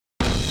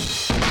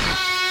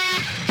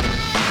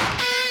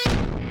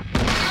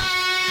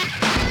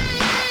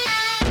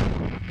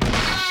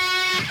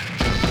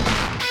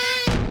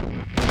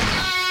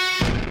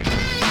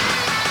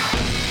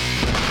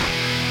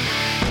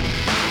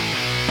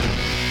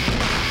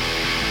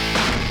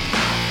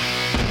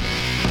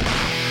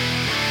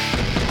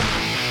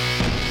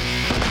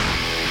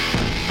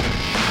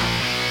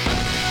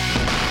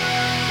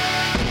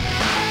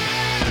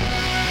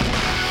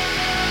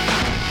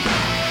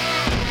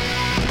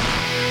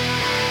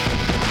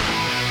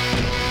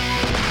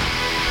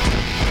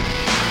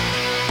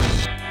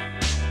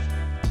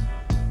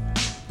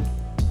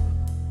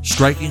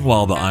striking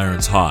while the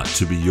iron's hot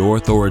to be your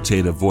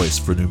authoritative voice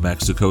for New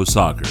Mexico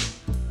soccer.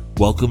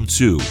 Welcome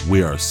to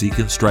We Are Seek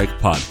and Strike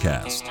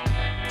podcast,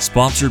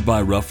 sponsored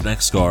by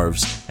Roughneck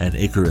Scarves and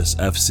Icarus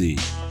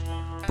FC,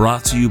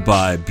 brought to you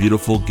by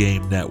Beautiful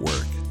Game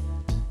Network.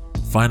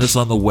 Find us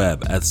on the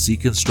web at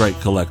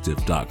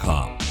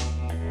seekandstrikecollective.com.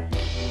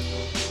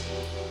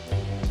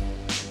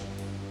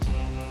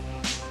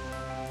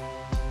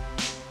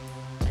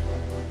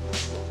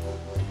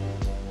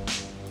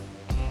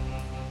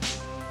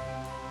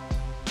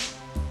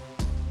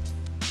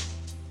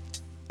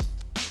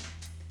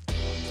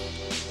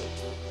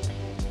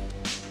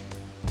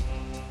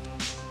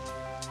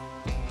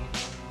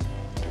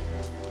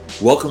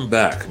 Welcome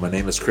back. My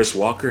name is Chris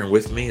Walker, and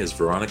with me is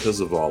Veronica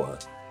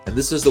Zavala, and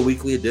this is the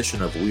weekly edition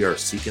of We Are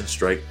Seek and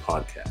Strike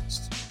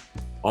podcast.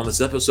 On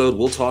this episode,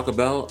 we'll talk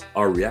about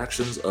our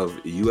reactions of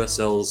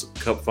USL's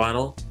Cup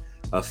final,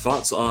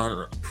 thoughts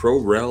on Pro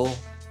Rel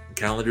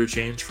calendar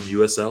change from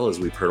USL, as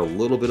we've heard a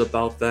little bit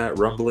about that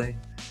rumbling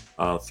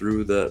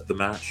through the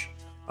match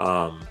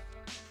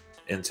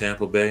in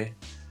Tampa Bay.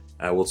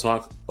 We'll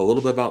talk a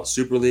little bit about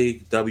Super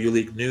League, W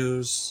League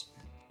news,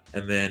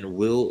 and then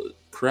we'll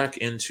crack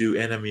into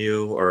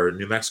NMU or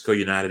New Mexico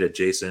United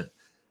adjacent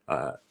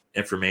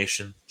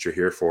information that you're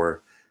here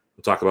for.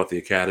 We'll talk about the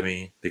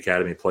academy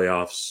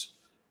playoffs,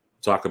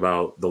 talk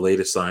about the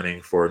latest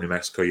signing for New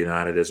Mexico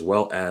United, as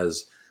well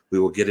as we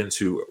will get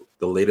into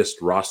the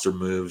latest roster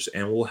moves,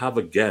 and we'll have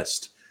a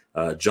guest.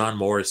 John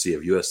Morrissey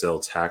of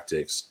USL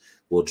Tactics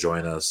will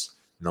join us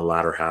in the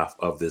latter half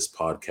of this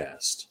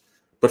podcast.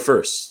 But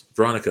first,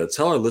 Veronica,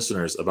 tell our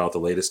listeners about the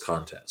latest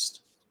contest.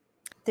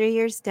 3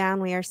 years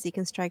down, We Are Seek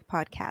and Strike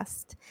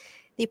podcast.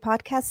 The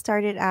podcast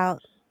started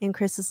out in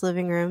Chris's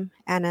living room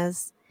and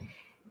has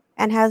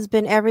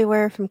been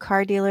everywhere from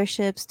car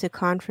dealerships to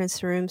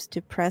conference rooms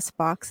to press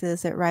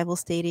boxes at rival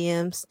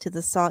stadiums to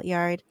the salt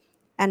yard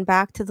and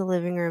back to the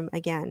living room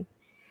again,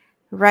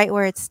 right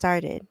where it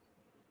started.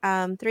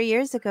 3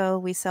 years ago,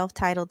 we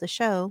self-titled the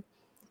show.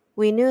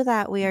 We knew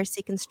that we are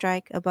Seek and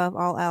Strike above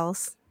all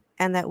else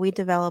and that we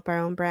develop our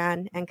own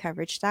brand and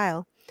coverage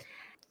style.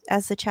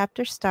 As the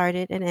chapter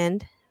started and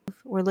end,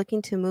 we're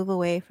looking to move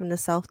away from the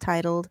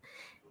self-titled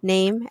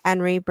name and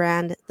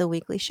rebrand the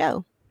weekly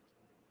show.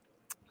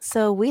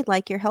 So we'd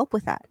like your help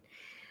with that.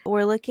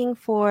 We're looking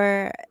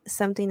for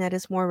something that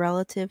is more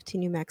relative to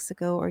New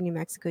Mexico or New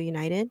Mexico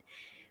United.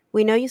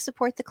 We know you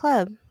support the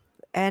club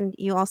and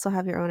you also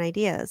have your own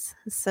ideas.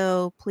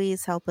 So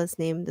please help us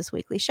name this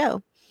weekly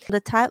show.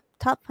 The top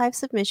 5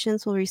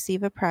 submissions will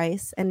receive a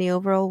prize, and the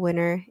overall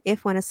winner,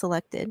 if one is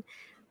selected,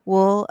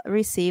 will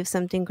receive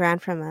something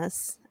grand from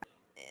us.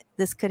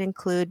 This could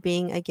include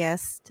being a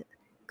guest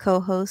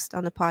co-host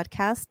on the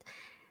podcast,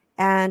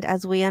 and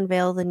as we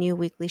unveil the new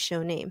weekly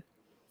show name.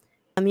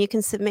 You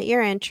can submit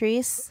your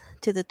entries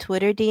to the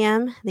Twitter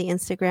DM, the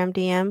Instagram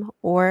DM,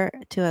 or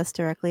to us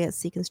directly at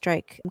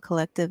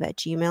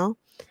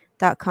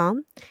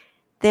seekandstrikecollective@gmail.com.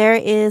 There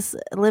is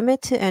a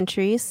limit to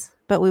entries,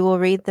 but we will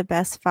read the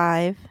best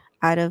 5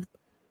 out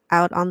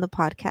on the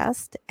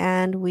podcast,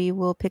 and we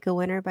will pick a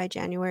winner by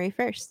January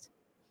 1st.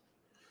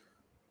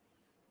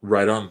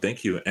 Right on.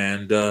 Thank you.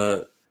 And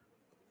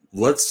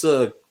let's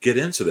get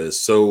into this.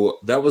 So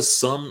that was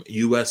some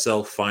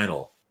USL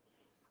final.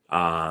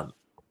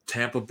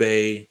 Tampa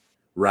Bay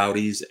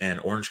Rowdies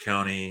and Orange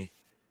County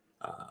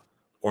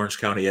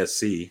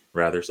SC,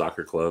 rather,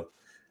 soccer club.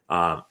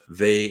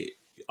 They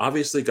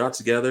obviously got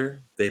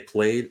together. They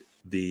played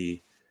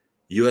the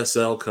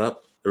USL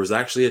Cup. There was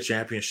actually a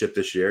championship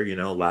this year. You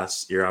know,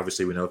 last year,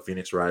 obviously, we know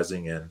Phoenix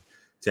Rising and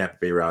Tampa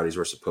Bay Rowdies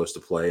were supposed to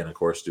play. And, of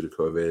course, due to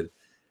COVID,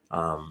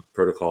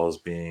 protocols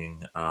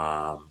being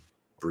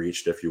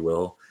breached, if you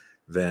will,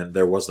 then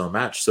there was no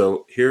match.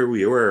 So here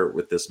we were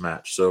with this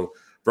match. So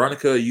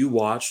Veronica, you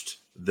watched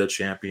the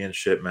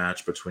championship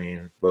match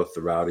between both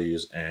the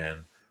Rowdies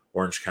and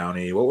Orange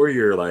County. What was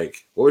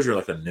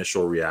your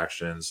initial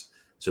reactions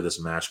to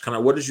this match? Kind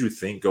of what did you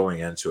think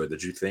going into it?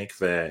 Did you think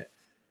that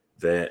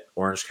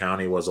Orange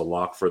County was a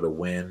lock for the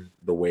win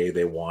the way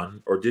they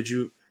won, or did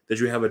you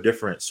have a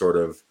different sort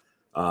of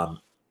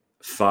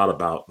thought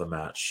about the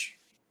match?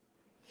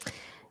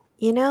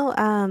 You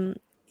know,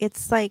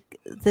 it's like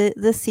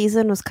this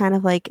season was kind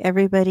of like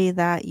everybody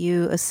that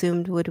you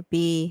assumed would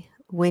be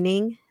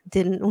winning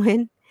didn't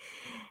win,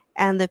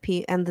 and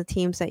the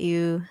teams that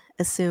you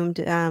assumed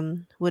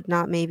would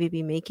not maybe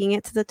be making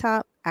it to the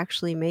top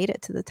actually made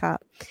it to the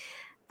top.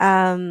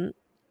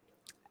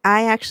 I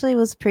actually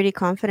was pretty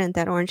confident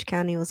that Orange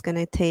County was going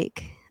to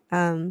take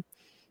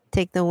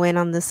the win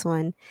on this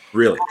one.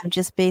 Really,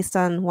 just based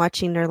on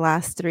watching their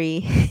last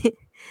 3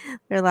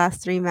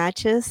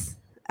 matches.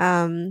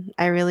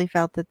 I really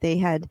felt that they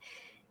had,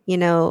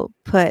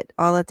 put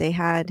all that they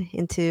had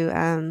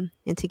into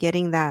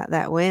getting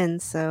that win.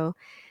 So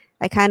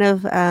I kind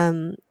of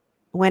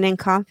went in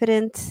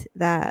confident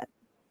that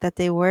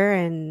they were,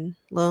 and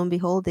lo and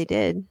behold, they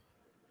did.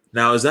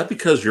 Now, is that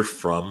because you're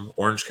from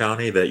Orange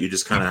County that you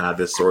just kind of have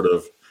this sort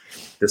of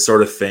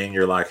thing?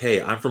 You're like,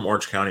 hey, I'm from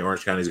Orange County.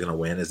 Orange County's going to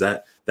win. Is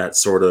that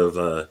sort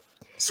of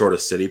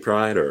city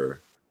pride,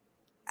 or?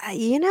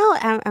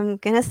 I'm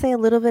gonna say a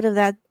little bit of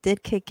that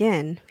did kick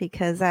in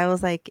because I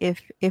was like,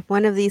 if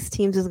one of these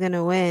teams is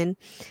gonna win,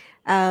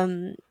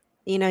 um,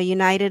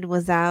 United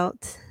was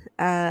out,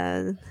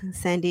 uh,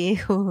 San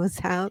Diego was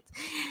out,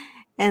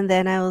 and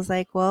then I was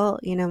like, well,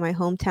 my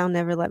hometown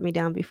never let me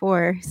down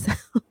before, so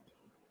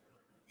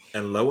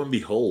And lo and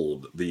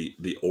behold,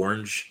 the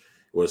orange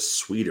was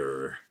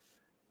sweeter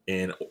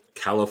in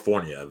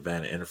California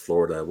than in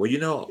Florida. Well,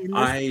 in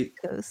the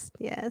coast,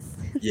 yes.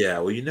 yeah,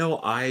 well,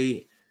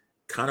 I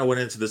kind of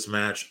went into this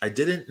match. I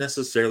didn't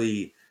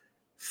necessarily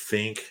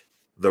think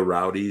the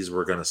Rowdies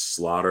were going to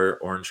slaughter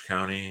Orange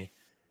County.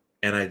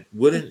 And I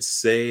wouldn't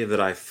say that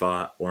I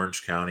thought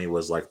Orange County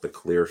was like the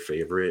clear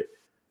favorite.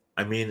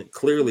 I mean,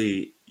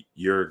 clearly,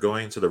 you're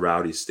going to the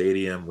Rowdy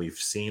Stadium. We've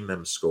seen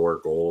them score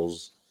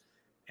goals.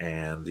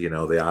 And,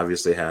 they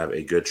obviously have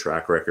a good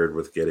track record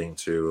with getting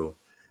to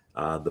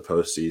the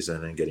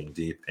postseason and getting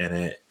deep in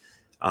it.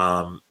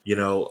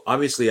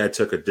 Obviously, I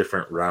took a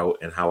different route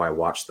in how I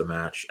watched the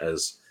match,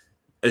 as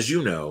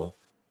you know,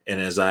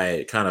 and as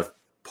I kind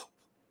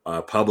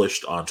of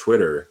published on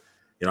Twitter.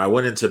 I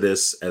went into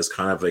this as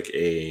kind of like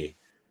a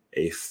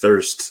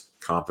thirst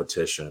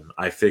competition.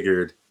 I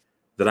figured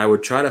that I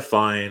would try to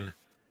find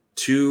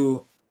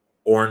two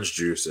orange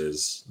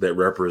juices that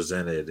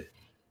represented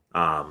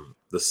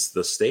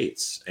the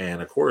states,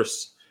 and of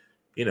course,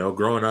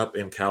 growing up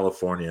in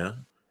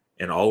California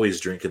and always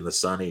drinking the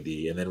Sunny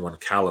D, and then when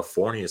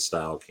California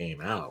style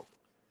came out,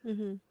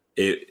 Hmm.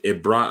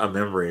 it brought a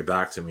memory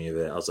back to me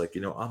that I was like,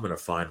 I'm gonna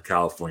find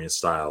California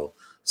style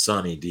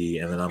Sunny D,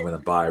 and then I'm gonna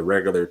buy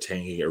regular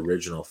tangy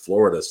original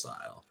Florida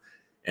style,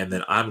 and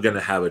then I'm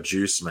gonna have a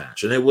juice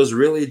match. And it was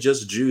really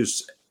just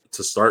juice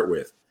to start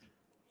with.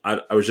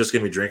 I was just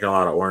gonna be drinking a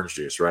lot of orange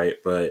juice, right?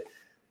 But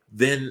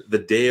then the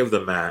day of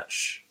the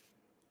match,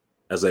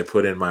 as I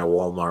put in my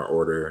Walmart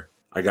order,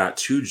 I got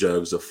 2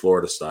 jugs of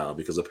Florida style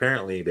because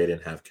apparently they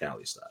didn't have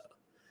Cali style.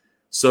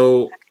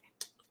 So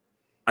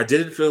I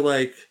didn't feel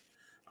like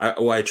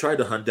I tried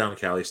to hunt down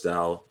Cali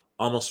style,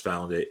 almost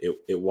found it.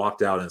 It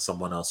walked out in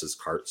someone else's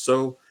cart.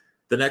 So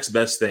the next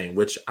best thing,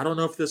 which I don't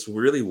know if this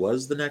really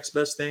was the next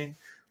best thing,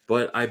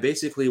 but I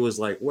basically was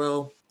like,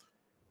 well,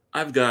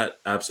 I've got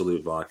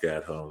Absolute vodka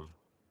at home,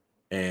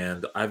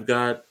 and I've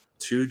got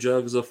 2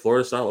 jugs of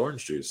Florida style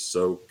orange juice.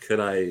 So could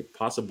I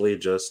possibly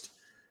just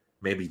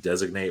maybe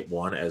designate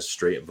one as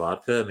straight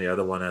vodka and the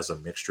other one as a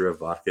mixture of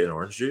vodka and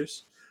orange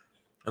juice?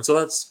 And so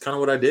that's kind of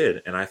what I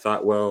did. And I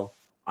thought, well,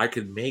 I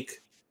could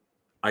make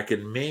I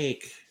can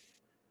make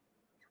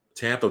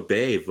Tampa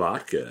Bay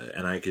vodka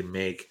and I can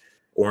make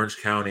Orange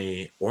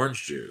County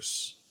orange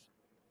juice.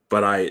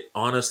 But I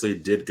honestly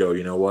did go,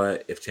 you know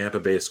what? If Tampa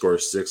Bay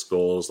scores 6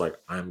 goals, like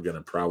I'm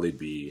gonna probably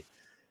be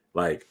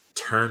like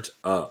turned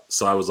up.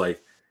 So I was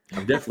like,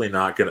 I'm definitely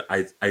not gonna.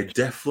 I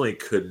definitely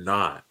could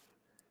not.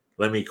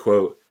 Let me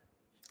quote.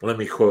 Let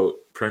me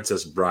quote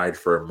Princess Bride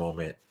for a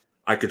moment.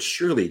 I could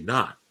surely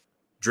not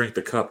drink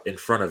the cup in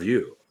front of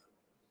you.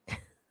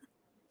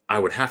 I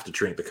would have to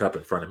drink the cup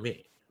in front of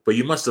me. But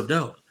you must have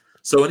known.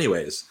 So,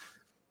 anyways,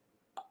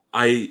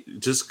 I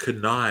just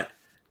could not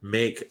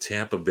make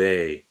Tampa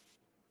Bay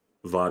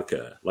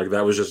vodka. Like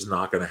that was just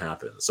not going to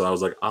happen. So I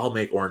was like, I'll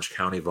make Orange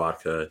County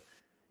vodka,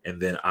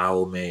 and then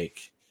I'll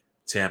make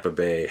Tampa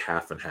Bay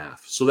half and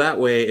half. So that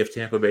way, if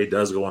Tampa Bay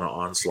does go on an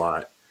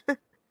onslaught,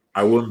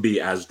 I wouldn't be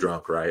as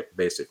drunk, right?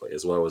 Basically,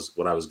 is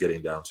what I was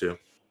getting down to.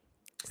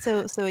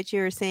 So what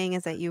you were saying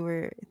is that you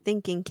were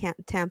thinking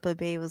Tampa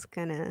Bay was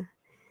gonna.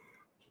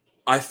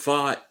 I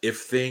thought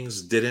if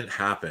things didn't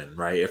happen,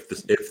 right? If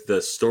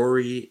the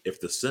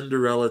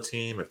Cinderella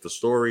team, if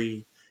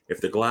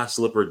the glass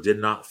slipper did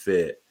not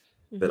fit,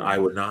 that Mhm. I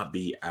would not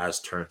be as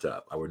turned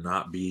up. I would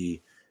not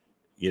be,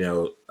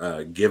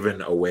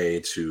 given away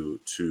to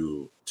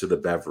the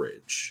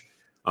beverage.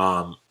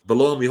 But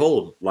lo and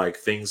behold, like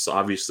things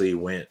obviously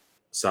went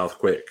south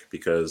quick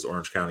because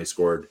Orange County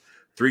scored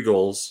 3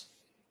 goals,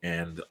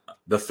 and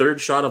the third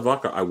shot of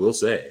vodka, I will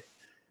say,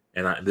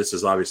 this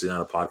is obviously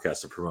not a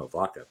podcast to promote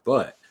vodka,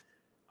 but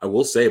I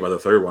will say by the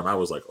third one, I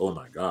was like, oh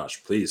my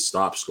gosh, please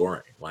stop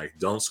scoring. Like,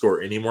 don't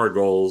score any more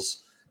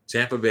goals.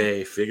 Tampa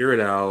Bay, figure it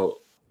out.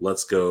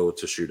 Let's go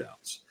to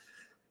shootouts.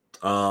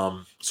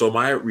 So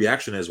my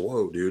reaction is,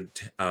 whoa, dude,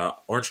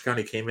 Orange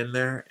County came in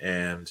there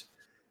and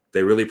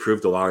they really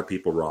proved a lot of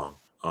people wrong.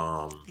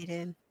 They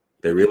did.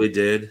 They really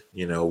did.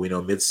 We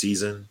know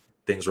mid-season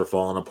things were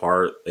falling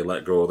apart. They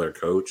let go of their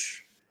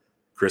coach.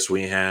 Chris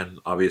Wehan,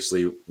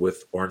 obviously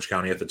with Orange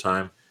County at the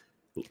time,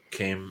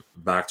 came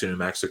back to New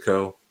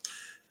Mexico,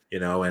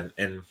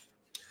 and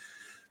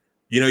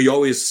you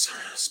always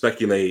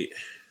speculate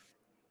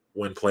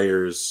when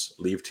players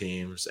leave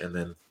teams and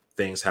then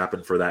things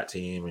happen for that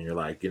team, and you're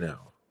like,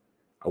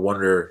 I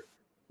wonder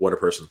what a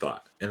person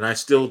thought. And I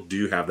still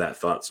do have that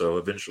thought. So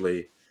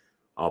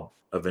I'll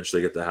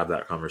eventually get to have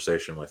that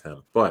conversation with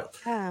him. But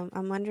Yeah,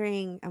 I'm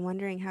wondering. I'm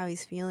wondering how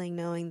he's feeling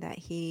knowing that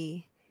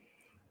he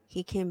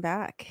came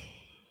back,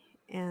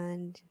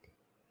 and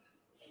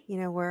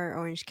where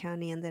Orange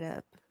County ended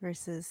up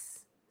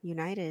versus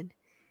United.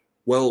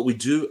 well, we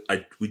do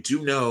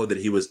know that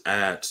he was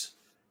at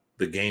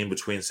the game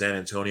between San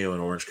Antonio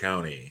and Orange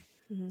County,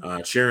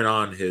 Mm-hmm. cheering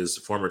on his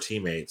former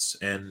teammates,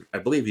 and I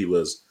believe he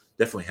was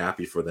definitely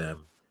happy for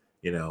them.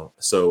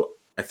 So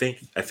I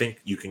think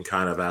you can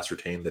kind of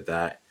ascertain that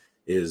that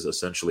is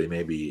essentially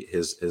maybe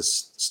his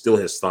still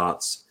his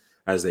thoughts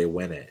as they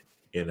win it.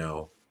 The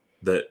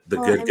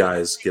Well, I good mean,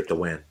 guys get the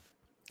win.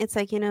 it's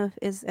like,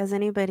 as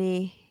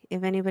anybody,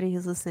 if anybody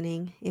who's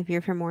listening, if you're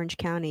from Orange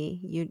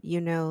County,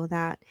 you know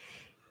that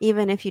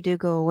even if you do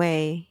go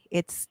away,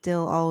 it's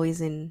still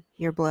always in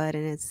your blood,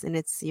 and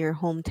it's your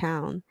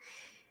hometown.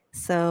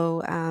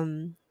 So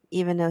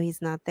even though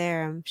he's not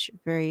there, I'm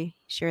very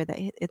sure that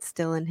it's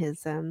still in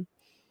his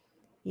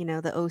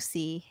the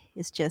OC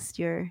is just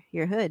your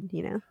hood,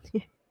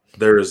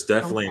 There is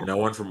definitely hometown. no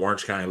one from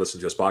Orange County listening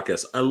to this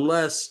podcast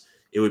unless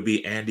it would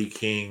be Andy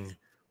King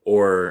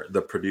or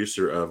the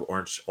producer of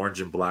Orange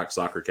and Black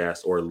Soccer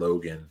Cast, or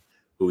Logan,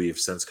 who we've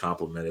since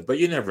complimented. But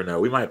you never know.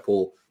 We might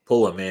pull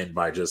him in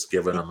by just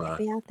giving They him might a,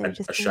 be out there, a,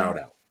 just a saying. shout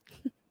out.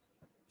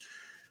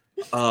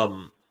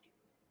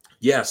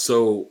 Yeah,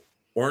 so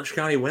Orange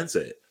County wins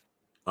it.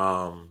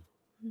 Um,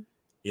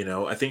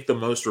 I think the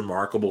most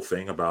remarkable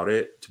thing about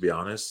it, to be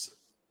honest,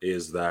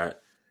 is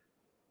that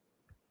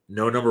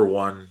no number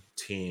one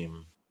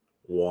team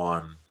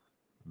won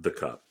the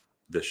cup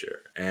this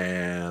year.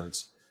 And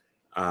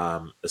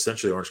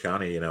essentially Orange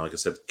County, like I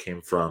said,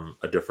 came from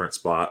a different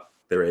spot.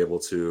 They were able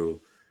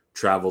to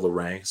travel the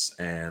ranks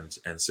and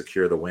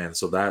secure the win.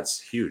 So that's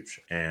huge.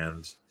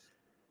 And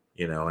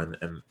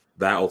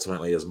that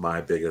ultimately is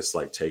my biggest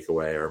like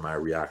takeaway or my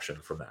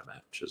reaction from that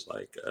match is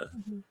like,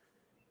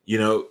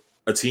 Mhm.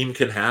 a team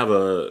can have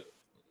a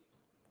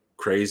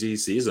crazy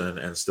season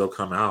and still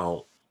come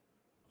out,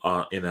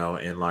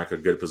 in like a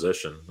good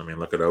position. I mean,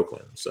 look at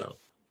Oakland. So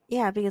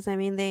Yeah, because I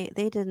mean they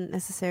didn't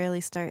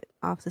necessarily start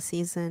off the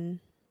season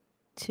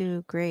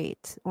too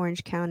great,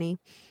 Orange County.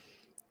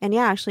 And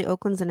yeah, actually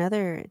Oakland's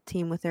another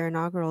team with their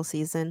inaugural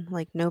season.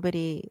 Like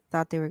nobody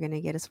thought they were going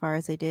to get as far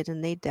as they did,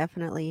 and they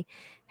definitely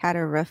had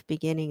a rough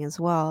beginning as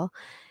well.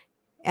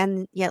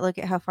 And yet look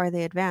at how far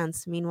they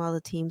advanced. Meanwhile,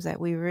 the teams that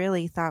we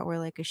really thought were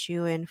like a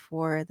shoe in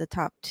for the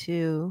top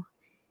two,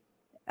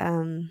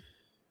 um,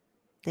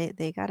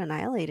 they got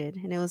annihilated.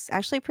 And it was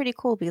actually pretty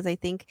cool because I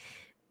think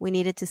we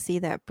needed to see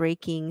that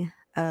breaking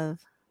of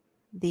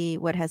the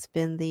what has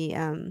been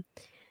the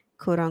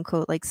quote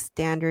unquote like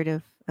standard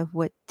of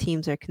what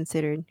teams are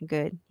considered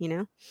good.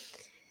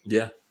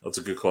 yeah, that's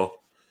a good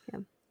call. Yeah.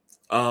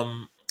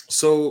 Um,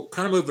 so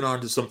kind of moving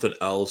on to something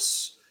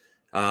else.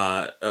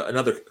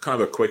 Another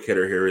kind of a quick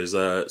hitter here is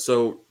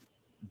so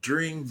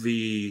during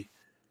the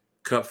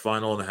Cup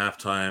final and the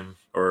halftime,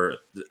 or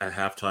at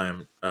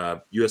halftime,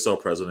 USL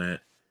president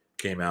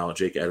came out.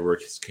 Jake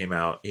Edwards came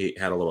out. He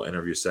had a little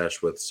interview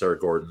sesh with Sarah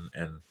Gordon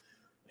and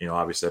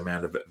obviously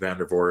Amanda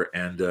Vandervoort,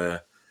 and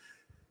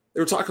they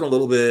were talking a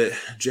little bit.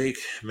 Jake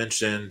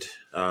mentioned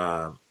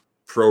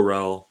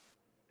ProRel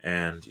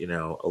and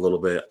a little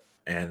bit,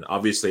 and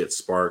obviously it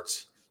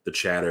sparked the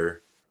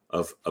chatter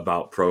of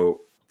about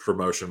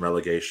promotion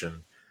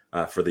relegation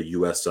for the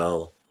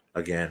USL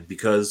again,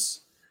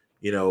 because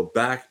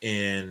back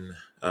in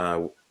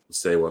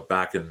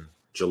back in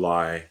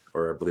July,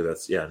 or I believe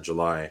that's in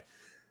July,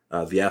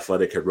 the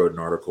Athletic had wrote an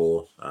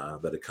article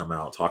that had come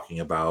out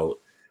talking about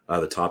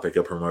the topic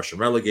of promotion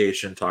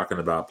relegation, talking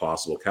about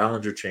possible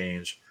calendar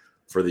change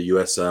for the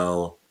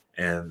USL,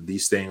 and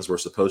these things were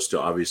supposed to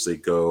obviously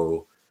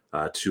go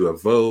to a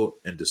vote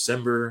in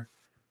December.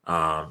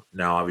 Now,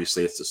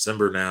 obviously, it's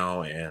December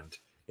now, and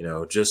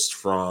just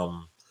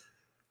from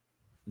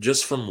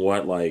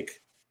what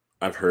like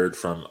I've heard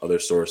from other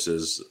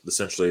sources,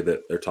 essentially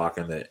that they're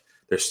talking that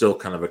there's still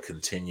kind of a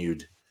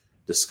continued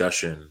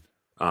discussion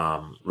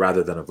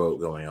rather than a vote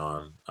going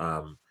on.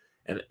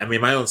 And I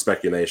mean, my own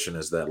speculation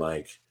is that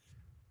like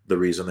the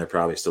reason they're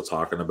probably still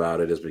talking about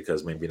it is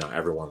because maybe not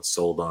everyone's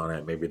sold on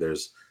it. Maybe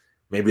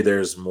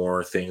there's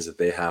more things that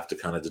they have to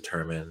kind of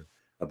determine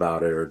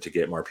about it, or to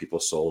get more people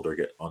sold or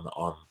get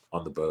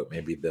on the boat.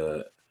 Maybe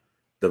the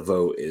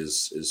vote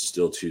is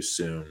still too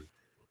soon.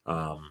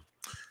 Um,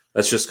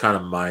 that's just kind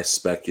of my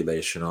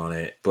speculation on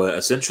it. But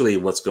essentially,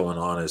 what's going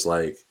on is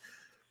like,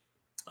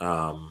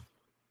 um,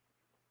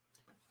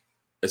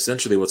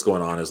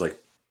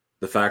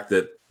 the fact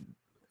that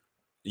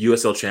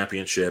USL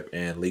Championship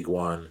and League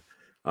One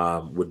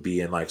would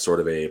be in like sort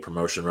of a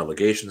promotion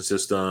relegation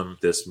system.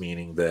 This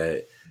meaning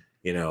that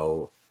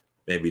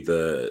maybe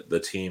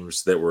the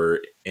teams that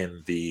were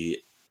in the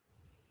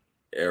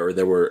or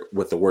that were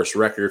with the worst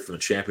record from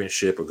the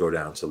championship would go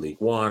down to League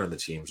One, and the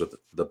teams with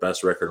the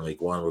best record in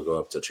League One would go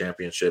up to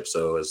championship.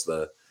 So is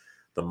the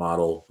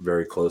model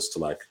very close to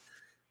like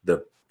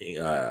the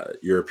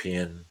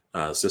European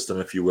system,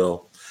 if you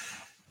will.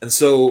 And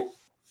so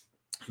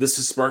this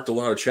has sparked a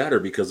lot of chatter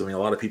because I mean a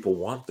lot of people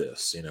want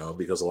this,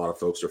 because a lot of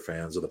folks are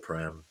fans of the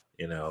Prem,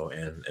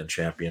 and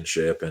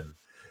Championship, and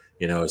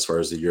as far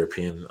as the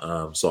European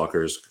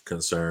soccer is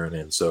concerned,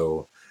 and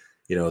so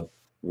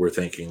we're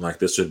thinking like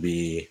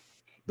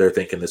they're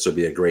thinking this would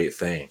be a great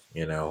thing,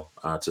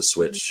 to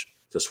switch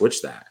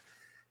that.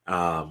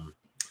 Um,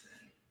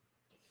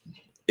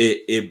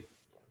 it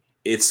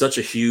it's such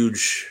a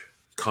huge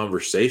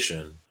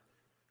conversation,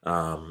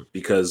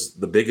 because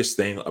the biggest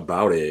thing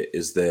about it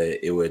is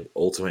that it would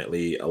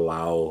ultimately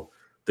allow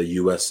the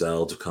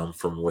USL to come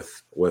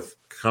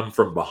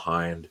from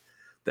behind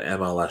the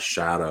MLS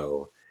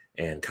shadow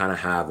and kind of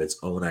have its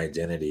own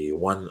identity,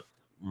 one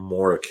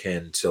more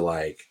akin to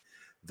like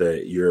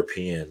the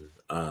European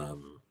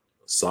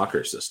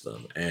soccer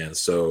system. And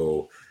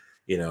so,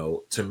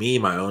 to me,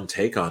 my own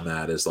take on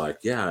that is like,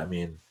 yeah, I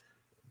mean,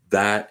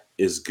 that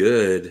is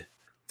good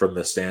from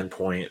the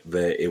standpoint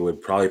that it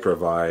would probably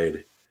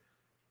provide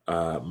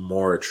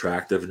more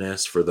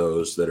attractiveness for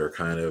those that are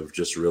kind of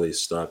just really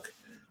stuck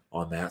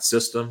on that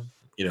system.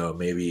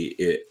 Maybe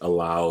it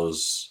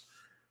allows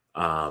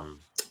um,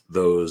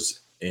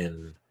 those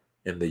in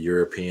the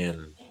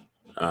European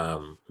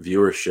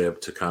viewership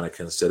to kind of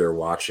consider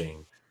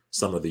watching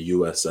some of the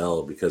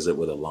USL because it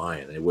would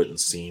align. It wouldn't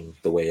seem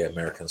the way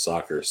American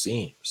soccer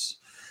seems.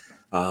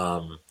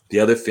 The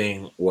other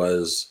thing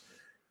was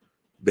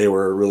they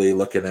were really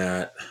looking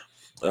at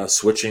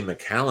switching the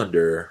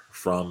calendar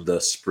from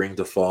the spring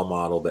to fall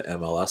model that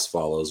MLS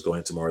follows,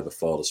 going to more of the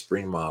fall to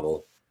spring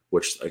model,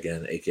 which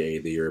again, aka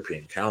the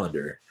European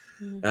calendar.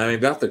 Mhm. And I mean,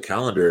 about the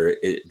calendar,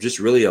 it just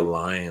really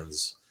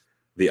aligns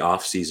the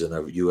off season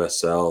of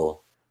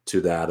USL to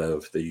that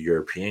of the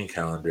European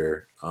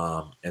calendar,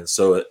 and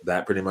so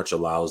that pretty much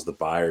allows the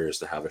buyers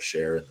to have a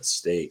share in the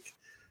stake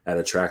at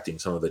attracting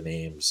some of the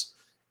names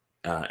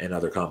in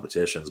other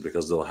competitions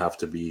because they'll have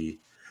to be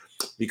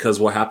because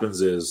what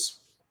happens is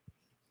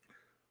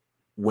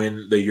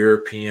when the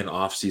European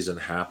off season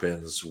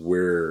happens,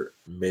 we're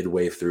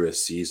midway through a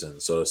season.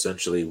 So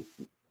essentially,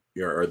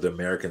 or the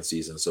American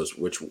season. So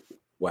which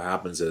what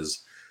happens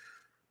is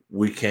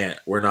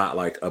we're not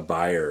like a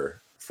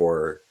buyer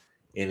for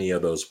any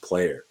of those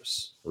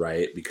players,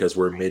 right? Because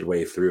we're Right.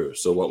 midway through.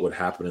 So what would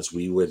happen is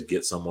we would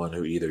get someone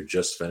who either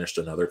just finished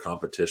another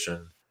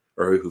competition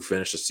or who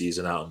finished a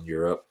season out in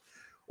Europe,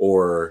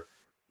 or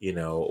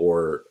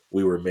or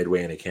we were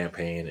midway in a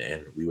campaign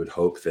and we would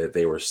hope that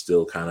they were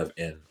still kind of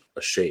in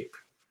a shape,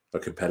 a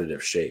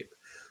competitive shape.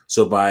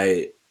 So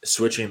by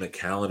switching the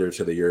calendar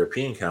to the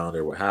European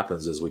calendar, what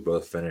happens is we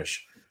both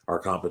finish our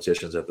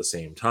competitions at the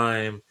same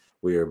time.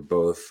 We are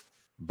both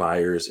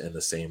buyers in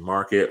the same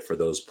market for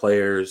those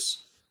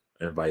players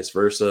and vice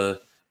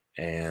versa.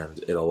 And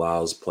it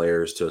allows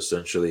players to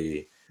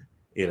essentially,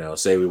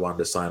 say we wanted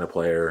to sign a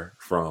player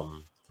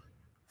from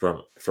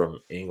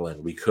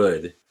England, we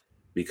could,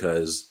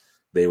 because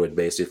they would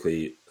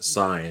basically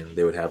sign.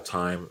 They would have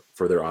time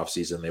for their off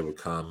season. They would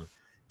come,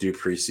 do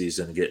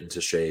preseason, get into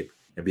shape,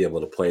 and be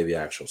able to play the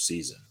actual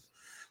season.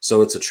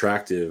 So it's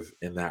attractive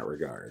in that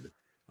regard.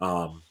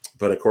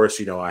 But of course,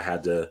 I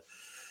had to,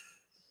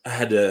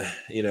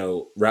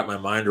 wrap my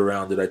mind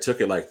around it. I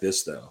took it like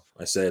this, though.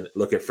 I said,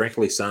 look, it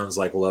frankly sounds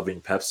like loving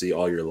Pepsi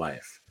all your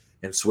life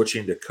and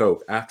switching to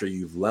Coke after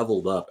you've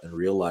leveled up and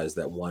realized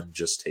that one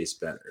just tastes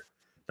better.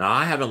 Now,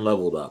 I haven't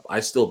leveled up. I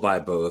still buy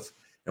both.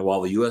 And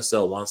while the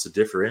USL wants to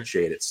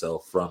differentiate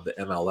itself from the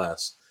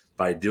MLS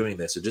by doing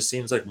this, it just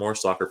seems like more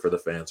soccer for the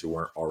fans who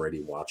weren't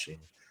already watching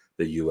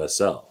the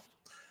USL.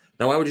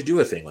 Now, why would you do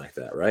a thing like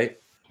that, right?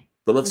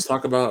 But let's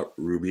talk about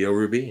Rubio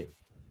Rubin.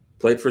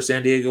 Played for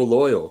San Diego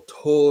Loyal,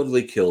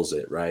 totally kills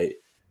it, right?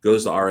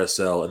 Goes to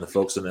RSL, and the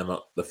folks in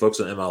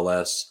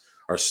MLS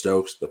are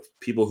stoked. The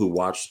people who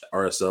watch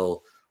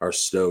RSL are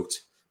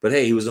stoked. But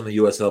hey, he was in the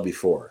USL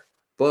before,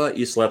 but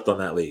you slept on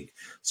that league.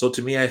 So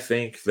to me, I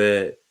think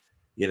that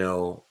you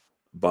know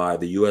by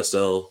the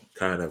USL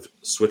kind of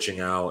switching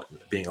out,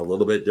 being a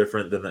little bit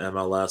different than the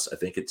MLS, I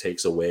think it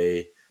takes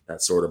away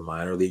that sort of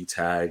minor league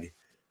tag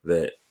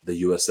that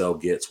the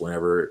USL gets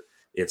whenever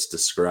it's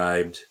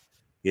described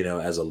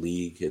as a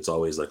league. It's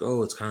always like,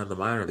 oh, it's kind of the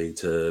minor league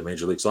to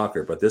Major League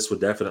Soccer, but this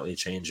would definitely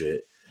change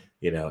it.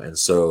 And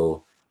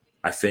so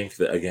I think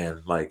that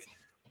again, like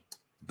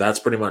that's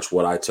pretty much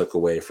what I took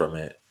away from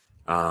it.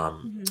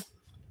 Um, Mhm.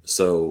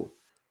 so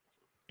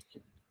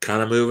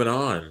kind of moving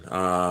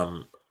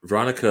on.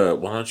 Veronica,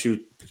 why don't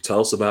you tell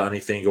us about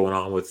anything going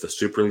on with the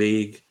Super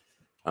League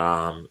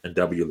and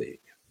W League?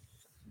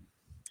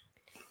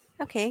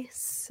 Okay,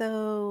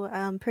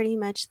 so pretty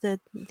much the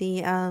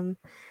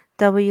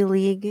W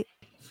League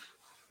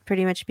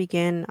pretty much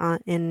began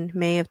in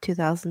May of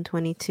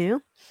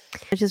 2022. I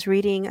was just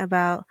reading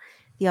about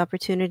the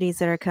opportunities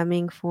that are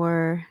coming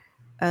for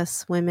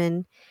us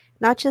women,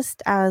 not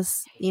just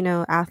as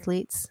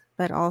athletes,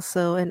 but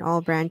also in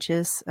all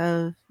branches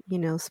of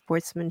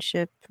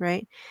sportsmanship.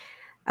 Right,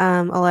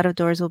 a lot of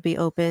doors will be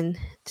open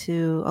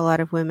to a lot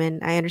of women.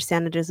 I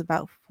understand that there's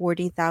about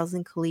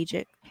 40,000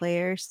 collegiate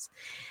players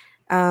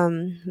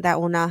that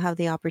will now have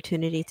the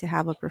opportunity to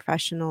have a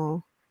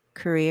professional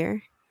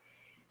career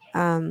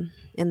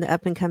in the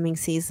up and coming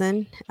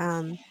season.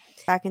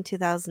 Back in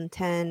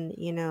 2010,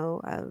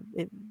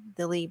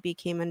 the league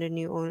became under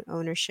new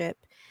ownership.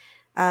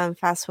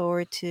 Fast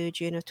forward to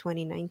June of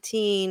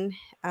 2019,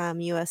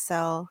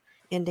 USL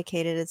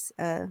indicated its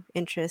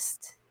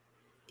interest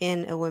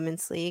in a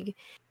women's league.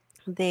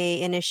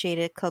 They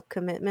initiated club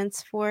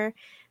commitments for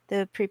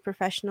the pre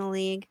professional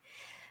league.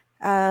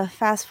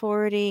 Fast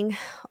forwarding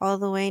all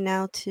the way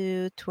now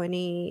to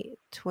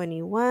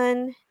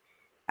 2021,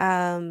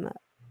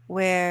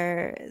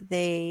 where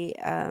they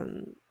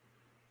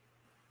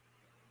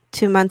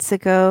 2 months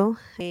ago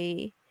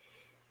they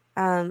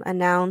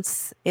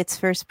announced its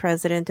first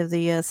president of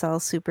the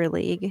USL Super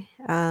League,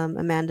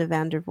 Amanda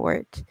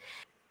Vandervoort.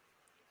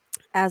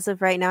 As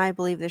of right now, I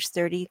believe there's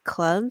 30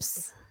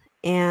 clubs,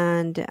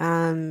 and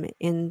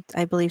in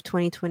I believe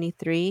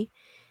 2023,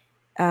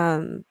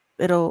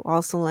 it'll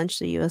also launch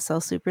the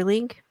USL Super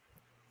League,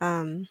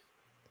 um,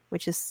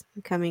 which is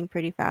coming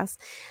pretty fast.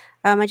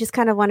 I just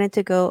kind of wanted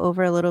to go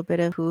over a little bit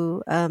of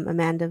who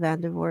Amanda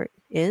Vandervoort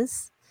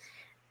is.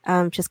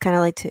 Just kind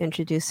of like to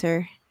introduce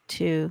her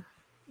to,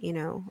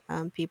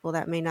 people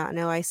that may not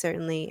know. I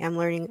certainly am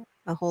learning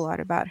a whole lot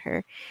about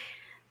her.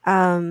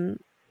 Um,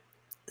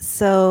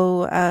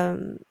 so,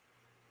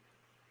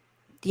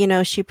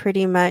 she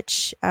pretty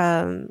much,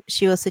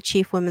 she was the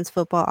chief women's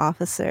football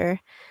officer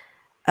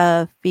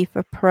of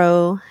FIFA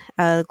Pro,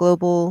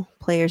 Global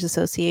Players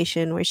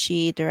Association, where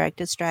she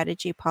directed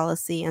strategy,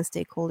 policy, and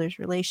stakeholders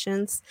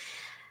relations.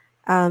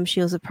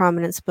 She was a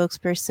prominent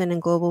spokesperson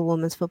in Global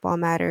Women's Football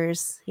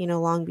Matters,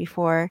 long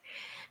before.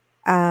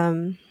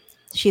 Um,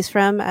 she's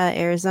from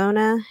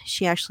Arizona.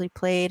 She actually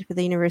played for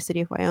the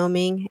University of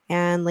Wyoming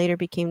and later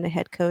became the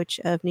head coach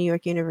of New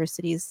York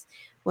University's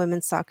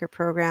women's soccer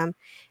program.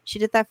 She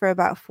did that for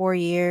about 4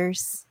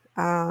 years.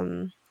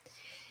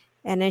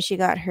 And then she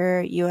got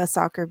her U.S.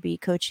 Soccer B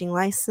coaching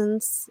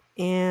license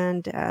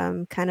and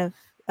kind of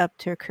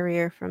upped her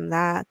career from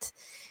that.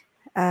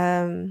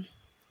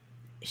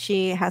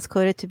 She has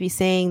quoted to be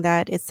saying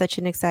that it's such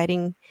an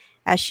exciting,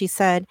 as she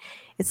said,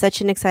 it's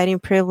such an exciting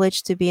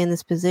privilege to be in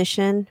this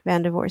position.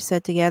 Vandervoort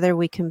said, together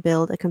we can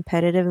build a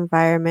competitive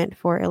environment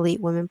for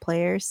elite women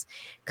players,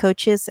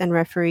 coaches, and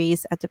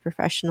referees at the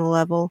professional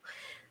level.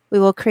 We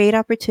will create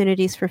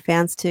opportunities for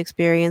fans to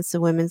experience the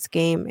women's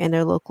game in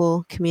their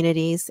local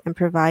communities and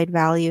provide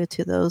value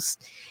to those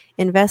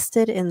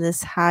invested in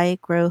this high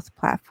growth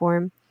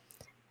platform.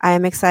 I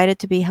am excited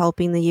to be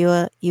helping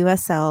the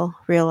USL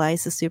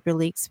realize the Super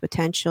League's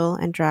potential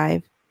and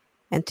to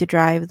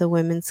drive the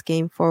women's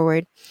game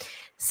forward.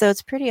 So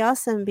it's pretty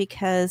awesome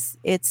because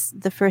it's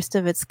the first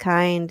of its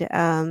kind,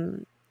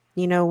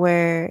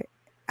 where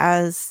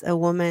as a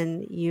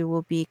woman, you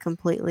will be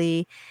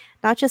completely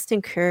not just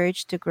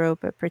encouraged to grow,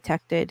 but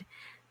protected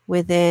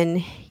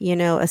within,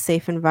 a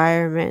safe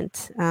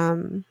environment.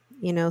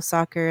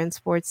 Soccer and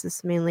sports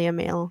is mainly a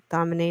male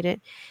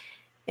dominated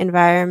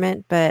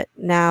environment, but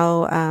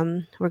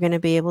now we're going to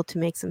be able to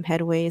make some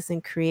headways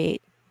and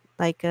create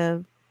like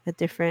a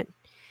different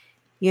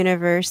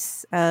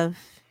universe of,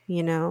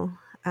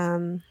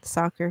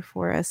 soccer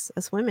for us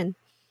as women.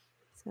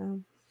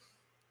 So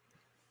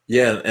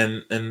Yeah,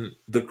 and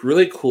the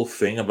really cool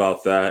thing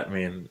about that, I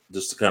mean,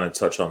 just to kind of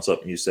touch on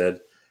something you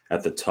said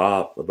at the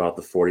top about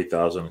the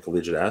 40,000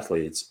 collegiate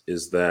athletes,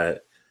 is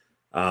that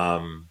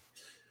um,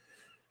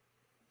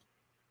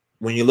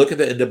 when you look at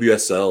the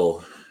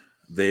NWSL,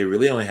 they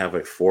really only have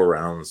like 4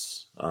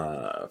 rounds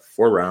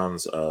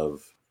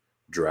of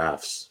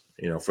drafts,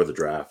 for the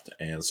draft,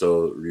 and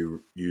so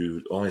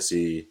you only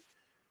see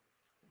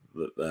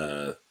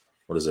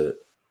what is it,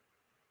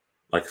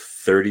 like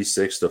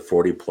 36 to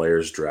 40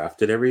 players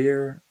drafted every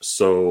year.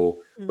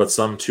 So, but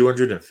some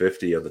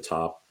 250 of the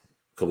top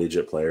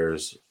collegiate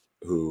players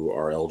who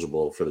are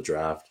eligible for the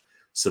draft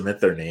submit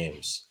their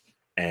names.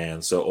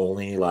 And so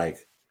only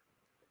like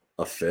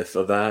a fifth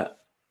of that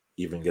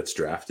even gets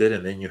drafted.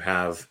 And then you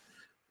have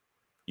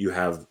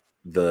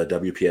the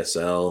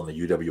WPSL and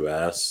the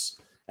UWS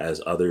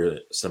as other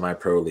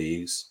semi-pro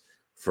leagues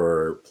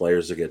for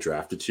players to get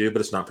drafted to,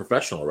 but it's not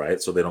professional,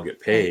 right? So they don't get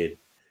paid.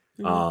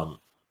 mm-hmm.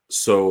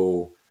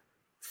 So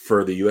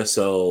for the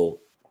USL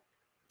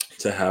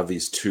to have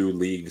these two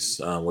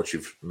leagues, which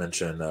you've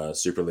mentioned,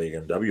 Super League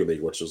and W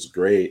League, which is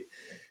great,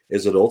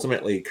 is it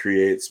ultimately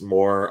creates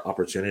more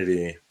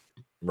opportunity,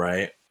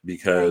 right?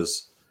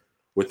 Because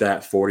with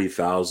that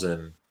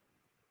 40,000,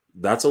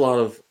 that's a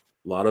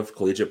lot of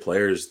collegiate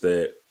players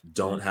that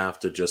don't have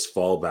to just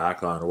fall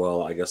back on,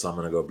 well, I guess I'm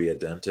going to go be a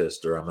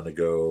dentist or I'm going to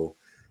go,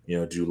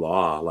 do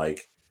law.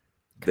 Like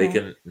they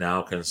can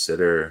now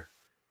consider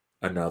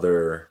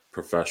another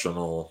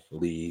professional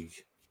league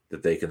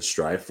that they can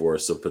strive for.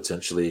 So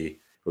potentially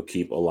will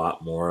keep a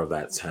lot more of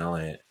that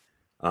talent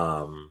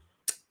um,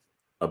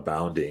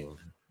 abounding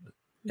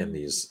in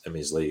these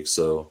leagues.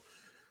 So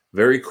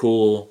very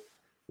cool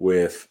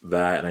with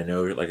that. And I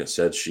know, like I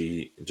said,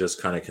 she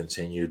just kind of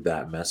continued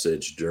that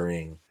message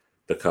during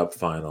the cup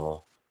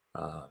final,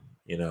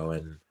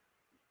 and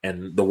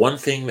the one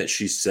thing that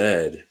she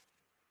said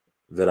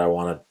that I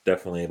want to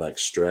definitely like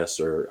stress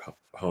or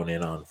hone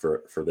in on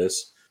for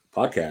this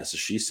podcast is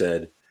she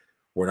said,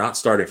 we're not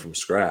starting from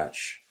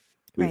scratch.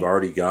 We've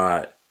already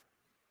got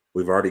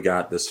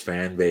this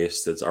fan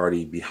base that's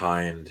already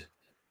behind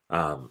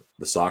the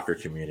soccer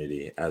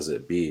community as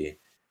it be,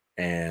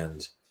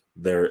 and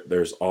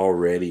there's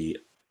already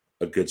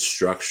a good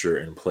structure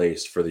in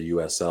place for the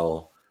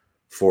USL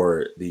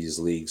for these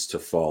leagues to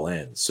fall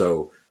in.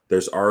 So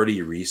there's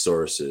already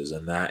resources,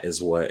 and that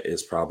is what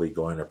is probably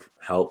going to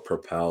help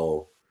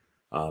propel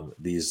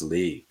these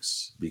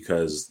leagues,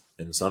 because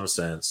in some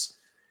sense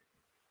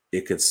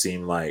it could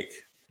seem like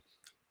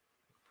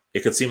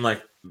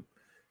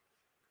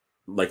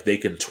they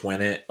can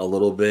twin it a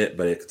little bit,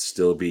 but it could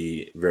still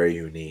be very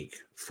unique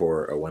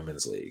for a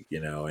women's league,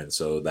 and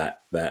so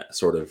that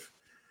sort of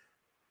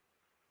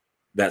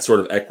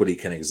equity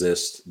can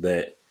exist,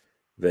 that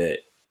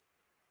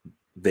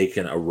they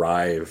can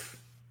arrive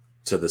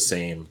to the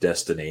same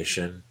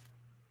destination,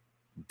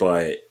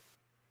 but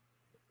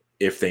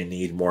if they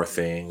need more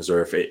things,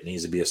 or if it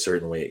needs to be a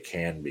certain way, it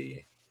can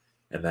be,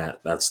 and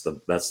that's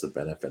the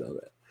benefit of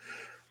it.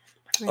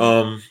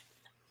 Right.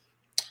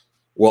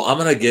 Well, I'm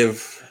gonna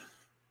give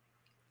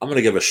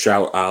a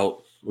shout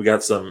out. We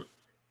got some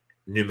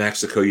New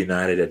Mexico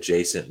United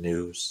adjacent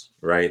news,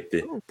 right?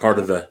 Part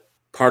of the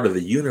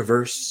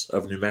universe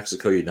of New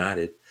Mexico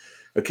United.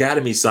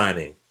 Academy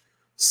signing.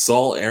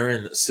 Saul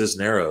Aaron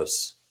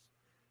Cisneros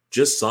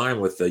just signed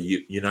with the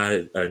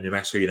New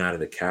Mexico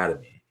United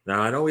Academy.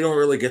 Now, I know we don't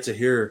really get to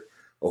hear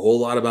a whole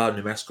lot about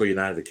New Mexico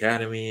United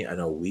Academy. I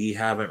know we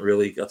haven't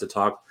really got to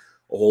talk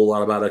a whole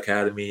lot about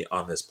Academy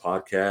on this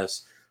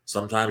podcast.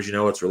 Sometimes,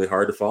 it's really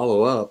hard to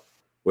follow up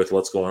with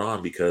what's going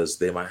on because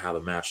they might have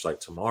a match like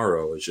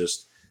tomorrow. It's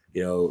just,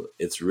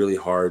 it's really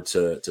hard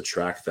to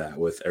track that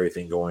with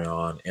everything going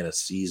on in a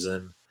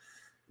season.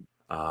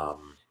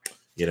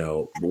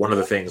 One of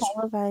the things,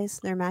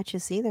 televise their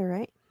matches either,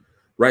 right?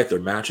 Right, their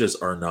matches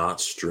are not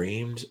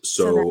streamed,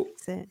 so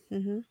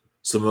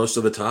so most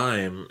of the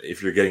time,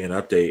 if you're getting an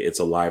update, it's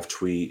a live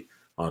tweet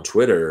on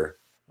Twitter.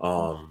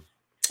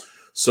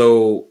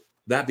 So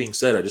that being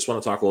said, I just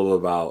want to talk a little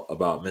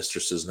about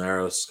Mr.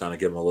 Cisneros, kind of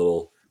give him a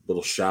little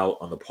shout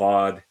on the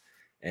pod,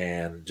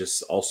 and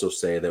just also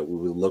say that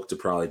we will look to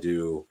probably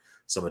do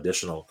some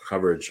additional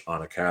coverage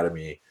on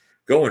Academy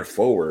going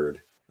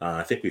forward.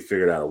 I think we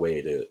figured out a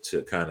way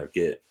to kind of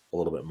get a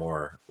little bit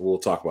more. We'll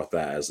talk about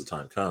that as the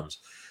time comes.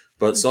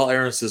 But Saul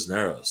Aaron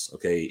Cisneros,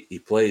 okay, he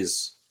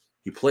plays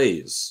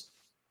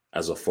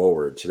as a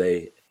forward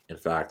today. In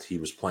fact, he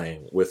was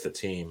playing with the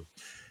team.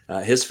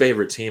 His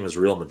favorite team is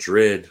Real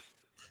Madrid.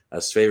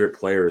 His favorite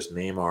player is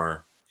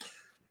Neymar.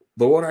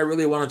 But what I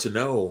really wanted to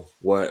know,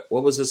 what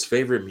was his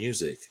favorite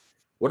music?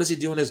 What does he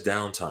do in his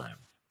downtime?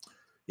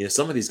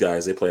 Some of these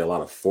guys, they play a lot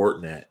of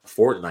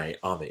Fortnite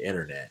on the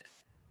internet.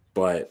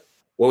 But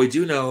what we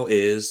do know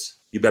is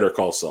you better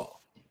call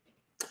Saul.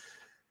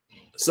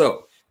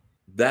 So,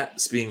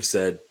 that being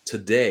said,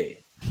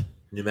 today,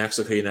 New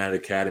Mexico United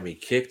Academy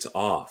kicked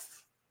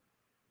off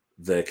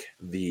the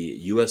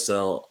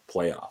USL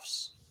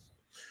playoffs.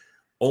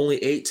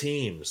 Only 8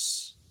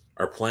 teams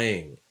are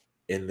playing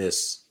in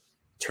this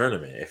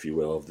tournament, if you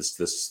will, this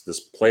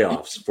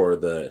playoffs for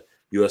the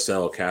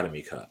USL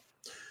Academy Cup.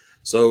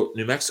 So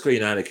New Mexico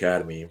United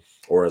Academy,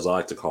 or as I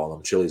like to call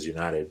them, Chili's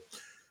United,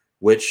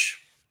 which,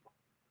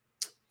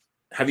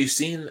 have you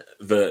seen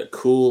the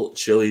cool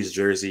Chili's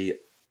jersey?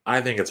 I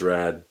think it's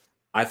rad.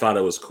 I thought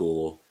it was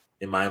cool.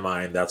 In my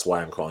mind, that's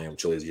why I'm calling them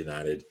Chili's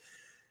United.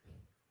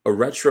 A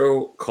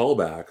retro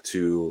callback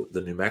to the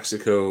New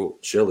Mexico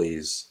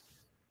Chili's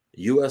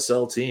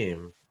USL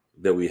team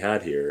that we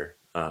had here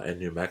in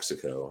New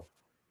Mexico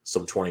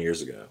some 20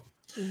 years ago.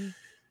 Mm-hmm.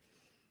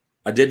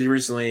 I did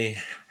recently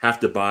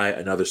have to buy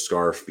another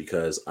scarf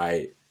because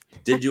I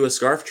did do a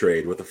scarf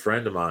trade with a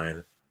friend of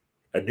mine,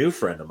 a new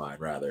friend of mine,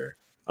 rather,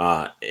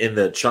 in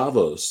the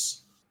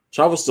Chavos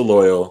de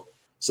Loyal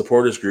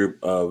supporters group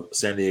of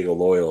San Diego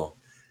Loyal.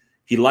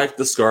 He liked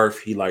the scarf.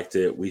 He liked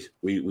it. We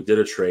did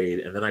a trade.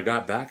 And then I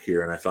got back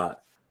here and I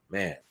thought,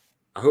 man,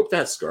 I hope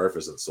that scarf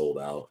isn't sold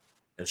out.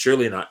 And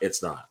surely not.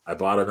 It's not. I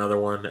bought another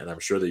one, and I'm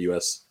sure the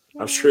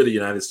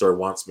United Store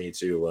wants me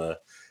to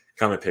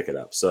come and pick it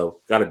up. So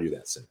got to do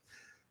that soon.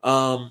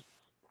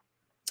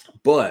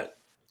 But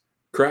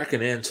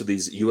cracking into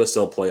these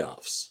USL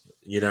playoffs,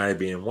 United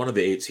being one of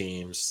the 8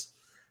 teams,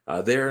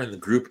 they're in the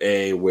Group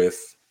A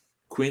with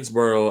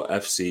Queensboro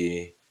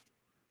FC,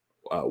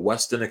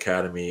 Weston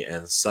Academy,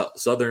 and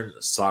Southern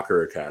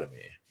Soccer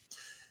Academy.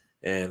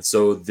 And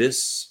so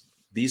these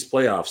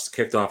playoffs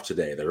kicked off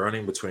today. They're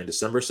running between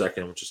December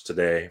 2nd, which is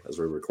today as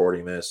we're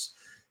recording this,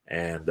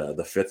 and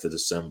the 5th of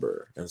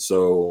December. And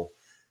so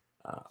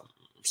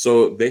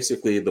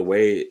basically the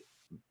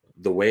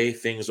way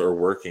things are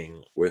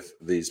working with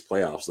these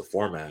playoffs, the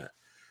format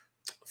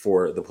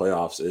for the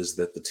playoffs is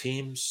that the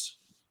teams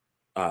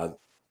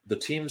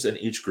in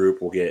each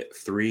group will get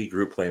 3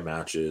 group play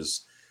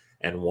matches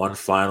and 1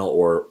 final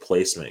or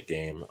placement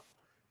game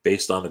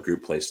based on the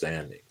group play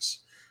standings.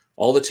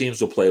 All the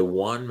teams will play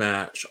 1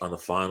 match on the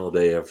final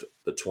day of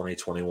the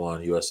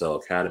 2021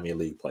 USL Academy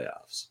League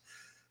playoffs.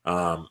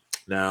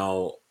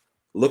 Now,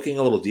 looking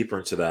a little deeper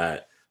into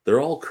that, they're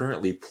all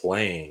currently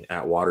playing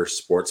at Water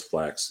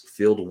Sportsplex,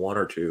 Field 1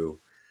 or 2,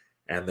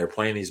 and they're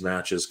playing these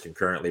matches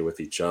concurrently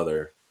with each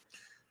other.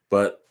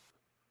 But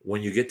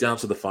when you get down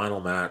to the final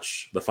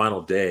match, the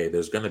final day,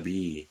 there's going to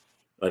be,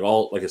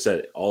 like I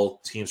said, all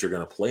teams are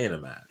going to play in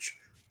a match.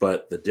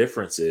 But the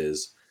difference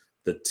is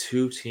the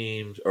 2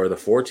 teams or the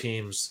 4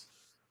 teams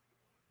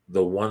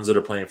the ones that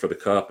are playing for the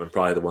Cup and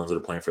probably the ones that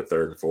are playing for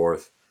third and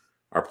fourth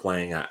are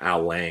playing at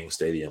Al Lang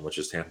Stadium, which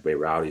is Tampa Bay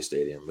Rowdy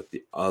Stadium. But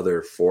the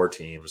other 4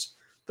 teams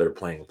that are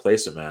playing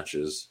placement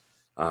matches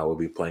will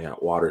be playing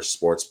at Waters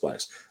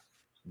Sportsplex.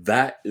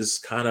 That is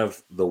kind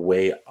of the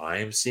way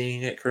I'm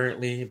seeing it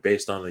currently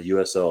based on the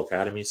USL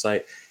Academy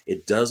site.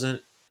 It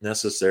doesn't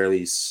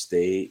necessarily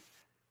state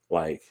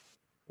like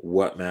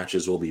what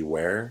matches will be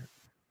where,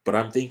 but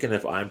I'm thinking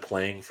if I'm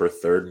playing for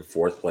third and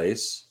fourth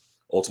place,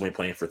 ultimately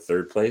playing for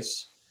third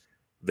place,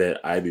 that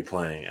I'd be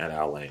playing at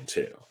Al Lang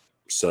too.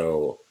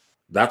 So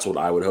that's what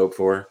I would hope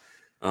for.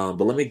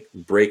 But let me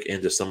break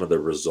into some of the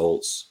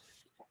results.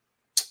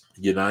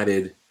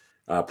 United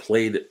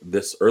played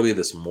this early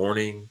this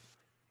morning.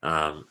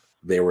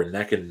 They were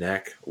neck and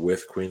neck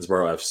with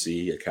Queensborough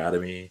FC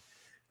Academy,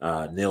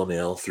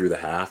 0-0 through the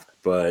half.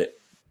 But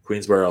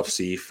Queensborough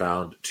FC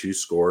found 2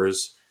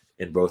 scores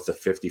in both the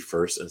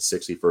 51st and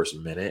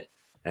 61st minute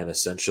and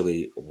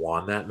essentially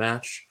won that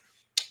match.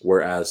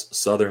 Whereas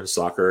Southern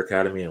Soccer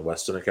Academy and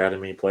Weston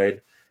Academy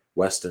played,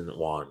 Weston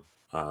won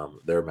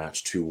their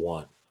match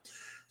 2-1.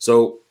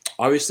 So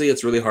obviously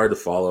it's really hard to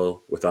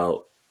follow with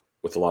a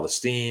lot of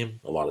steam,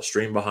 a lot of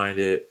stream behind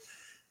it.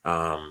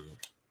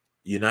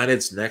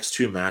 United's next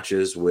 2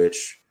 matches,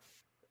 which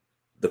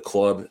the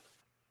club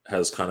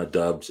has kind of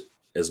dubbed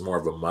as more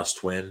of a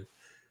must-win.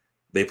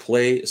 They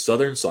play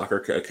Southern Soccer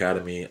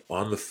Academy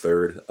on the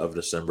 3rd of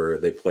December.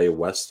 They play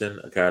Weston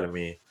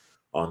Academy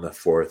on the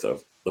 4th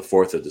of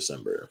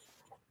December.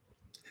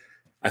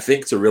 I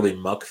think to really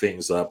muck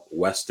things up,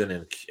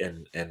 Weston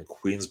and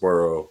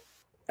Queensborough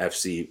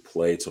FC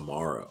play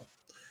tomorrow.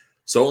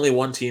 So only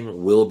one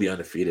team will be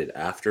undefeated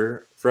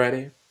after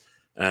Friday.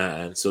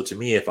 And so to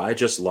me, if I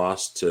just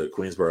lost to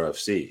Queensborough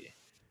FC,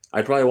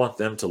 I'd probably want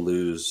them to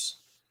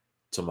lose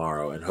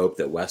tomorrow and hope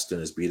that Weston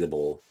is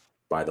beatable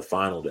by the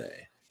final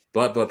day.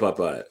 But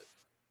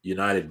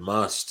United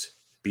must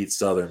beat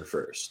Southern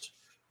first.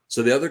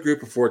 So the other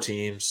group of 4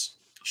 teams,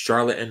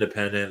 Charlotte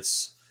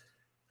Independence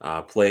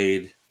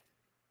played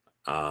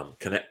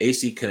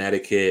AC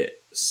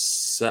Connecticut,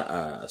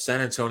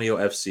 San Antonio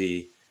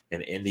FC,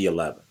 and Indy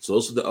 11. So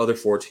those are the other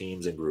 4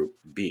 teams in Group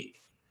B.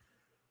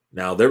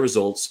 Now their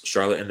results: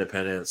 Charlotte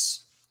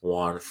Independence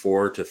won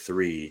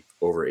 4-3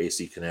 over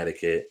AC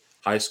Connecticut,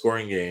 high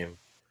scoring game.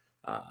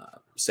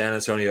 San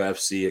Antonio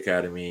FC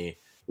Academy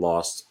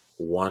lost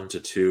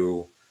 1-2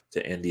 to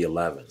Indy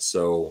 11.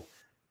 So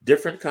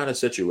different kind of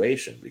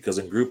situation, because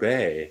in Group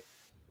A,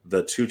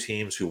 the 2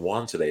 teams who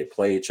won today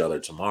play each other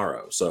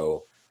tomorrow.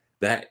 So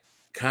that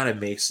kind of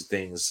makes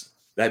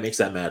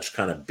that match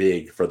kind of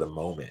big for the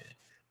moment.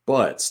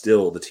 But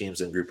still, the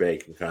teams in Group A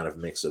can kind of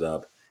mix it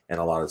up, and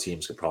a lot of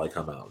teams could probably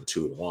come out in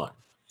 2-1.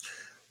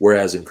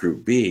 Whereas in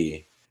Group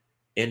B,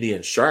 Indy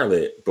and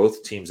Charlotte,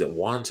 both teams that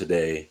won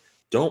today,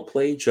 don't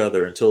play each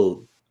other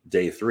until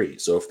day 3.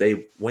 So if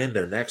they win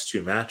their next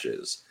 2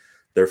 matches,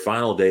 their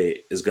final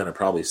day is going to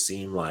probably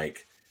seem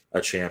like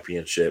a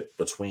championship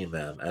between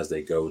them as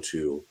they go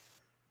to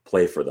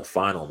play for the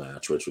final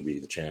match, which would be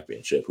the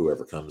championship,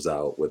 whoever comes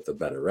out with the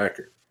better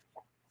record.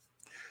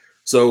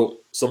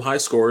 So some high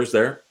scores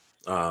there.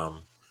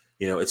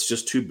 It's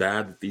just too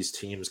bad that these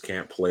teams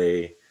can't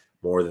play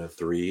more than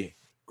 3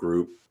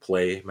 group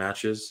play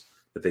matches,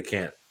 that they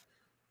can't,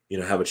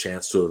 have a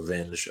chance to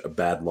avenge a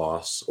bad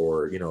loss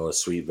or, a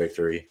sweet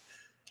victory.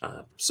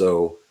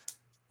 So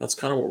that's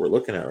kind of what we're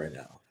looking at right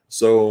now.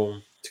 So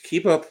to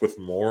keep up with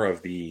more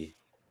of the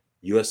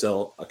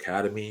USL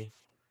Academy,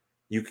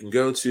 you can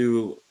go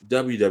to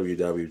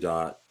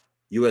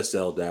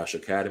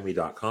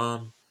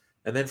www.usl-academy.com.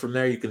 And then from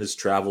there, you can just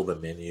travel the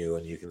menu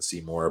and you can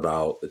see more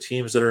about the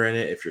teams that are in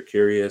it. If you're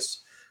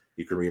curious,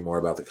 you can read more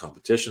about the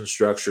competition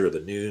structure,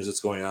 the news that's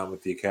going on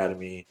with the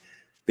Academy.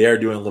 They are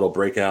doing little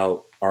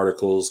breakout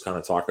articles kind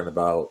of talking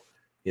about,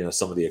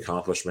 some of the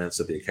accomplishments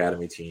that the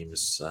Academy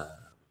teams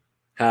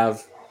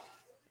have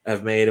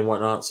made and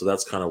whatnot. So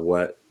that's kind of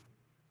what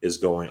is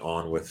going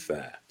on with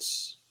that.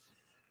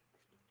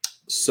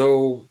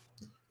 So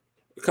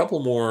a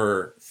couple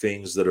more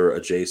things that are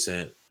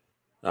adjacent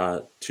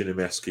to New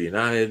Mexico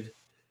United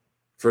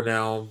for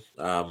now.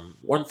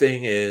 One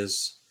thing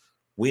is,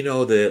 we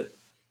know that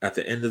at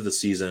the end of the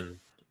season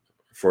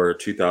for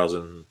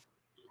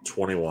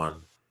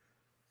 2021,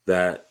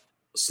 that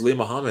Salim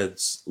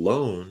Mohammed's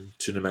loan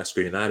to New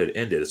Mexico United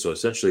ended. So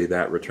essentially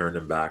that returned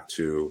him back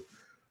to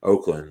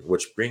Oakland,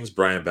 which brings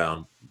Brian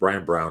Brown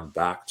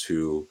back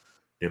to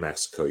New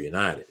Mexico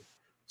United.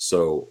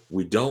 So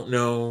we don't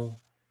know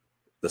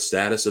the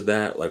status of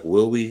that. Like,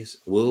 will we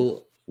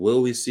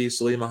see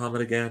Salim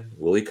Mohammed again?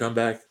 Will he come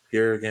back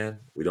here again?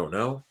 We don't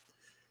know.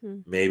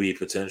 Maybe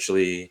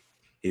potentially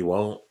he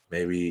won't.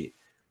 Maybe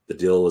the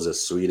deal was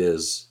as sweet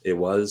as it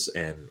was,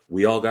 and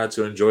we all got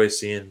to enjoy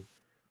seeing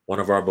one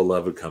of our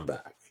beloved come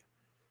back.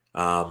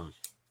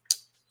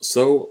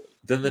 So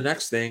then the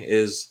next thing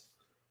is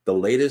the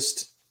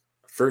latest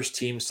first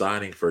team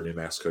signing for New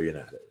Mexico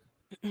United.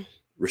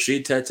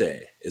 Rashid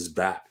Tete is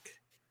back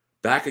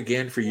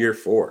again for year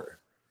 4.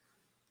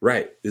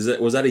 Right.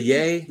 Was that a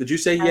yay? Did you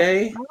say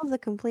yay? That was a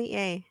complete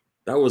yay.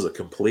 That was a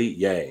complete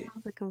yay. That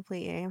was a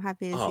complete yay. I'm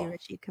happy to see Oh,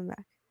 Rashid come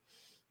back.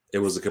 it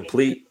was a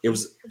complete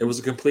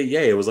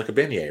yay. It was like a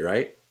beignet,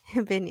 right?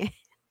 Beignet.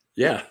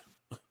 Yeah,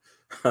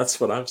 that's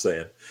what I'm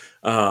saying.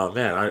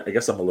 Man, I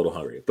guess I'm a little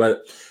hungry.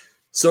 But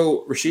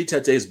so Rashid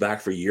Tete is back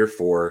for year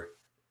 4.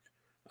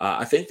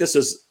 I think this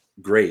is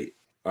great.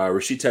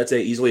 Rashid Tete,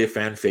 easily a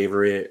fan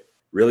favorite,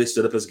 really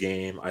stood up his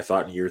game, I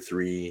thought, in year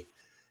 3. If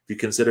you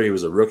consider he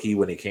was a rookie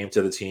when he came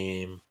to the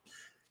team,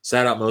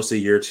 sat out most of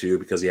year 2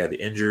 because he had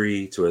the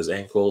injury to his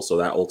ankle. So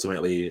that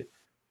ultimately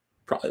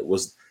probably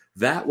was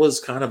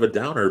kind of a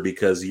downer,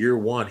 because year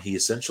 1, he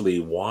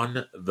essentially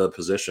won the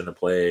position to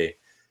play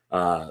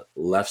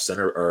left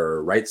center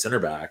or right center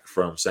back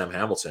from Sam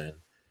Hamilton,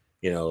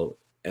 and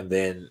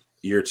then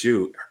year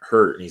 2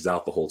 hurt and he's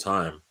out the whole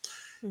time.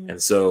 Mhm.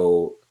 And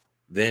so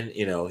then,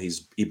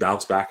 he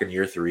bounced back in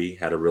year 3,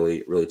 had a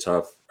really, really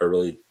tough,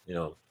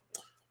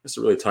 just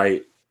a really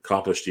tight,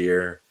 accomplished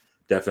year.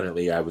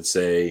 Definitely, I would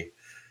say,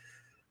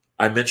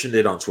 I mentioned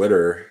it on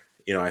Twitter.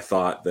 I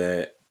thought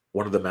that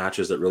one of the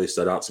matches that really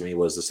stood out to me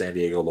was the San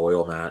Diego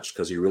Loyal match,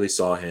 because you really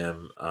saw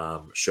him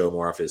show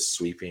more of his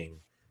sweeping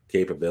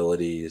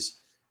capabilities.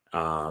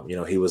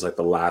 He was like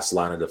the last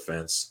line of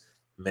defense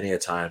many a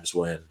times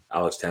when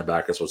Alex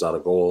Tambakis was out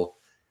of goal.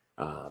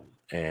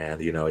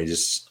 And, he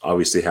just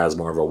obviously has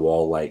more of a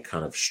wall-like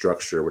kind of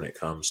structure when it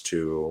comes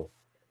to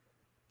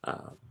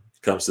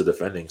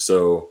defending.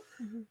 So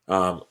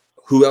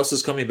who else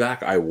is coming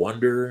back? I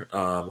wonder.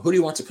 Who do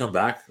you want to come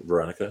back,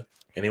 Veronica?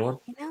 Anyone?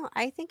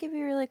 I think it'd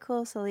be really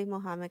cool if Salim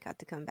Mohammed got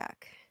to come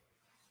back.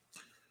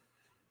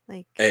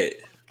 I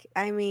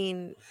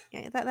mean,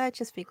 that'd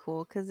just be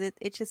cool, because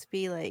it just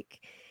be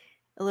like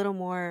a little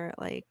more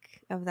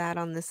like of that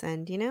on this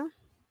end,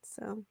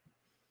 So,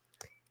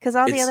 because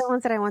all the other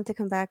ones that I want to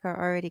come back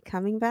are already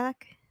coming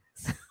back.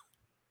 So.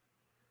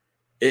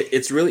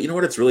 It's really,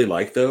 what it's really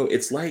like, though.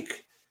 It's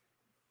like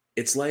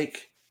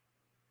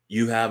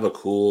you have a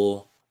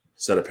cool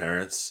set of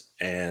parents,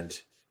 and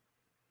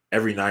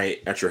every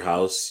night at your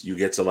house you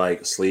get to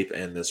like sleep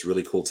in this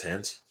really cool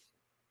tent,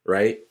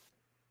 right?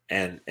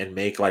 And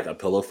make like a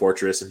pillow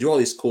fortress and do all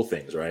these cool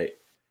things, right?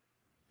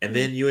 And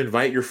then you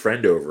invite your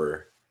friend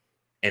over,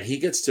 and he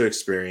gets to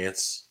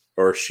experience,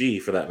 or she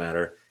for that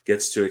matter,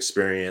 gets to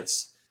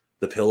experience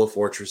the pillow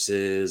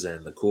fortresses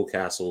and the cool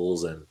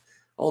castles and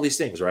all these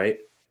things, right?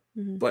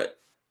 Mm-hmm. But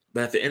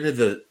at the end of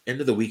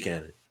the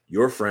weekend,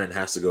 your friend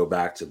has to go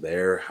back to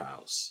their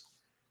house,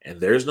 and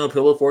there's no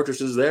pillow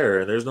fortresses there,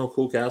 and there's no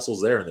cool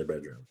castles there in their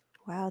bedroom.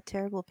 Wow,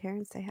 terrible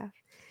parents they have.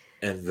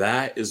 And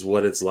that is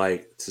what it's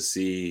like to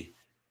see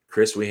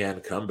Chris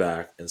Wehan come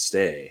back and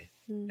stay,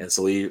 and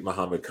Salim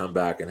Mohammed come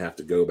back and have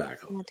to go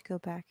back home. Have to go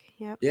back.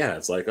 Yep. Yeah,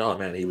 it's like, oh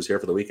man, he was here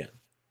for the weekend.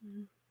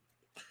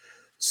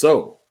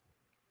 So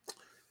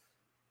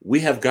we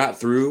have got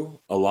through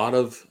a lot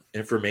of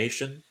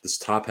information this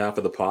top half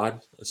of the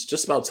pod. It's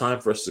just about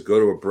time for us to go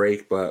to a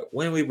break, but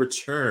when we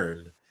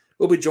return,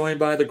 we'll be joined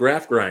by the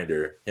graph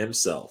grinder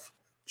himself,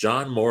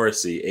 John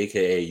Morrissey,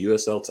 aka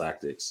USL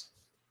Tactics.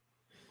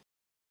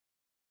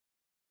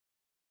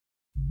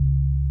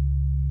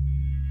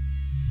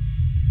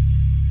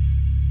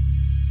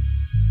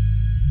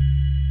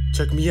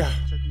 Check me out.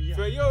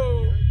 Hey,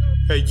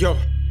 yo.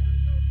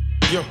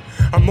 Yo,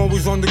 I'm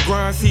always on the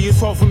grind, see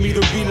it's hard for me to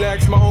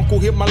relax. My uncle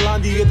hit my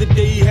line the other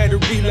day, he had a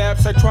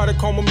relapse. I try to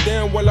calm him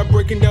down while I'm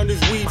breaking down this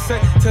weed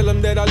set. Tell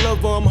him that I love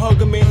him, hug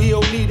him and he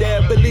don't need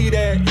that. Believe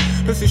that,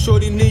 listen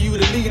shorty near you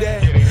to lead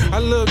that. I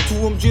look to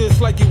him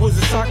just like he was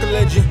a soccer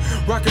legend.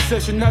 Rocket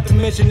session, not to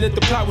mention that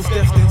the plot was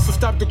destined. So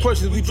stop the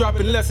questions, we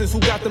dropping lessons,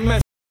 who got the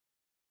message?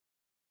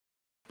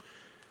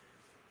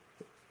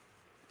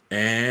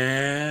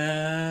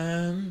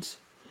 And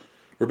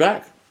we're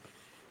back.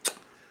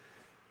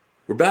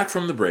 We're back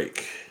from the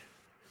break.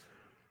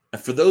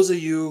 And for those of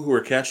you who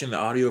are catching the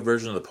audio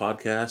version of the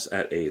podcast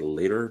at a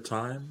later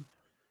time,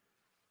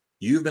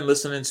 you've been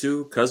listening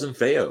to Cousin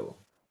Feo.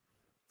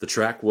 The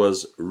track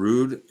was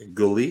Rude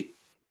Gulit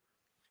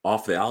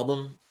off the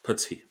album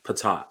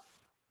Patat.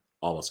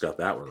 Almost got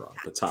that one wrong.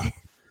 Patat.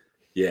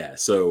 Yeah,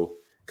 so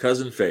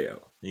Cousin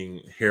Feo. You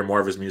can hear more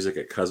of his music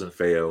at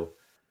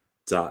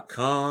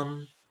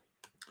cousinfeo.com.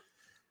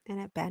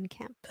 And at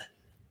Bandcamp.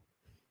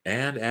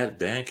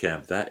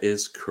 That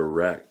is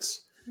correct.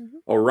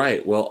 All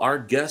right. Well, our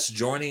guest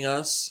joining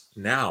us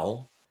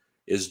now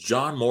is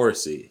John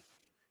Morrissey.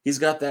 He's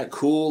got that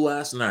cool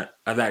last name.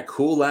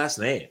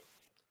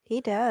 He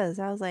does.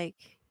 I was like,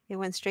 it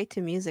went straight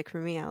to music for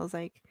me. I was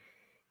like,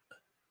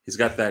 he's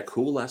got that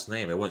cool last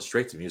name. It went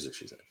straight to music,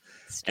 she said.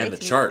 And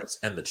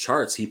the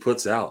charts he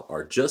puts out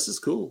are just as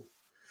cool.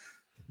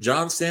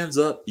 John stands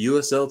up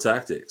USL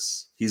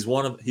Tactics. He's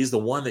the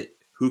one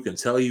who can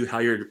tell you how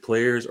your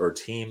players or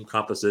team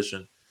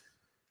composition,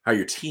 how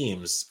your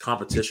team's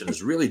competition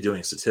is really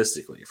doing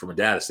statistically from a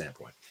data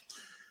standpoint.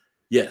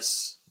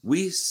 Yes,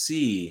 we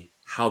see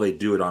how they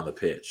do it on the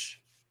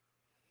pitch.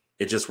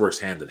 It just works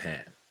hand in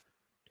hand.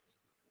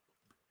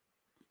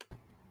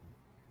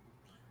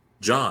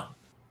 John,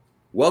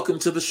 welcome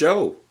to the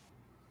show.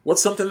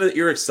 What's something that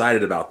you're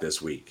excited about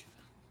this week?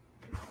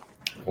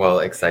 Well,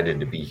 excited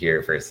to be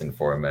here first and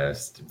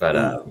foremost,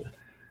 but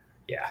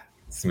yeah,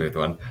 smooth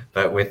one.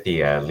 But with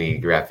the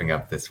league wrapping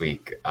up this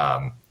week,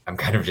 I'm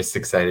kind of just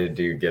excited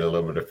to get a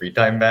little bit of free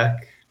time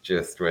back,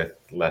 just with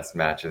less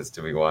matches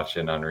to be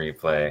watching on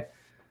replay,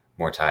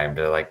 more time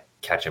to like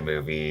catch a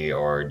movie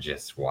or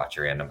just watch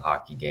a random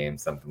hockey game,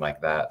 something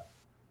like that.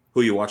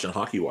 Who are you watching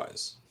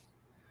hockey-wise?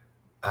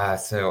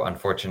 So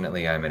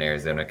unfortunately, I'm an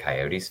Arizona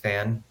Coyotes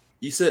fan.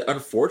 You said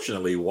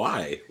unfortunately.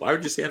 Why? Why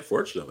would you say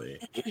unfortunately?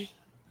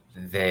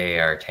 They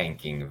are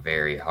tanking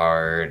very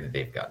hard.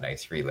 They've got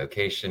nice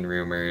relocation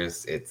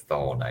rumors. It's the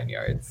whole 9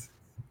 yards.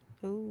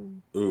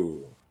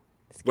 Ooh.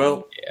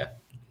 Well, yeah.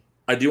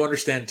 I do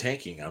understand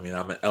tanking. I mean,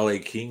 I'm an LA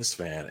Kings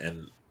fan,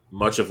 and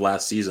much of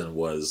last season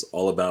was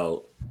all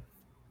about,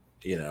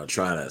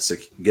 trying to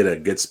get a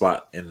good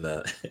spot in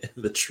the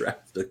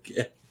draft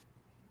again.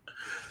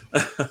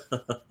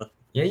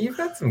 Yeah, you've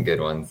got some good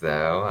ones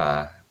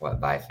though.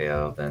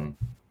 Byfield and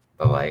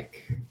the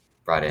like.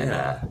 Brought in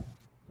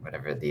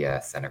whatever the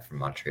center from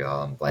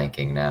Montreal. I'm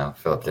blanking now.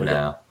 Philip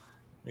Deneau.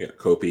 You got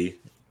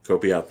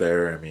Kopi out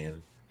there. I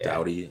mean,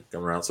 Doughty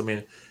coming around. So I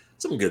mean,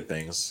 some good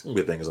things on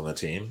the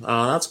team.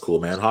 That's cool,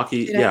 man.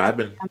 Hockey.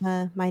 I'm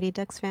a Mighty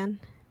Ducks fan.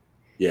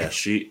 Yeah,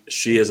 she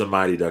is a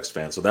Mighty Ducks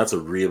fan, so that's a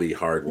really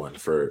hard one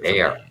for.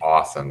 They are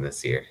awesome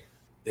this year.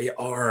 They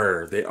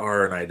are,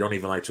 and I don't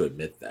even like to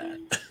admit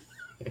that.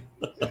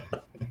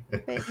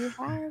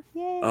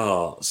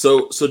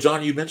 So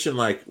John, you mentioned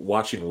like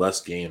watching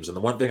less games, and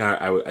the one thing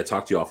I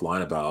talked to you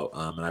offline about,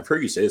 and I've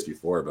heard you say this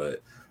before,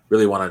 but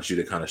really wanted you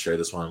to kind of share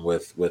this one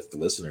with the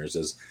listeners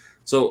is.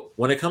 So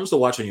when it comes to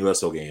watching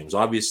USL games,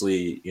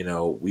 obviously,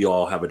 we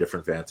all have a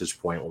different vantage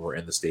point when we're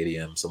in the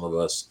stadium. Some of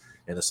us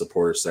in the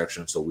supporters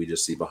section, so we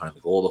just see behind the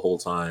goal the whole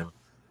time.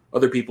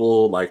 Other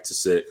people like to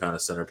sit kind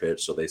of center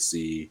pitch, so they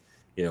see,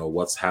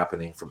 what's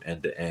happening from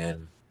end to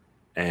end.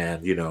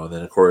 And, and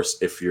then, of course,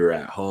 if you're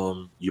at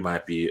home, you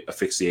might be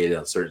asphyxiated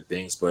on certain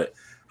things. But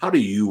how do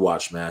you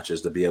watch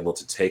matches to be able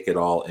to take it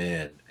all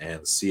in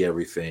and see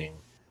everything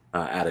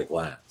at a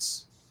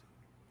glance?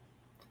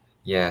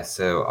 Yeah,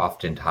 so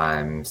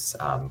oftentimes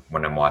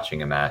when I'm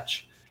watching a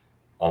match,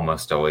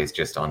 almost always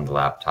just on the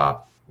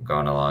laptop,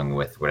 going along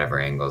with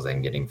whatever angles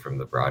I'm getting from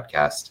the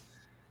broadcast,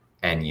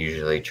 and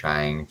usually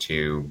trying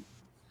to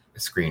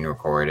screen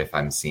record if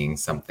I'm seeing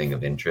something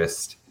of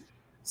interest.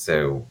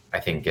 So I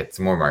think it's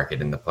more marked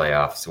in the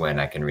playoffs when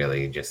I can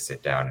really just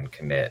sit down and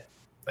commit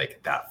like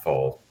that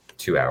full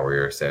 2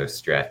 hour or so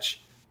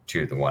stretch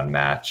to the one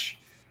match.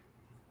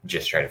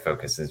 Just try to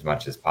focus as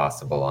much as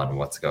possible on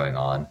what's going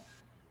on.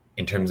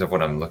 In terms of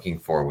what I'm looking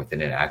for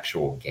within an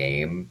actual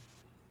game,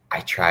 I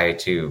try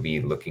to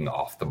be looking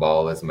off the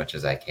ball as much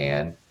as I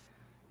can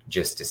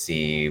just to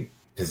see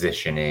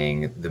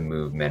positioning, the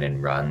movement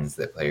and runs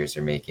that players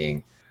are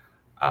making.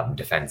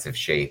 Defensive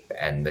shape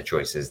and the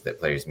choices that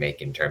players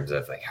make in terms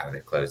of like how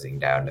they're closing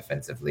down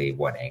defensively,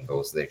 what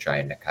angles they're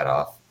trying to cut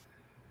off.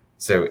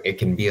 So it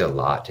can be a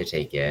lot to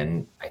take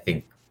in. I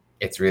think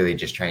it's really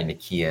just trying to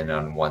key in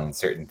on one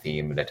certain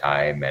theme at a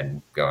time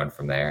and going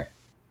from there.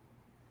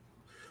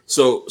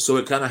 So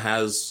it kind of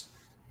has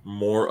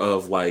more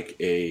of like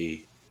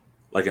an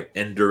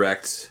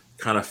indirect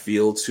kind of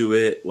feel to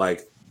it,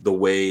 like the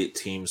way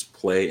teams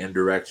play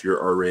indirect.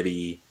 You're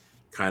already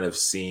kind of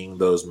seeing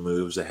those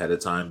moves ahead of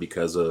time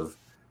because of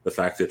the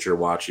fact that you're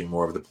watching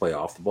more of the play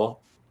off the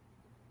ball?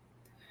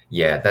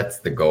 Yeah, that's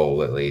the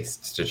goal, at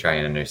least, to try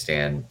and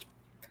understand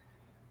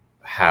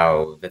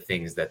how the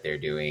things that they're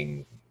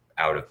doing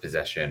out of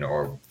possession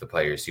or the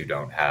players who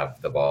don't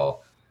have the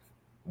ball,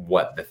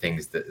 what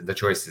the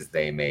choices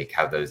they make,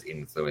 how those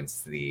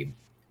influence the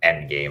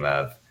end game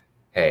of,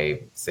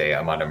 hey, say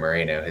Amando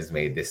Moreno has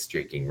made this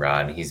streaking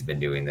run. He's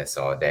been doing this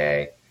all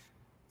day.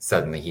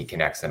 Suddenly he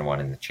connects on one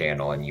in the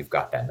channel and you've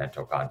got that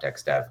mental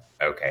context of,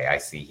 okay, I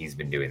see he's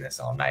been doing this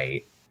all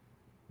night.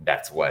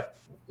 That's what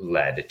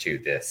led to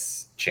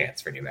this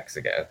chance for New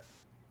Mexico.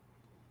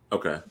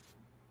 Okay.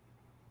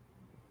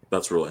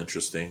 That's real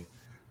interesting.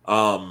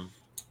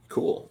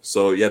 Cool.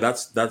 So yeah,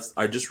 that's,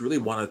 I just really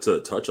wanted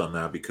to touch on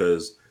that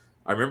because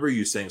I remember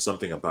you saying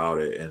something about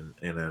it. And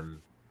then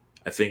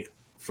I think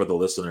for the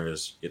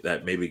listeners,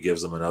 that maybe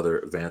gives them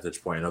another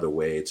vantage point, another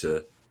way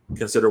to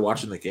consider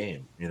watching the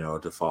game,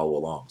 to follow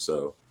along.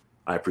 So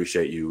I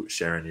appreciate you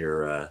sharing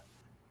your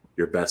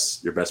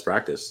best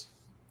practice.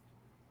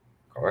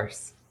 Of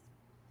course.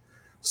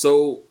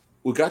 So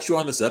we got you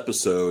on this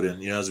episode,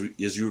 and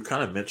as you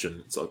kind of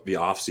mentioned, it's like the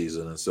off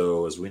season, and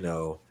so as we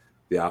know,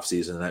 the off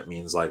season, that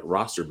means like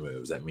roster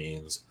moves. That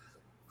means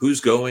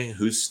who's going,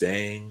 who's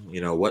staying,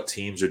 what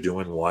teams are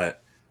doing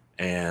what,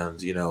 and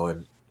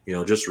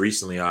just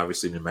recently,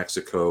 obviously, New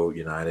Mexico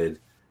United,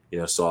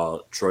 saw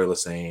Troy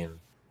Lesesne,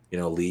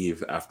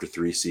 leave after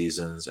 3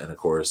 seasons. And of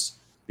course,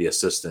 the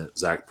assistant,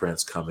 Zach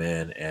Prince, come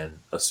in and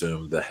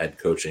assume the head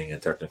coaching and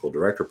technical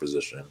director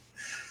position.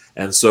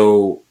 And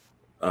so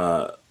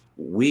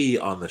we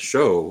on the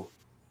show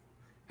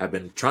have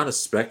been trying to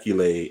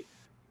speculate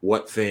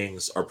what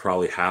things are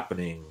probably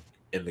happening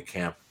in the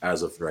camp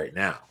as of right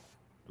now.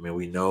 I mean,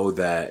 we know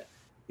that,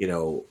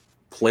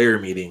 player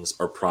meetings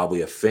are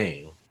probably a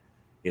thing,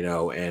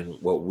 and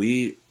what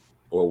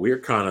we're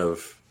kind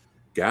of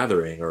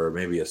gathering or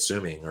maybe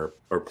assuming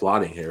or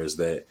plotting here is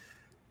that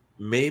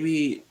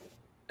maybe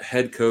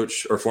head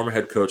coach or former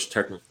head coach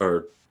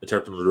or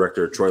technical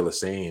director Troy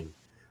Lesesne,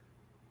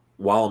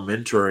 while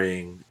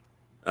mentoring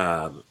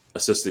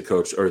assistant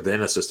coach or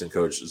then assistant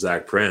coach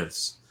Zach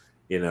Prince,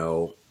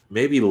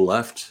 maybe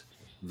left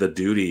the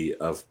duty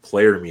of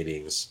player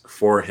meetings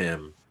for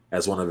him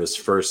as one of his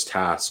first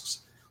tasks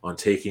on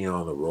taking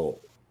on the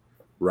role,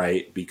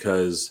 right?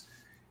 Because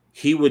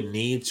he would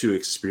need to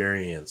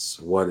experience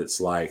what it's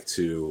like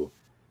to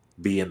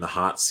be in the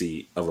hot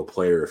seat of a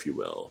player, if you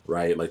will,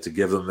 right? Like to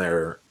give them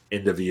their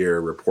end of year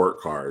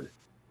report card,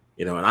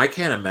 and I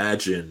can't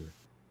imagine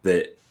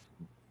that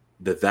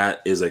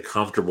is a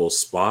comfortable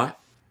spot,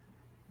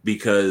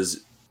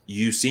 because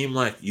you seem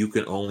like you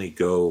can only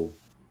go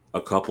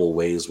a couple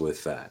ways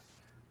with that.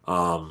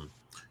 And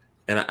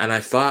I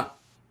thought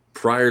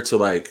prior to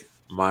like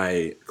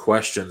my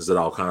questions that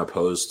I'll kind of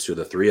pose to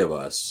the three of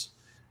us,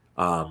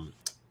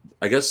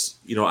 I guess,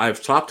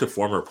 I've talked to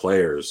former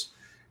players,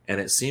 and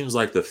it seems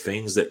like the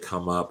things that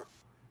come up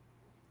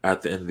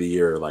at the end of the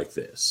year are like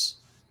this.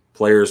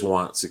 Players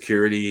want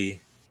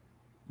security,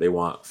 they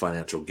want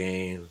financial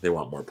gain, they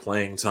want more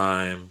playing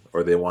time,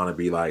 or they want to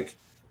be like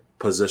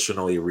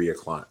positionally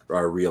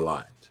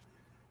realigned.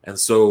 And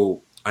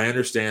so I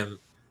understand,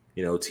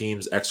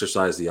 teams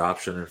exercise the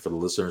option. And for the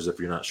listeners, if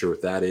you're not sure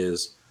what that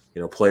is,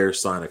 players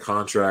sign a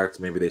contract,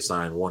 maybe they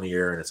sign 1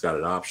 year and it's got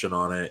an option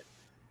on it.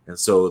 And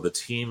so the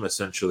team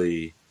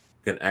essentially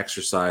can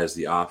exercise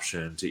the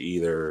option to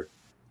either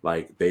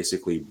like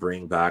basically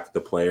bring back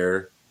the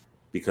player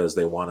because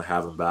they want to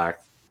have him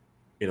back,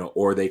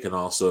 or they can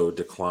also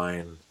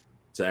decline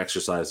to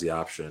exercise the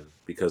option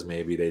because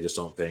maybe they just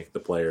don't think the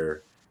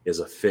player is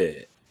a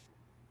fit,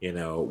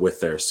 with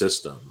their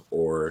system.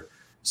 Or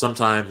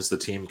sometimes the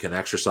team can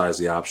exercise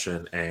the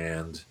option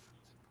and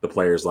the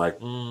player's like,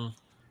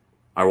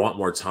 I want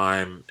more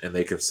time. And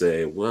they can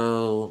say,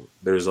 well,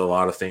 there's a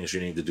lot of things you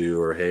need to do,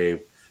 or,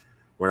 hey,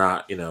 we're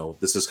not,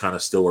 this is kind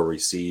of still where we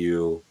see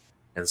you.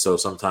 And so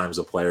sometimes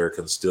a player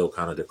can still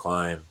kind of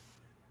decline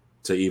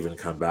to even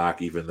come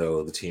back, even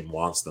though the team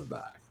wants them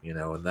back,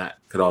 and that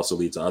could also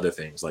lead to other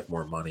things like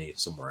more money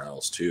somewhere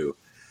else too.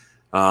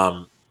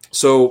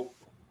 So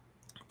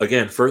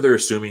again, further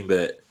assuming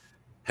that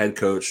head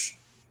coach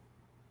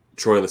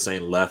Troy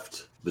Lesesne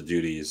left the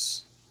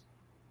duties,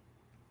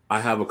 I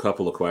have a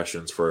couple of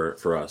questions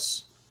for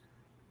us.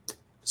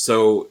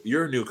 So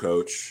you're a new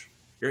coach,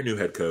 you're a new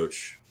head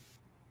coach.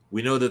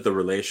 We know that the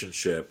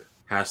relationship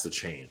has to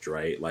change,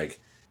 right? Like,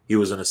 he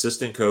was an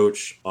assistant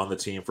coach on the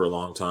team for a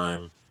long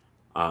time.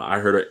 I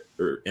heard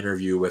an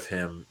interview with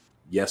him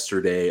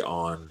yesterday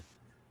on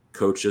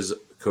Coaches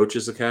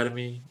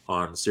Academy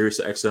on Sirius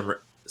XM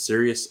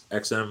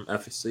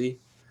FSC.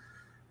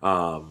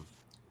 And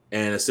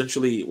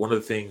essentially one of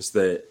the things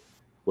that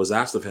was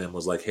asked of him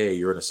was like, hey,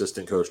 you're an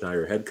assistant coach, now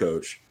you're a head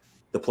coach.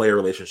 The player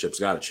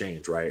relationship's got to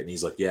change, right? And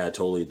he's like, yeah, it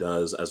totally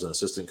does. As an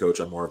assistant coach,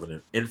 I'm more of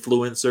an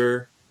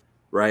influencer,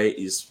 right?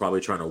 He's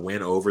probably trying to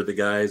win over the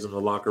guys in the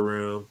locker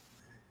room.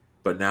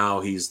 But now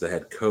he's the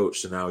head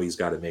coach, so now he's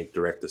got to make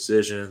direct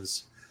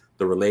decisions.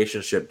 The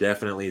relationship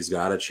definitely has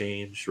got to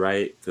change,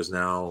 right? Because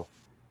now,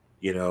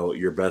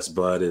 your best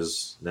bud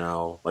is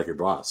now like your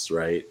boss,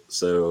 right?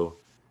 So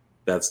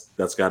that's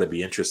got to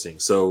be interesting.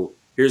 So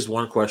here's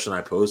one question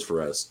I pose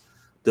for us: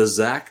 does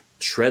Zach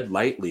tread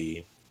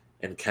lightly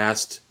and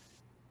cast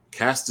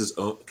a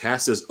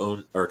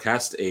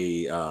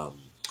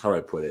how do I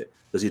put it?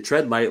 Does he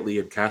tread lightly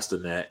and cast a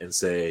net and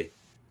say,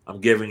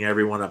 I'm giving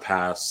everyone a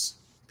pass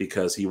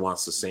because he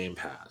wants the same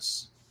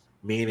pass?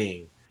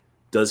 Meaning,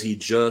 does he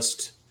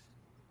just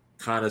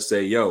kind of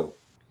say, yo,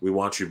 we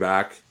want you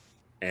back,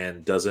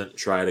 and doesn't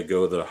try to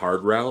go the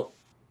hard route?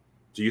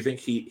 Do you think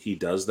he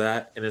does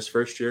that in his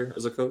first year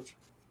as a coach?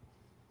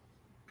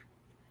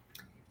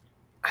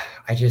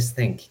 I just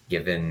think,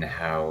 given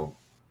how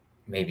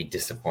maybe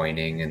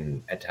disappointing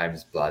and at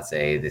times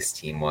blasé this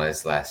team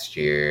was last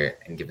year,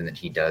 and given that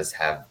he does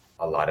have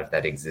a lot of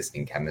that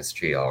existing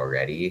chemistry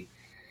already,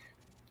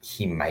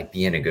 he might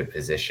be in a good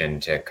position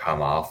to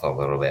come off a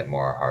little bit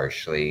more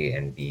harshly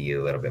and be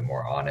a little bit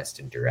more honest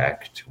and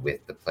direct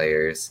with the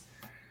players.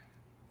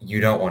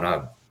 You don't want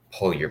to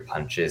pull your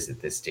punches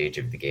at this stage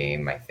of the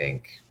game, I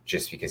think,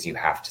 just because you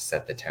have to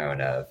set the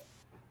tone of,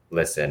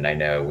 listen, I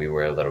know we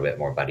were a little bit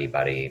more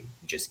buddy-buddy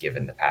just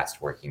given the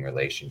past working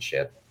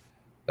relationship,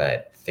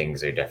 but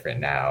things are different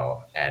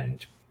now,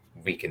 and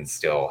we can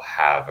still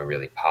have a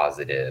really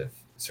positive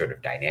sort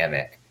of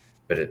dynamic.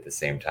 But at the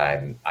same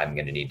time, I'm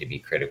going to need to be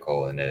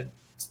critical in a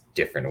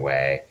different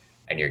way,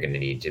 and you're going to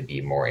need to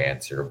be more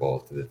answerable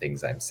to the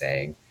things I'm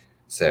saying.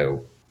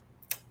 So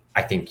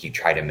I think you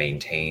try to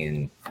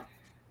maintain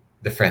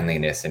the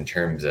friendliness in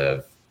terms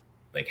of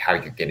like how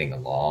you're getting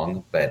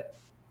along, but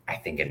I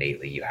think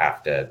innately you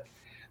have to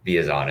be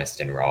as honest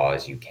and raw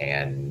as you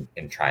can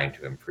in trying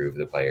to improve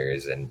the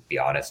players and be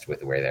honest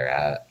with where they're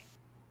at.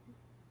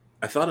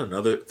 I thought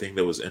another thing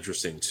that was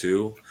interesting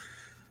too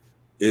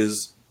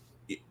is,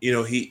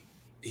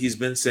 he's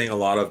been saying a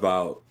lot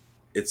about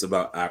it's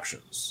about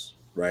actions,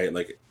 right?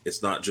 Like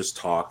it's not just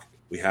talk.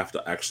 We have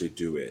to actually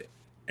do it.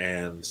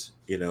 And,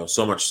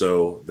 so much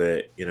so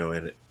that,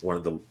 in one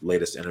of the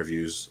latest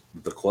interviews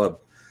the club,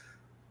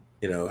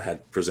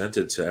 had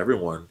presented to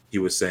everyone, he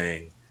was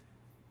saying,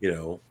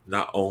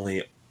 not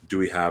only do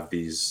we have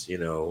these,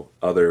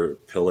 other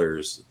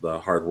pillars, the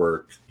hard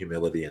work,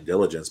 humility, and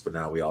diligence, but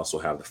now we also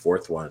have the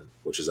fourth one,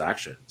 which is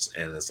actions.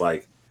 And it's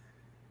like,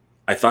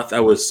 I thought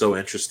that was so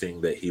interesting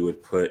that he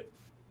would put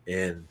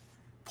in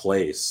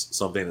place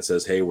something that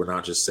says, hey, we're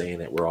not just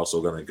saying it, we're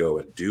also going to go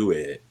and do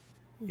it,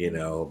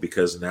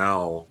 because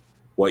now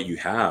what you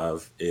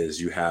have is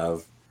you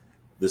have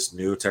this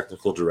new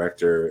technical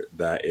director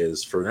that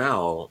is for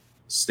now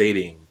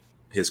stating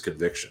his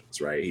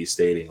convictions, right? He's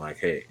stating like,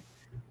 hey,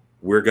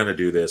 we're going to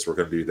do this, we're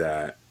going to do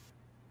that,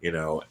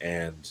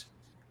 and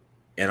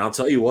I'll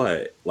tell you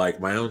what, like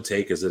my own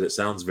take is that it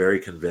sounds very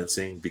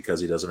convincing because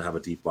he doesn't have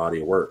a deep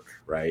body of work,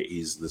 right?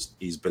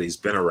 But he's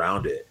been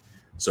around it.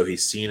 So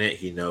he's seen it.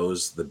 He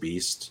knows the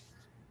beast.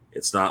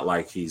 It's not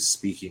like he's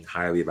speaking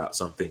highly about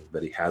something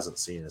that he hasn't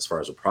seen as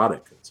far as a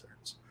product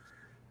concerns.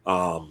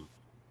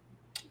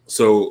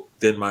 So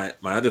then my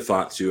other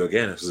thought too,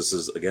 again, because this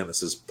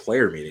is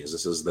player meetings.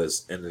 This is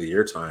this end of the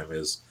year time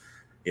is,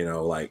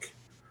 like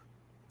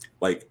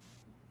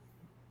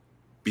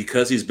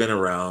because he's been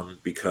around,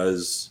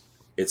 because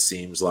it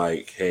seems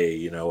like, hey,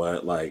 you know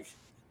what, like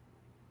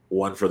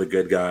one for the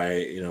good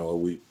guy,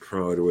 we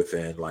promoted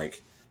within,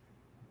 like,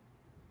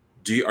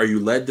 are you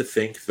led to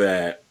think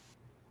that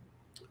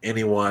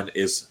anyone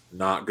is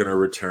not going to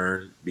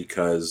return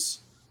because,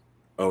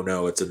 oh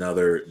no, it's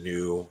another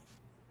new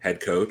head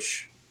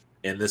coach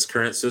in this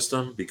current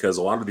system? Because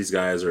a lot of these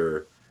guys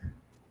are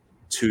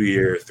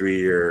 2-year,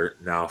 3-year,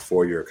 now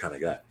 4-year kind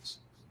of guys.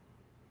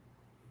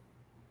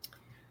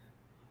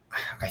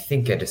 I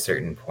think at a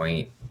certain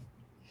point,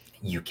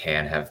 you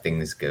can have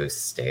things go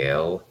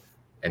stale.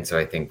 And so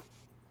I think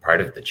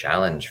part of the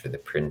challenge for the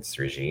Prince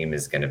regime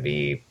is going to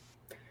be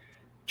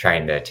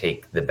trying to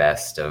take the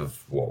best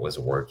of what was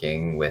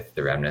working with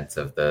the remnants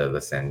of the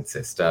Lisan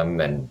system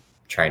and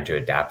trying to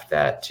adapt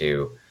that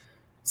to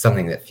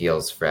something that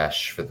feels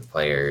fresh for the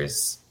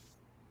players,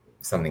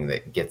 something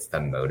that gets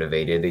them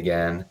motivated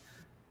again.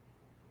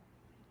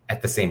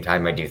 At the same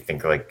time, I do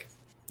think like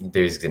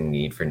there's a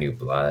need for new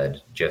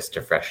blood just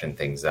to freshen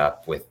things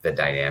up with the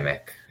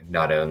dynamic,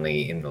 not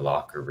only in the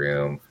locker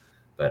room,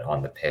 but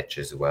on the pitch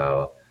as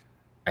well.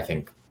 I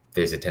think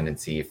there's a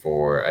tendency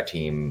for a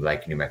team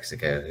like New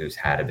Mexico, who's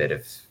had a bit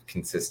of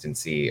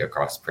consistency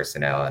across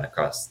personnel and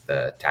across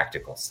the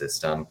tactical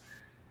system,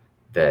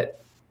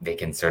 that they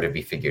can sort of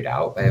be figured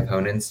out by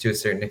opponents to a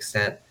certain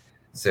extent.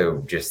 So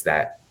just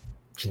that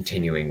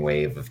continuing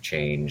wave of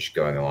change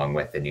going along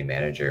with the new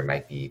manager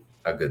might be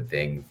a good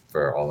thing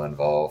for all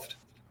involved.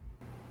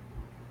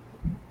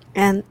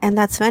 And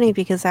that's funny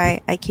because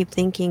I keep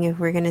thinking if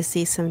we're going to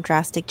see some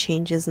drastic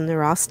changes in the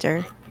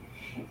roster,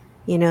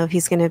 if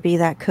he's going to be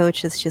that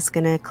coach that's just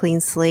going to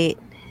clean slate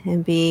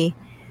and be,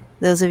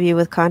 those of you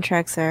with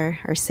contracts are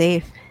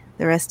safe.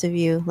 The rest of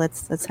you,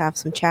 let's have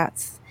some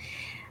chats.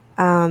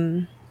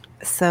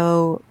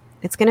 So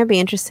it's going to be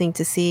interesting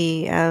to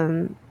see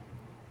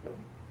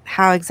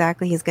how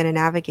exactly he's going to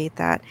navigate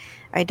that.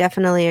 I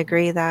definitely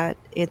agree that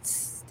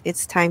it's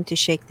time to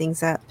shake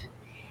things up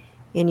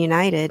in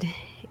United.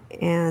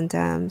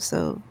 And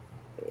so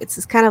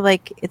it's kind of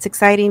like, it's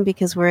exciting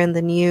because we're in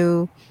the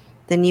new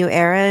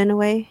era in a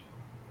way,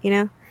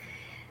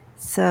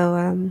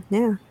 So,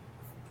 yeah.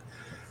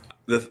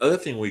 The other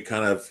thing we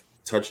kind of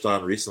touched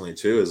on recently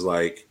too is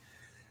like,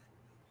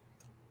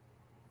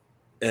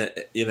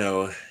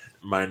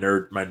 my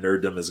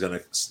nerddom is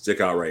gonna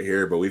stick out right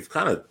here, but we've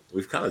kind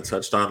of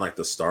touched on like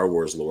the Star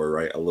Wars lore,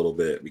 right, a little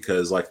bit,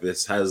 because like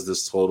this has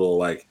this total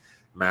like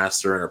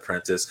master and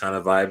apprentice kind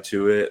of vibe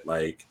to it.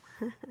 Like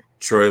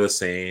Troy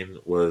Lesesne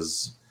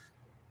was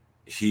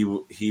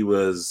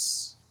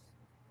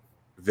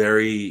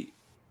very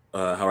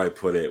how do I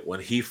put it?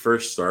 When he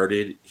first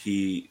started,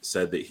 he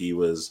said that he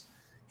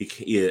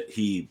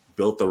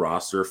built the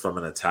roster from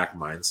an attack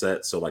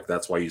mindset. So like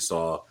that's why you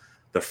saw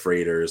the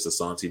Freighters, the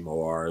Santi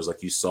Moars,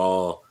 like you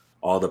saw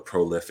all the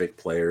prolific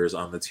players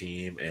on the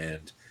team.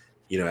 And,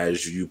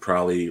 as you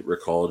probably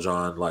recall,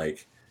 John,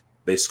 like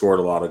they scored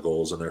a lot of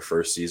goals in their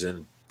first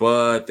season,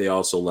 but they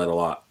also let a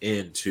lot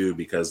in too,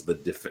 because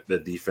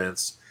the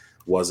defense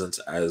wasn't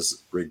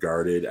as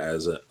regarded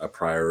as a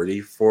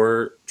priority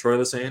for Troy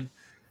Lesesne.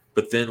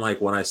 But then like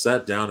when I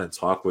sat down and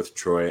talked with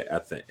Troy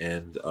at the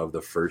end of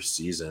the first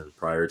season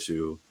prior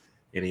to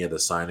any of the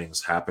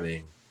signings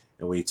happening,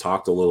 and we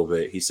talked a little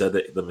bit, he said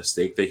that the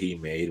mistake that he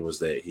made was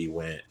that he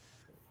went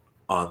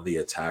on the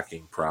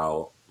attacking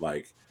prowl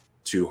like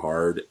too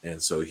hard.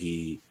 And so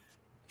he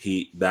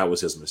that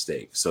was his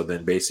mistake. So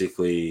then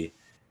basically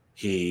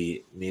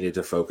he needed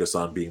to focus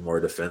on being more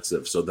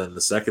defensive. So then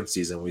the second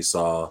season we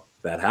saw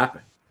that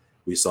happen.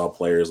 We saw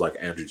players like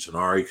Andrew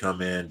Tonari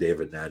come in,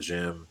 David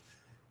Najim.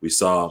 We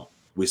saw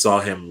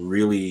him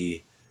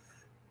really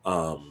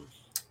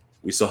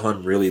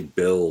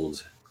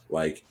build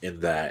like in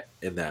that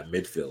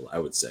midfield, I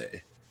would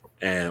say.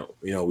 And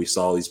we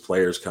saw these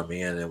players come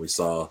in, and we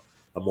saw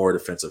a more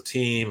defensive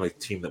team, like a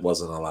team that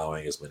wasn't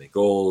allowing as many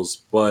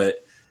goals.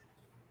 But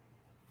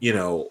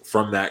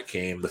from that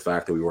came the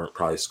fact that we weren't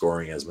probably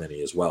scoring as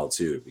many as well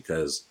too,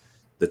 because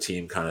the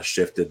team kind of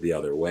shifted the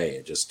other way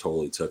and just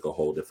totally took a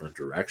whole different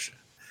direction.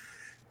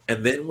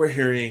 And then we're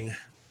hearing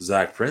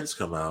Zach Prince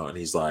come out, and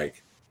he's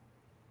like,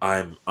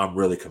 I'm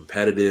really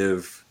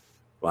competitive.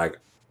 Like,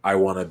 I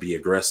want to be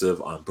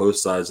aggressive on both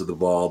sides of the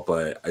ball,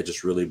 but I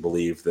just really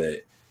believe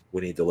that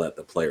we need to let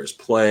the players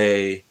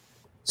play.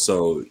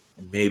 So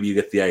maybe you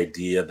get the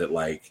idea that,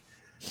 like,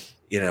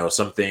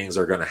 some things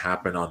are going to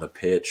happen on the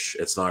pitch.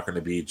 It's not going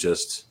to be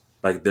just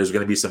like, there's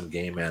going to be some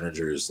game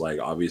managers, like,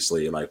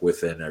 obviously, like,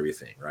 within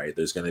everything, right?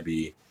 There's going to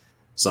be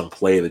some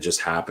play that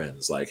just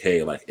happens, like,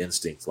 hey, like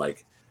instinct,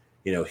 like,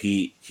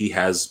 he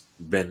has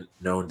been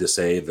known to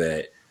say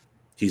that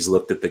he's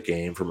looked at the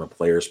game from a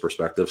player's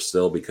perspective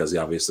still, because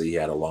he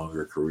had a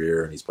longer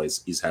career and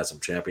he's had some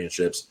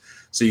championships.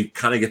 So you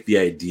kind of get the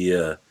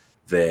idea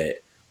that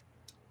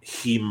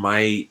he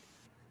may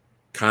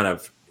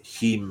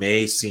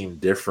seem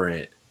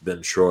different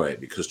than Troy,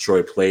 because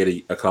Troy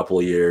played a couple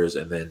of years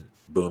and then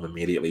boom,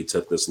 immediately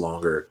took this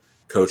longer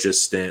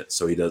coach's stint.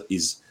 So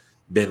he's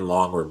been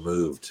long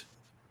removed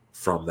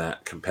from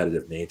that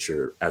competitive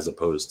nature as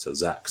opposed to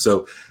Zach.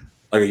 So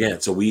like,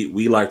 again, so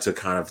we like to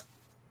kind of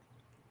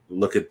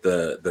look at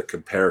the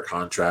compare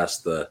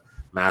contrast, the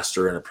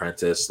master and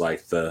apprentice,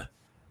 like the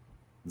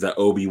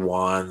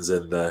Obi-Wans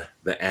and the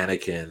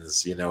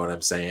Anakins, you know what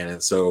I'm saying?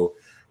 And so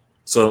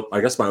I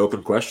guess my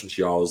open question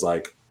to y'all is,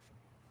 like,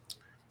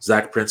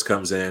 Zach Prince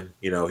comes in,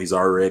 he's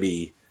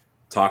already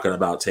talking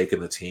about taking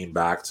the team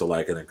back to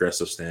like an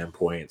aggressive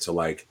standpoint, to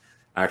like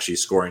actually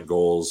scoring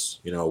goals.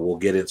 We'll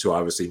get into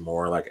obviously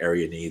more like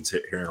area needs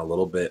here in a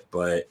little bit,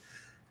 but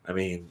I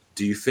mean,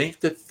 do you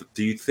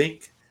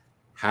think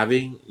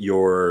having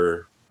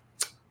your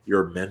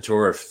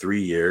mentor of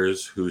 3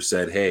 years who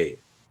said, hey,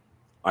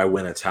 I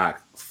went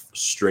attack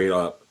straight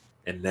up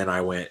and then I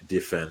went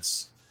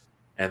defense,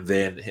 and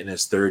then in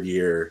his third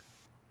year,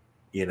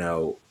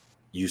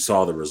 you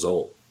saw the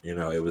result.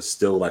 It was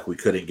still like we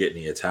couldn't get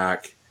any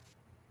attack,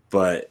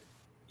 but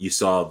you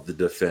saw the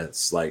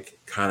defense like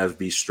kind of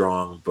be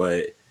strong,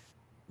 but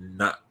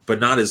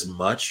not as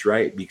much,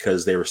 right?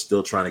 Because they were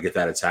still trying to get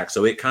that attack.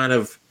 So it kind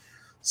of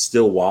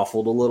still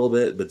waffled a little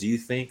bit. But do you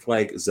think,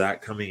 like,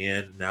 Zach coming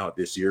in now at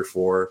this year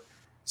 4,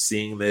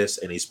 seeing this,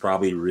 and he's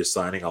probably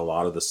resigning a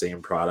lot of the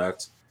same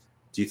product,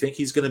 do you think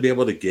he's going to be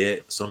able to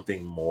get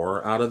something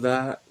more out of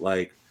that?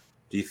 Like,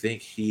 do you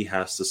think he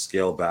has to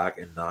scale back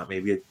and not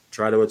maybe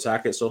try to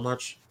attack it so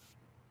much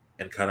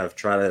and kind of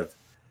try to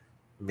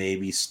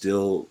maybe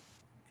still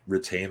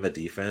retain the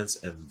defense?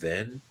 And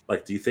then,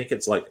 like, do you think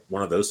it's like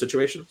one of those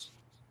situations?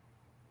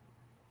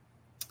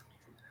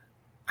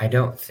 I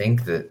don't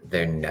think that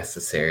they're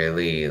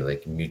necessarily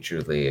like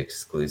mutually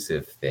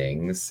exclusive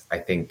things. I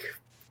think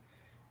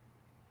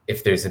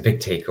if there's a big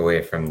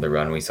takeaway from the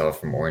run we saw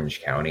from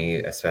Orange County,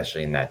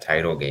 especially in that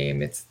title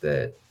game, it's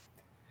the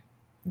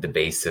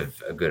base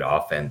of a good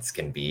offense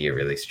can be a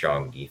really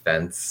strong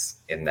defense,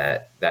 in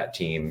that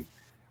team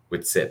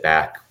would sit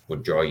back,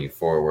 would draw you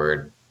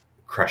forward,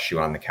 crush you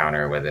on the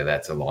counter, whether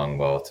that's a long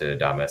ball to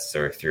Adames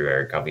or through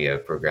Eric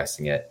Gavia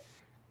progressing it.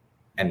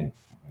 And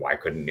why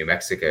couldn't New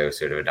Mexico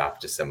sort of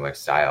adopt a similar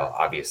style?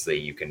 Obviously,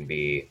 you can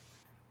be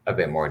a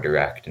bit more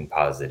direct and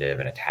positive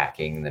and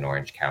attacking than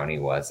Orange County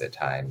was at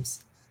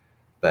times.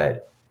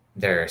 But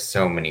there are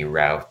so many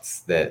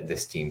routes that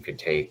this team could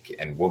take,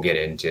 and we'll get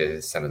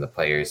into some of the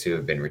players who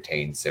have been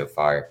retained so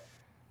far.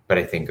 But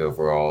I think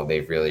overall,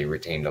 they've really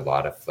retained a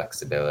lot of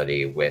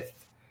flexibility with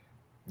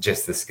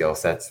just the skill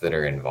sets that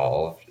are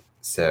involved.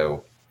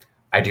 So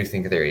I do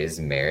think there is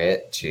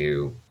merit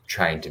to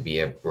trying to be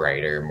a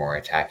brighter, more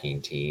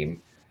attacking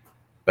team.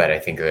 But I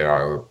think there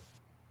are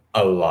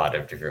a lot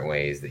of different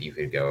ways that you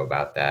could go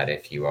about that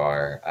if you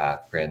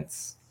are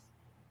Prince.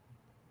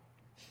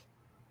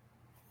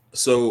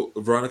 So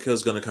Veronica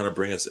is going to kind of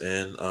bring us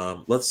in.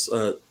 You're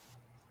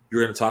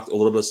going to talk a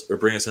little bit or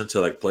bring us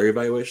into like player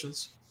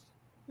evaluations,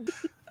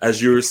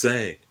 as you were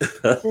saying.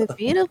 The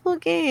beautiful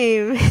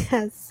game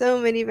has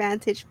so many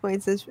vantage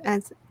points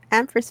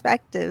and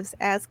perspectives,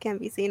 as can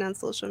be seen on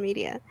social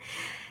media.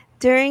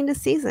 During the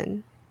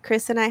season,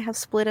 Chris and I have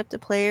split up the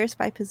players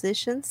by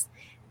positions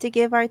to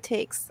give our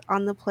takes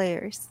on the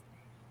players.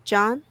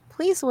 John,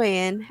 please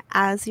weigh in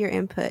as your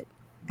input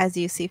as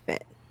you see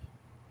fit.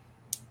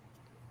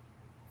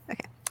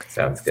 Okay.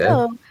 Sounds good.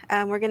 So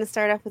we're going to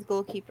start off with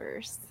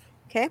goalkeepers.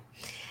 Okay.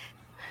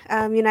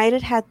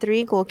 United had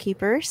 3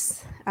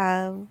 goalkeepers.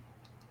 3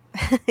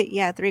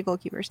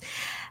 goalkeepers.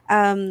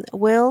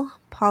 Will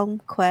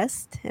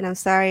Palmquist, and I'm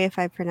sorry if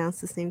I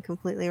pronounced this name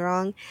completely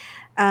wrong.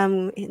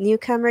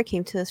 Newcomer,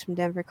 came to us from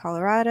Denver,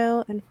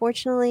 Colorado.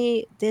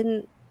 Unfortunately,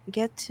 didn't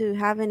get to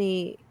have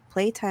any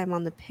playtime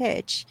on the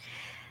pitch.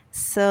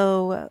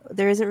 So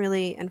there isn't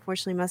really,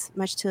 unfortunately,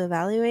 much to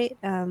evaluate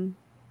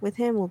with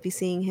him. We'll be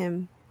seeing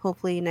him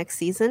hopefully next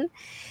season.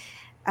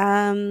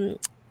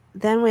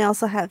 Then we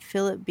also have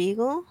Philip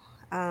Beagle.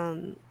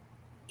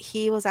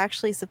 He was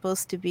actually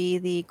supposed to be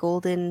the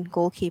golden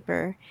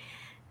goalkeeper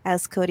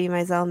as Cody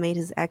Mizell made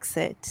his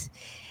exit.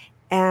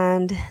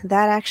 And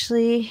that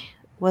actually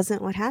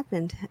wasn't what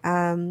happened.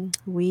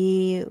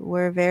 We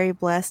were very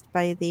blessed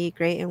by the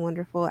great and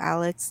wonderful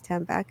Alex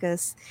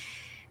Tambakis,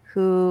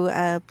 who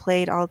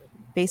played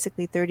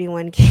basically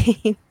 31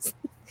 games.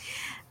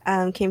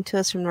 Came to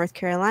us from North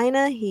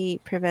Carolina.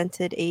 He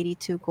prevented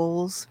 82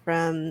 goals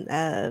from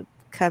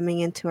coming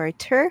into our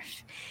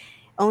turf,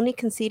 only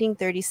conceding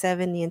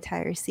 37 the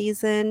entire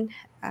season.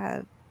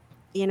 I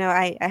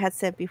had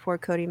said before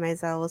Cody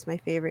Mizell was my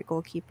favorite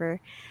goalkeeper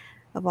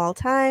of all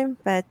time,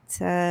 but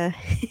now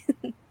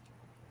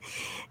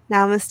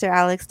Mr.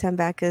 Alex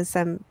Tambakis,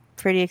 I'm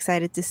pretty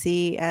excited to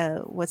see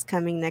what's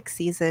coming next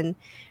season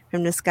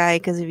from this guy,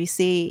 because if you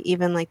see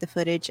even like the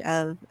footage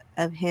of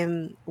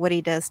him, what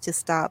he does to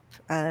stop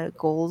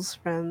goals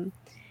from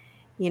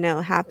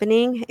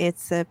happening,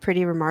 it's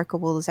pretty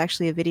remarkable. There's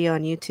actually a video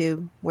on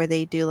YouTube where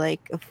they do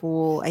like a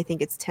full, I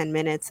think it's 10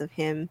 minutes of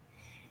him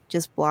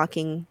just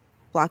blocking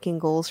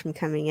goals from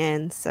coming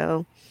in.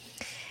 So,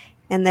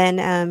 and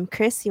then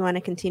Chris, you want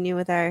to continue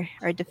with our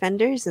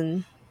defenders?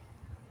 And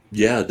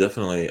Yeah,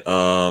 definitely.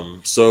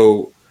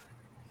 So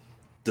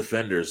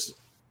defenders,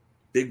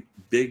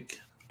 big.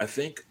 I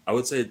think I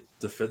would say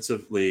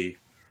defensively,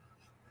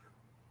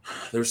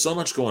 there's so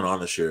much going on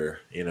this year.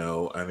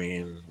 I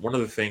mean, one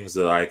of the things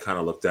that I kind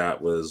of looked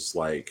at was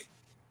like,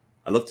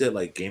 I looked at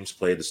like games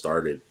played to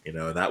started,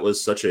 and that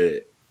was such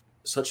a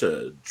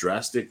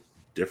drastic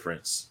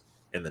difference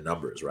in the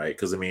numbers, right?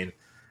 Because I mean,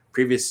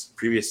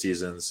 previous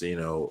seasons,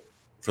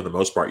 for the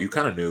most part, you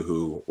kind of knew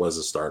who was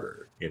a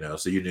starter,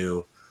 so you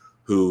knew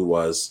who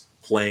was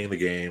playing the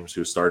games,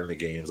 who was starting the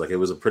games. Like it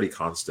was a pretty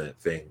constant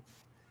thing.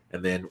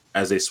 And then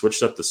as they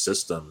switched up the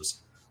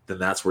systems, then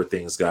that's where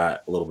things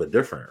got a little bit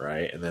different,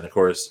 right? And then of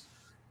course,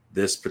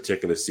 this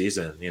particular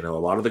season, a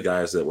lot of the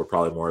guys that were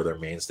probably more of their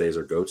mainstays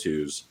or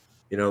go-tos,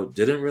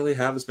 didn't really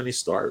have as many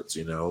starts.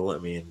 I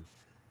mean,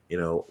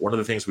 one of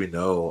the things we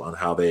know on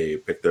how they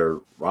pick their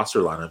roster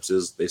lineups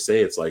is they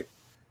say it's like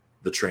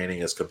the training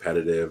is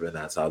competitive and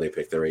that's how they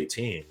pick their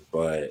 18.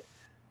 But,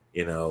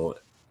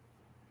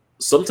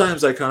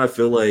 sometimes I kind of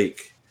feel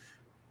like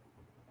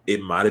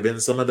it might have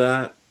been some of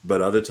that,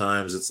 but other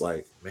times it's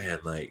like, man,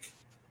 like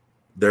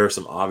there are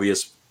some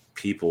obvious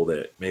people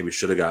that maybe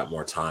should have got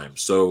more time.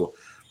 So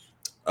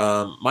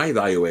my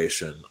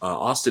evaluation,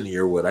 Austin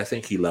Yearwood, I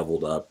think he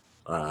leveled up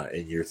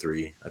in year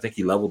 3. I think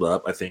he leveled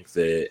up. I think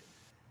that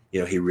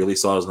he really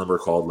saw his number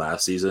called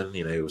last season.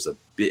 He was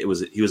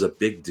a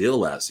big deal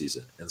last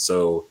season, and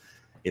so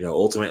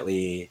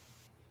ultimately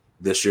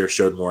this year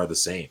showed more of the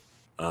same.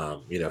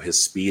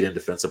 His speed and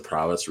defensive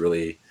prowess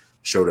really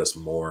showed us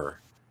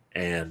more,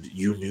 and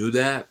you knew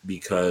that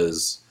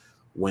because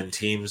when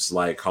teams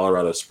like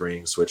Colorado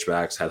Springs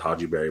switchbacks had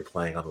Haji Berry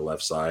playing on the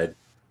left side,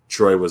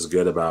 Troy was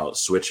good about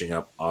switching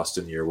up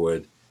Austin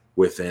Yearwood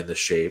within the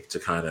shape to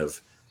kind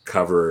of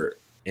cover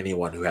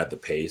anyone who had the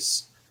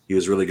pace. He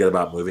was really good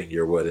about moving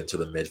Yearwood into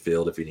the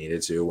midfield if he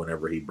needed to,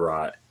 whenever he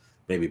brought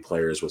maybe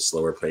players with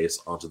slower pace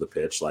onto the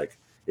pitch. Like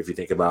if you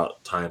think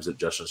about times that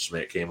Justin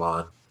Schmidt came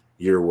on,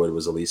 Yearwood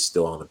was at least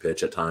still on the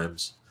pitch at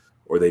times,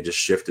 or they just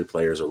shifted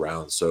players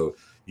around. So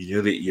you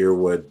knew that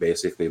Yearwood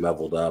basically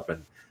leveled up.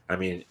 And I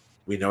mean,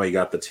 we know he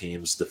got the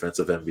team's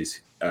defensive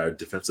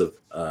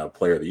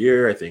player of the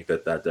year. I think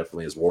that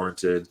definitely is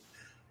warranted.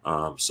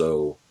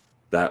 So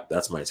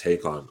that's my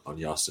take on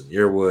Austin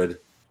Yearwood.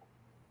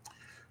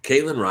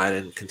 Caitlin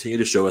Ryden continued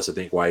to show us, I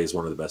think, why he's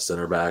one of the best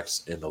center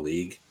backs in the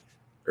league.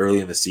 Early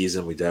in the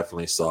season, we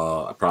definitely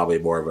saw probably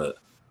more of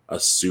a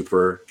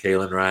super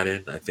Caitlin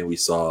Ryden. I think we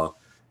saw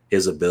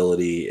his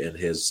ability and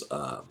his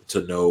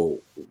to know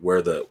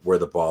where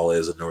the ball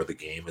is and know where the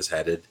game is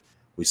headed.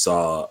 We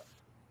saw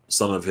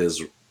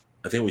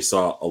I think we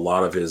saw a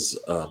lot of his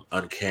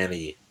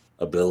uncanny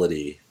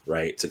ability,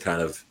 right, to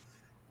kind of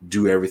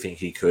do everything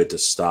he could to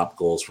stop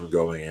goals from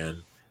going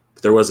in.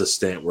 But there was a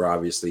stint where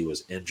obviously he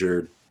was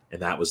injured,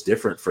 and that was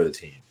different for the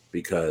team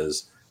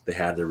because they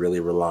had to really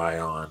rely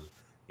on,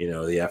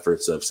 the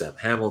efforts of Sam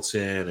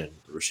Hamilton and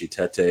Rashid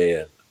Tete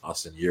and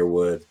Austin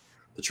Yearwood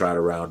to try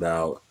to round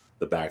out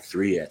the back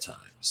three at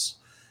times.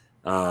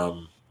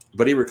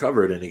 But he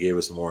recovered and he gave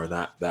us more, and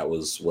that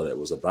was what it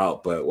was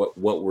about. But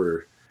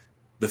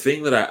the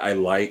thing that I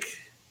like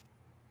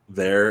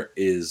there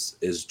is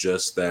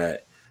just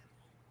that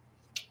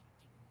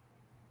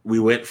we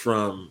went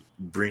from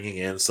bringing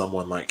in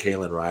someone like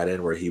Caitlin Ryden,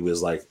 where he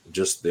was like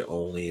just the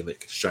only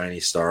like shiny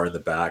star in the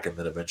back, and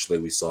then eventually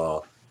we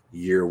saw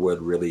Yearwood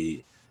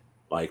really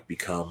like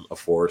become a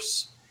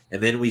force.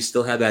 And then we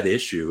still had that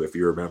issue, if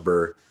you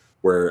remember,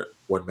 where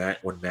when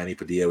Manny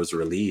Padilla was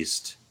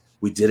released,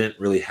 we didn't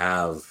really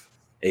have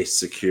a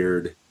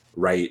secured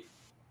right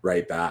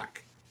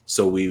back.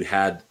 So we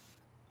had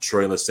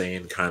Troy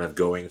Lesesne kind of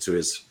going to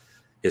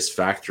his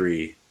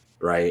factory,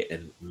 right,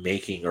 and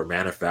making or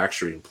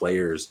manufacturing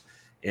players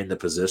in the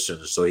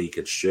position so he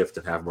could shift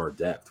and have more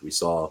depth. We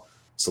saw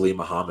Salim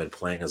Muhammad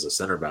playing as a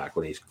center back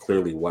when he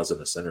clearly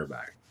wasn't a center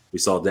back. We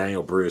saw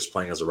Daniel Bruce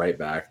playing as a right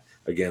back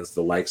against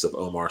the likes of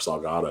Omar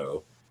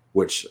Salgado,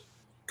 which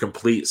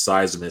complete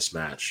size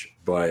mismatch,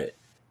 but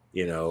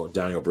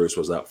Daniel Bruce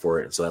was up for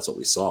it, and so that's what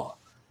we saw.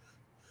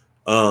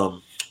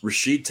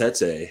 Rashid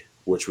Tete,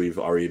 which we've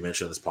already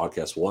mentioned in this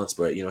podcast once,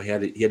 but he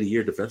had a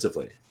year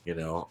defensively.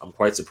 I'm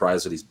quite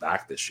surprised that he's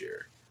back this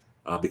year,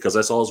 because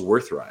I saw his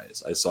worth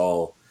rise. I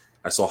saw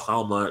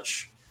how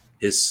much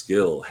his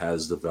skill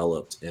has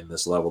developed in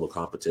this level of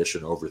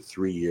competition over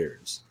 3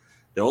 years.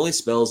 The only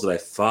spells that I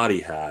thought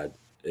he had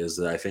is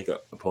that I think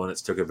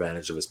opponents took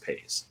advantage of his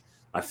pace.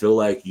 I feel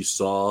like you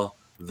saw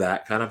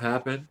that kind of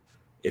happen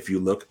if you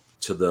look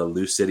to the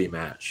Lou City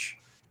match,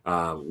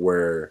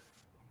 where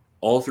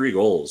all 3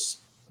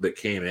 goals that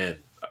came in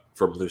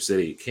from Lou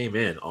City came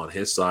in on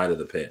his side of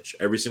the pitch.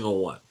 Every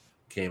single one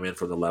came in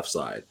from the left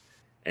side.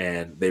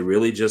 And they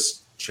really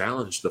just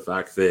challenged the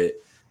fact that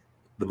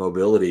the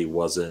mobility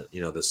wasn't,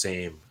 the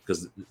same,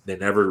 because they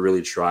never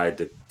really tried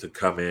to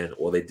come in.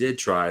 Well, they did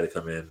try to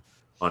come in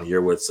on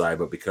Yearwood's side,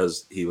 but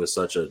because he was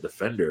such a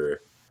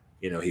defender,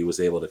 he was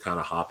able to kind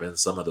of hop in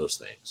some of those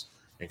things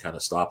and kind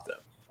of stop them.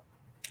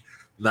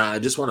 Now, I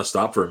just want to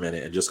stop for a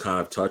minute and just kind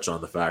of touch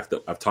on the fact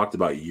that I've talked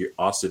about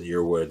Austin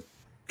Yearwood,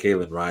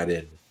 Kalen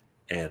Ryden,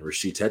 and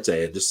Rashid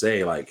Tete, and just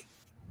say, like,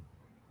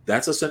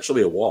 that's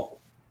essentially a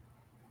wall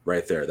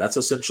right there. That's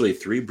essentially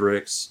 3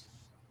 bricks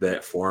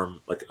that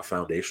form like a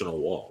foundational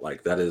wall.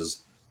 Like, that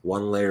is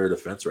one layer of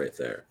defense right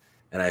there.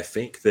 And I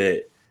think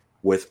that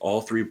with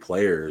all 3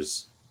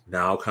 players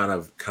now kind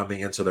of coming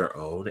into their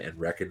own and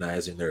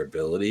recognizing their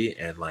ability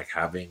and like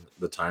having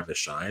the time to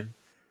shine,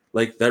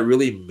 like that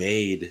really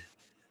made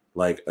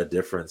like a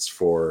difference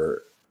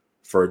for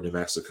New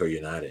Mexico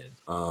United.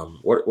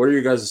 What are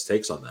your guys'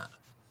 takes on that?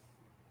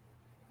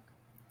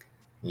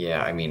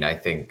 Yeah, I mean, I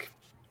think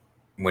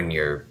when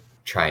you're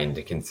trying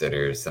to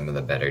consider some of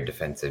the better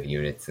defensive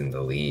units in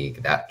the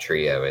league, that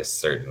trio is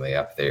certainly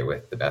up there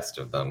with the best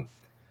of them.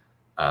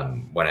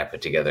 When I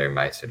put together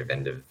my sort of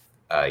end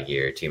of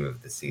year team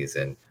of the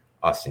season,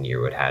 Austin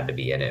Yearwood had to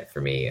be in it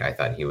for me. I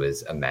thought he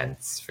was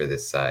immense for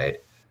this side.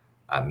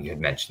 You had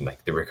mentioned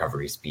like the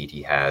recovery speed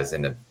he has,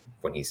 and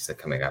when he's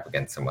coming up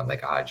against someone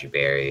like Haji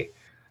Berry,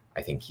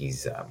 I think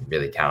he's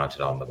really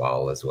talented on the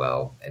ball as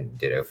well, and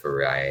ditto for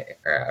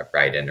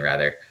Ryden,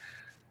 rather.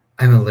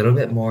 I'm a little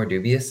bit more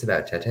dubious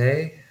about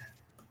Tete.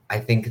 I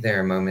think there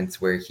are moments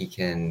where he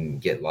can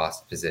get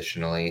lost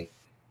positionally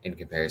in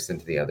comparison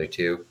to the other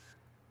 2.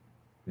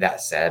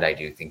 That said, I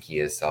do think he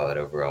is solid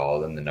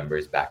overall, and the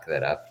numbers back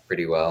that up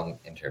pretty well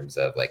in terms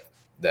of like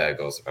the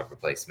goals above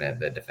replacement,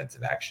 the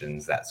defensive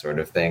actions, that sort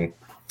of thing.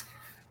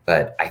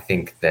 But I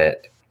think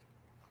that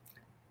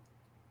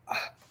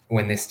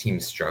when this team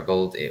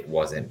struggled, it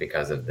wasn't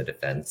because of the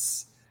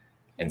defense.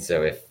 And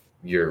so if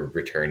you're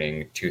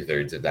returning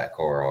 2/3 of that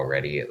core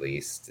already, at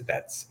least,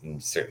 that's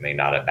certainly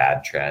not a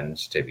bad trend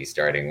to be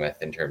starting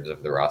with in terms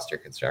of the roster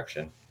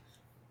construction.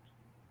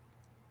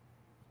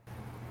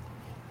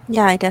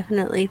 Yeah, I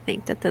definitely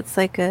think that that's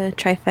like a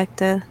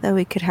trifecta that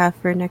we could have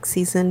for next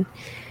season,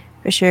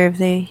 for sure, if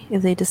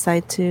they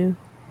decide to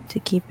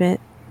keep it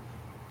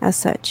as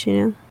such,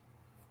 You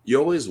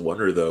always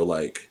wonder though,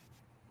 like,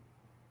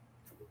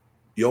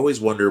 you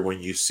always wonder when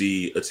you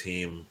see a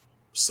team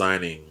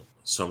signing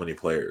so many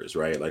players,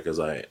 right? Like, as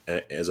I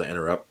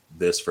interrupt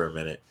this for a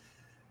minute,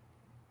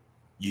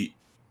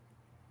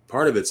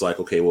 part of it's like,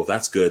 okay, well, if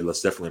that's good,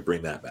 let's definitely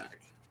bring that back,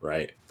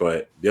 right?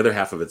 But the other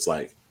half of it's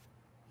like,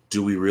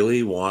 do we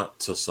really want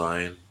to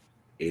sign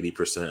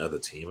 80% of the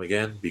team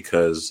again?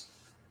 Because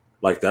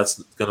like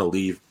that's going to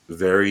leave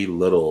very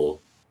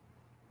little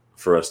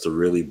for us to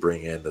really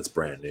bring in that's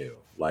brand new,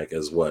 like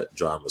as what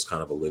John was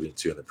kind of alluding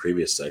to in the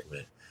previous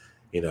segment,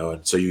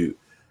 and so you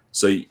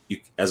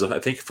as I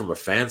think from a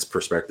fan's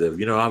perspective,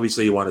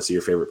 obviously you want to see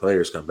your favorite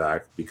players come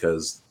back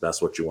because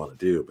that's what you want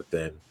to do. But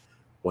then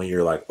when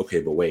you're like,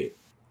 okay, but wait,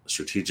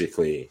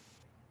 strategically,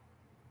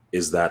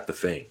 is that the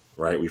thing,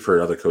 right? We've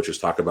heard other coaches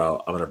talk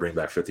about, I'm going to bring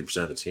back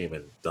 50% of the team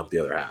and dump the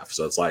other half.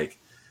 So it's like,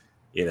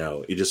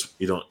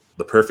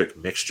 the perfect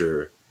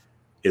mixture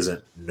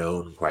isn't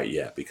known quite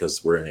yet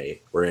because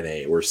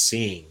we're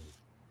seeing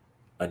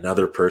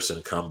another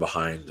person come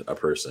behind a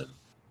person,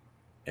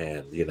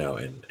 and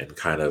and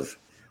kind of,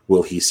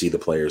 will he see the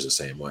players the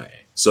same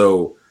way?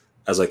 So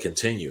as I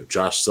continue,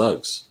 Josh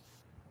Suggs,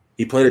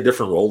 he played a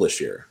different role this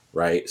year,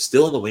 right?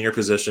 Still in the winger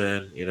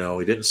position. He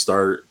didn't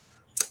start.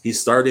 He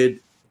started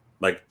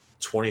like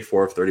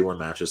 24 of 31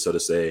 matches, so to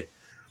say.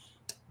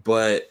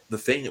 But the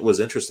thing that was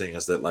interesting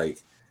is that,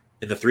 like,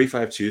 in the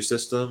 3-5-2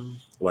 system,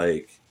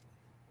 like,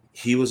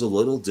 he was a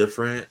little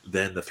different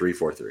than the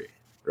 3-4-3,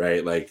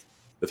 right? Like,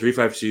 the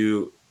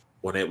 3-5-2,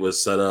 when it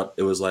was set up,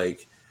 it was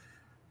like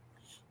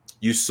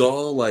you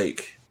saw,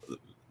 like,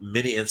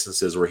 many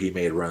instances where he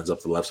made runs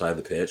up the left side of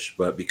the pitch,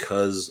 but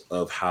because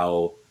of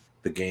how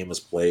the game was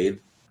played,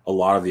 a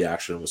lot of the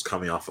action was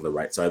coming off of the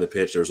right side of the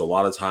pitch. There was a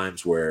lot of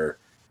times where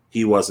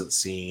he wasn't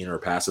seen or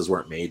passes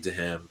weren't made to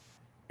him.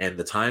 And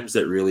the times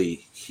that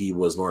really he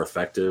was more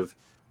effective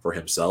for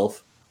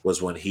himself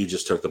was when he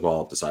just took the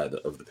ball up the side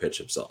of the pitch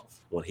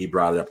himself. When he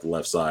brought it up the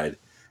left side,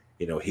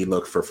 he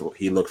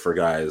looked for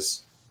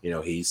guys.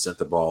 He sent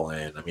the ball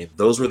in. I mean,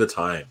 those were the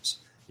times.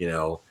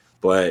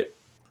 But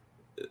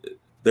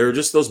there were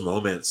just those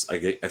moments.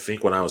 I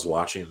think when I was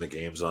watching the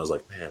games, I was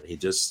like, man,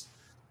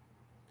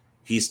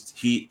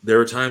 there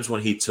were times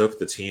when he took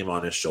the team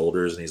on his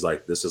shoulders, and he's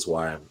like,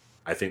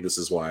 I think this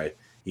is why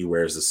he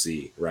wears the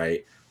C,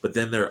 right? But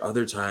then there are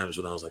other times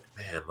when I was like,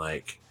 man,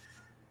 like,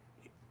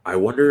 I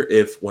wonder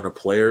if when a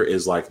player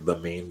is like the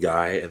main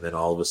guy and then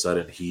all of a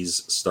sudden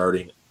he's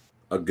starting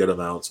a good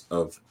amount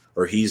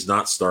or he's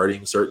not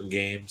starting certain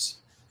games,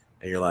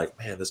 and you're like,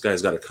 man, this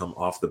guy's got to come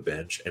off the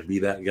bench and be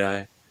that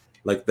guy.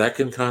 Like, that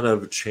can kind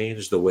of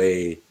change the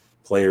way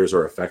players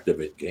are effective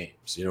in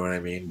games. You know what I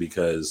mean?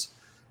 Because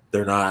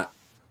they're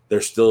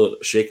still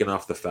shaking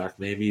off the fact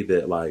maybe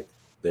that like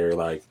they're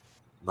like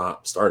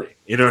not starting.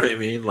 You know what I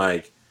mean?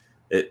 Like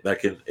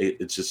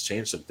it just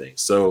changed some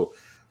things. So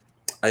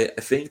I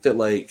think that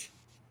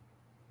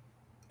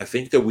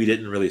we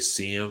didn't really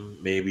see him.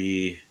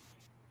 Maybe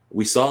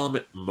we saw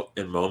him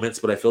in moments,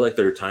 but I feel like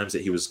there were times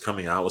that he was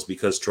coming out was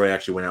because Troy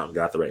actually went out and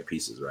got the right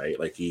pieces, right?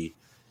 Like he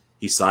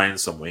signed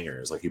some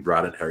wingers, like he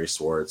brought in Harry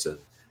Swartz, and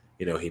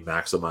he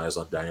maximized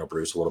on Daniel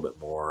Bruce a little bit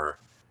more,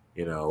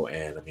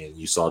 and I mean,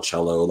 you saw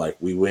Cello, like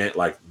we went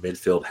like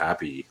midfield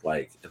happy,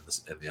 like in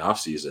the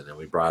offseason, and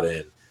we brought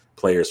in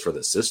players for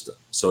the system.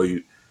 So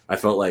I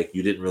felt like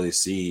you didn't really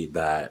see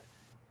that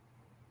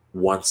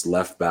once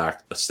left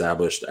back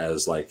established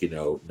as like,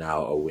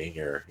 now a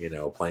winger,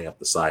 playing up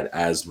the side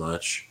as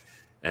much.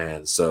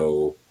 And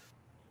so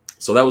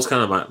that was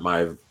kind of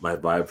my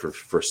vibe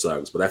for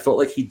Suggs. But I felt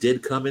like he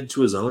did come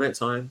into his own at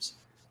times.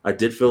 I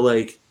did feel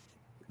like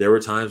there were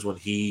times when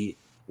he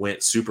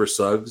went super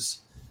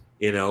Suggs,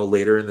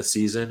 later in the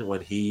season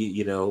when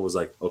he, was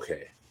like,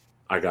 okay,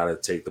 I got to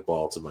take the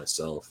ball to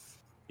myself,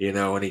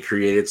 and he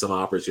created some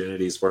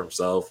opportunities for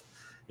himself,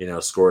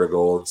 scored a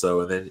goal.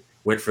 And then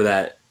went for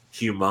that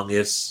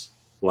humongous,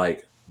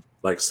 like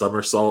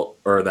somersault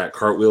or that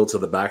cartwheel to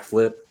the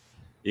backflip,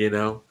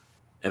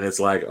 and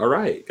it's like, all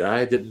right, guy,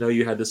 I didn't know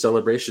you had the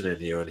celebration in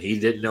you. And he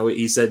didn't know it.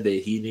 He said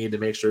that he needed to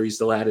make sure he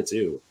still had it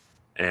too.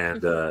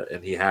 And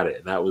he had it.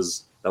 And that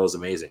was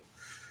amazing.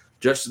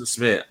 Justin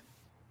Smith.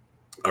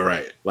 All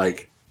right.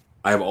 Like,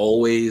 I've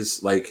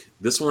always, like,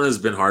 this one has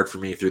been hard for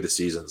me through the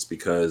seasons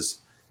because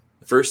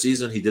the first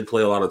season he did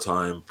play a lot of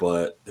time,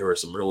 but there were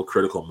some real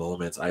critical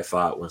moments, I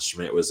thought, when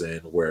Schmidt was in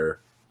where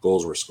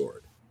goals were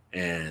scored.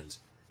 And,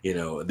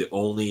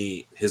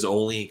 his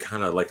only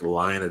kind of like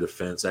line of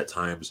defense at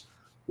times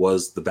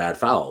was the bad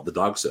foul, the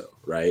dogso,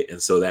 right? And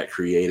so that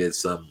created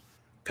some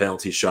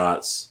penalty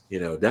shots,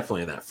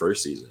 definitely in that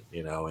first season,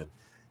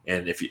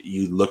 and if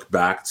you look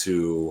back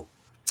to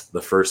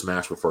the first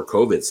match before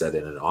COVID set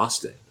in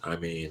Austin, I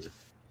mean,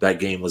 that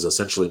game was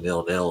essentially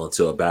 0-0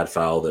 until a bad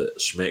foul that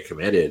Schmidt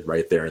committed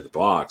right there in the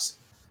box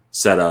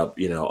set up,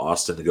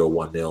 Austin to go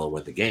 1-0 and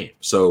win the game.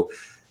 So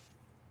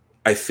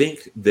I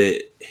think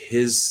that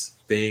his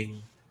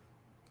thing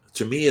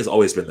to me has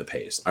always been the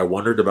pace. I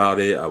wondered about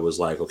it. I was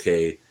like,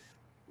 okay,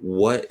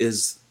 when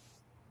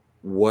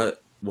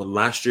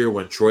last year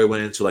when Troy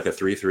went into like a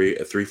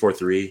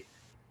 3-4-3,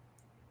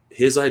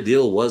 his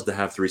ideal was to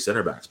have three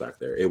center backs back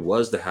there. It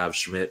was to have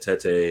Schmidt,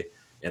 Tete,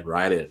 and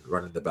Ryden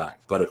running the back.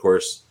 But of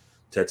course,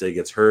 Tete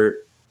gets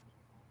hurt,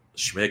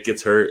 Schmidt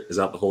gets hurt, is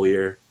out the whole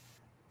year.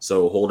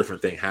 So a whole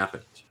different thing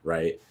happened,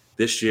 right?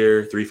 This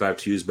year,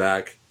 3-5-2's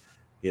back.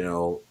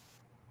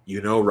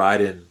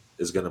 Ryden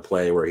is going to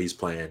play where he's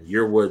playing.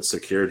 Yearwood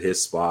secured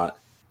his spot.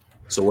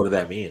 So what did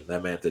that mean?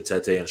 That meant that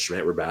Tete and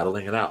Schmidt were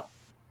battling it out,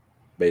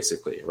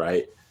 basically,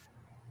 right?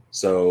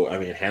 So, I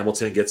mean,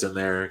 Hamilton gets in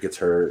there, gets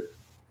hurt.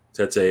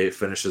 Tete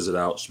finishes it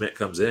out. Schmidt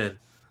comes in.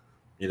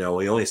 He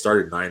only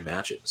started 9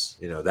 matches.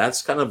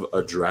 That's kind of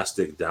a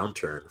drastic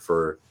downturn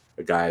for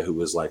a guy who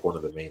was like one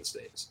of the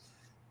mainstays.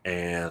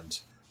 And,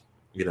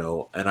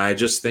 and I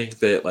just think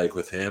that like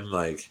with him,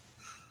 like,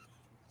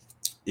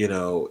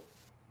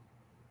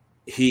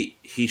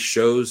 he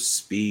shows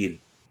speed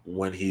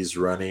when he's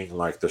running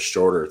like the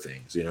shorter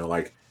things,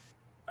 like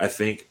I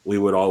think we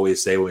would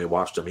always say when we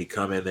watched him, he'd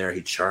come in there,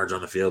 he'd charge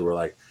on the field. We're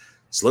like,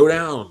 slow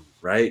down,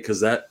 right? Because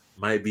that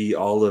might be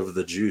all of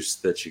the juice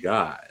that you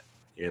got,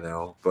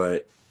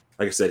 but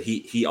like I said,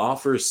 he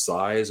offers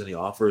size and he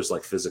offers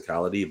like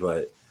physicality,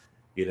 but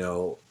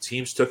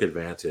teams took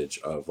advantage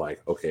of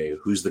like, okay,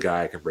 who's the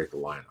guy I can break the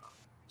line on?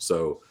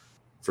 So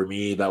for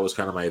me, that was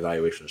kind of my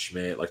evaluation of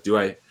Schmidt. Like,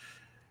 I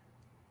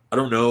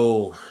don't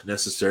know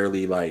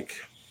necessarily like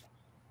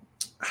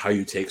how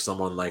you take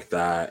someone like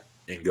that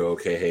and go,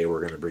 okay, hey, we're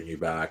going to bring you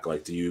back.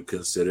 Like, do you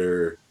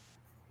consider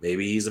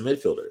maybe he's a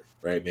midfielder,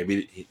 right?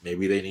 Maybe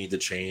they need to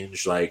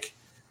change like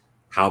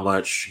how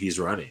much he's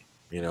running.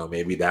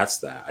 Maybe that's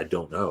that. I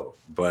don't know.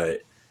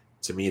 But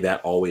to me,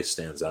 that always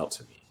stands out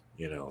to me,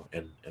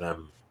 and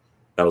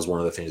that was one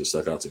of the things that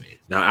stuck out to me.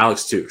 Now,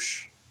 Alex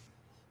Touche,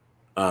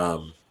 a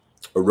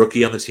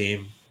rookie on the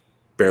team,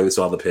 barely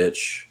saw the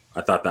pitch.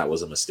 I thought that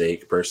was a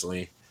mistake,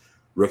 personally.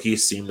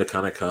 Rookies seem to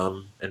kind of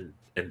come and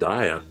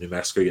die on New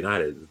Mexico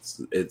United.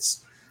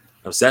 It's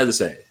I'm sad to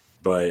say,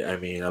 but I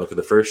mean, I look at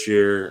the first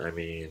year. I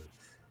mean,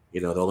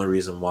 The only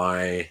reason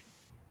why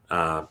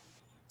I'm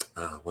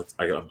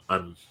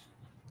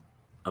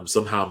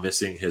somehow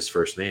missing his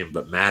first name,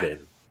 but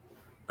Madden.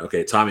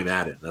 Okay, Tommy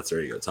Madden.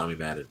 There you go, Tommy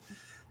Madden.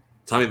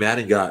 Tommy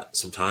Madden got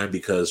some time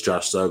because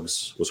Josh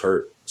Suggs was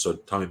hurt, so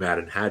Tommy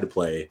Madden had to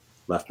play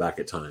left back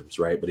at times,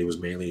 right? But he was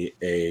mainly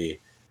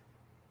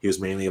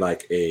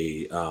like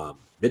a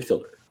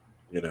midfielder,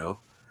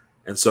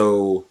 and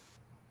so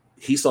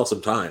he saw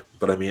some time.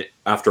 But I mean,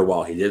 after a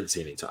while, he didn't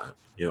see any time,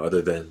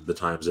 other than the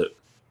times that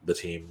the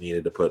team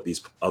needed to put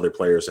these other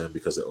players in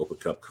because of Open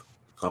Cup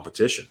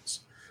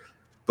competitions.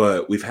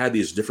 But we've had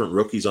these different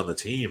rookies on the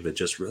team that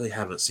just really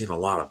haven't seen a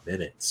lot of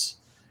minutes,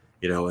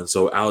 and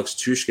so Alex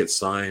Touche gets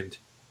signed.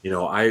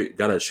 I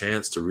got a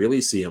chance to really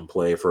see him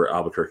play for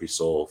Albuquerque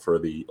Soul for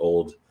the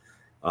old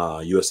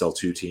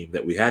USL2 team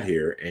that we had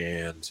here.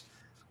 And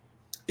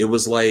it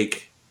was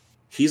like,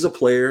 he's a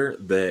player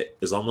that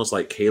is almost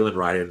like Kalen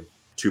Ryan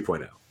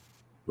 2.0,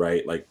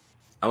 right? Like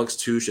Alex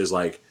Touche is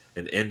like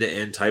an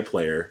end-to-end type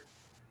player.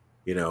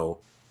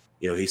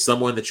 He's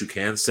someone that you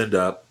can send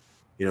up,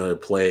 to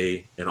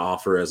play and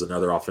offer as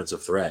another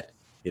offensive threat.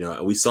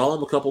 We saw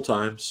him a couple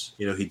times.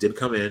 He did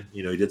come in,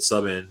 he did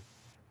sub in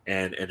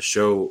and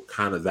show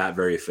kind of that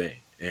very thing.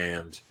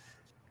 And,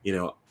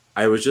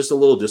 I was just a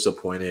little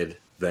disappointed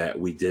that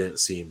we didn't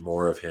see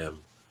more of him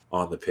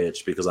on the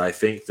pitch, because I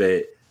think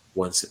that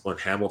when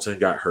Hamilton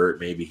got hurt,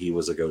 maybe he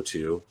was a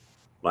go-to.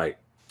 Like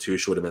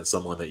Touche would have been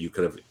someone that you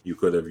could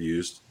have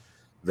used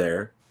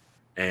there.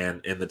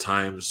 And in the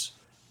times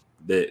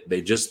that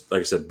they just,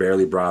 like I said,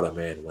 barely brought him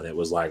in when it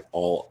was like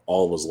all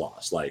was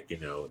lost. Like,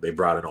 they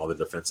brought in all the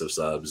defensive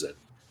subs, and,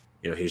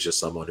 he's just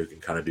someone who can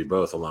kind of do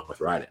both along with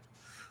Ryden.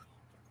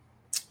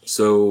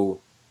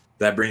 So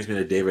that brings me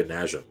to David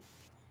Najum.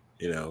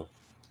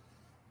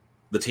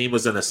 The team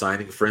was in a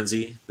signing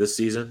frenzy this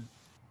season.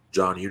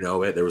 John,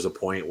 it. There was a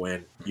point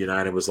when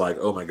United was like,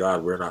 oh my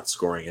God, we're not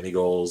scoring any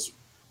goals.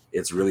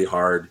 It's really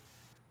hard.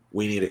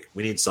 We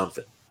need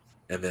something.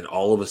 And then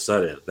all of a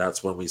sudden,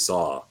 that's when we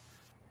saw,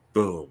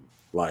 boom,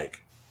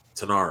 like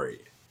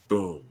Tanari,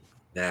 boom,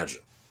 Najum,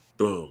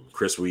 boom,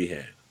 Chris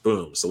Wehan,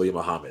 boom, Salim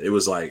Muhammad. It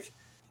was like,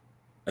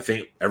 I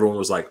think everyone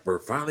was like, we're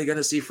finally going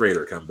to see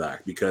Frater come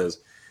back, because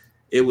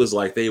it was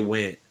like they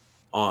went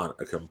on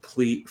a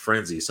complete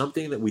frenzy,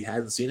 something that we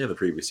hadn't seen in the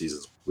previous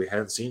seasons. We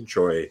hadn't seen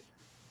Troy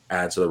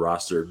add to the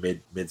roster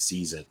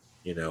mid-season.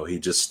 He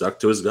just stuck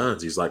to his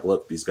guns. He's like,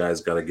 look, these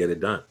guys got to get it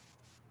done.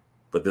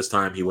 But this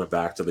time he went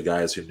back to the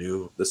guys who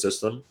knew the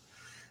system.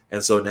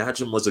 And so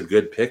Najum was a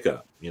good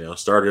pickup,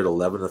 started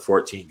 11 to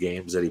 14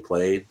 games that he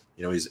played.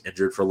 He's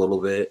injured for a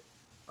little bit.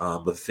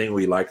 But the thing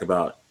we like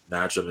about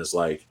Najum is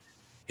like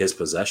his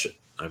possession.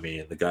 I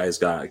mean, the guy's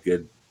got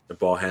good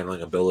ball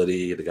handling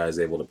ability. The guy's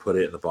able to put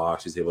it in the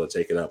box. He's able to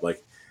take it up.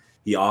 Like,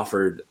 he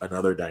offered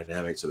another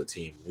dynamic to the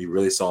team. We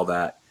really saw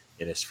that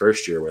in his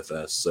first year with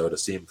us. So to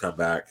see him come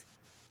back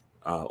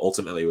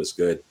ultimately was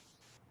good.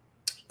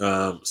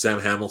 Sam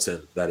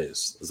Hamilton, that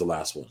is the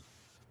last one.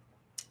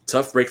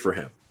 Tough break for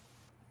him.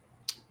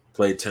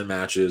 Played 10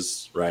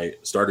 matches, right?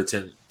 Started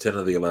 10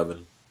 of the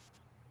 11.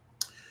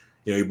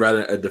 He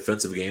brought a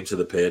defensive game to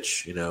the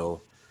pitch.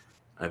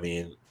 I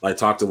mean, I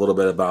talked a little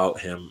bit about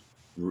him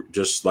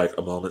just like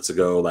a moments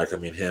ago. Like, I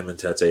mean, him and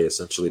Tete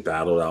essentially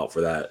battled out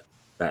for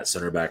that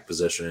center back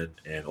position,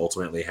 and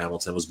ultimately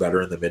Hamilton was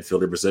better in the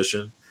midfielder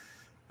position.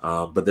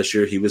 But this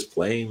year he was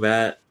playing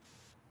that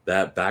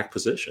back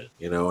position,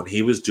 and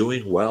he was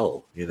doing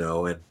well,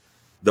 and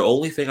the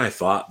only thing I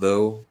thought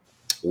though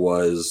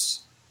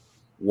was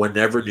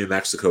whenever New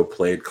Mexico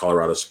played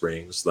Colorado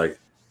Springs, like,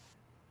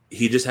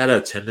 he just had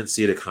a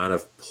tendency to kind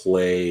of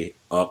play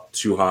up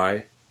too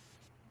high,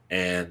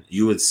 and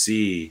you would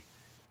see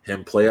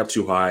him play up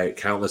too high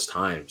countless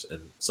times,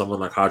 and someone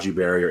like Haji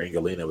Berry or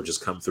Angelina would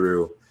just come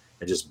through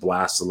and just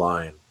blast the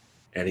line,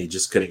 and he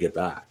just couldn't get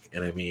back.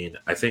 And I mean,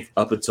 I think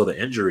up until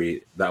the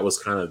injury, that was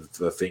kind of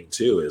the thing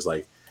too, is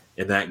like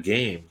in that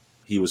game,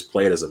 he was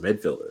played as a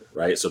midfielder,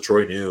 right? So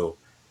Troy knew,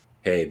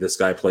 hey, this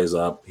guy plays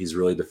up, he's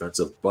really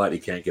defensive, but he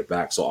can't get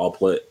back. So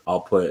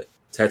I'll put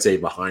Tete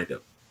behind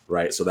him,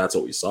 right? So that's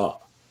what we saw.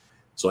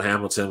 So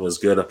Hamilton was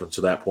good up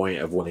until that point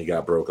of when he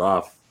got broke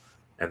off,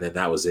 and then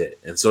that was it.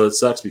 And so it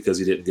sucks because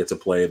he didn't get to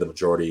play the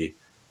majority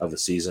of the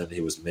season.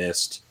 He was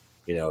missed.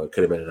 It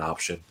could have been an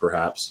option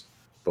perhaps,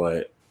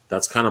 but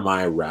that's kind of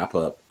my wrap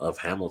up of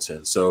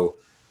Hamilton. So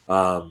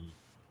I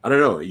don't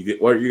know.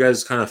 What are you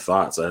guys' kind of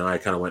thoughts? I know I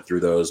kind of went through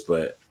those,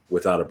 but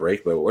without a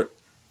break. But what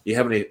do you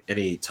have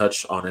any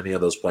touch on any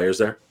of those players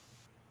there?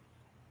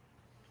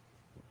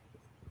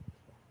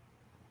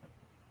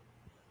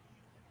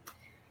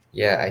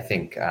 Yeah, I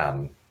think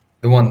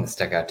the one that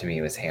stuck out to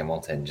me was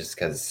Hamilton, just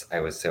because I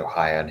was so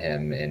high on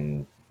him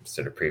in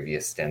sort of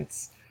previous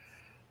stints.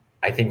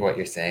 I think what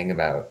you're saying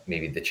about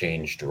maybe the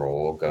changed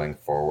role going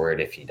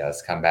forward, if he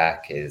does come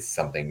back, is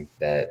something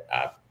that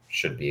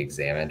should be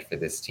examined for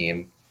this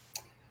team.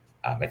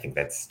 I think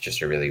that's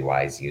just a really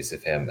wise use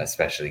of him,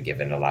 especially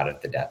given a lot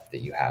of the depth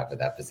that you have at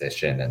that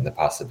position and the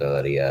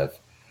possibility of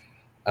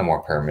a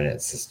more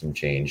permanent system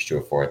change to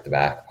a fourth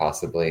back,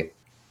 possibly.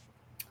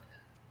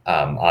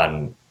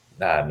 On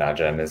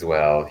Najam as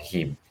well.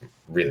 He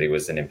really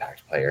was an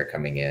impact player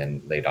coming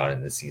in late on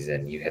in the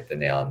season. You hit the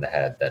nail on the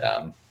head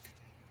that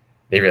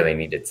they really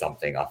needed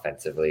something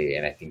offensively,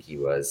 and I think he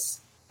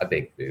was a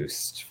big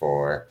boost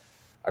for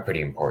a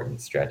pretty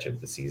important stretch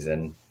of the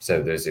season.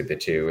 So those are the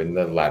two in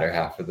the latter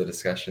half of the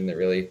discussion that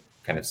really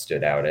kind of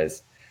stood out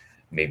as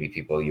maybe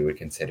people you would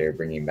consider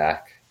bringing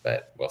back,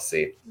 but we'll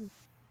see.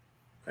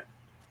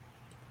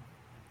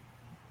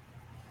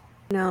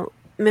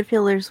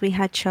 Midfielders, we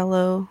had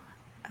Cello,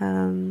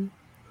 Chris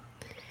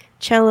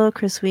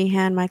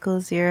Wehan, Michael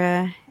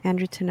Azira,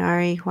 Andrew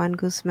Tenari, Juan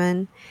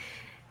Guzman,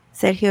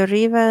 Sergio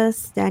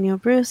Rivas, Daniel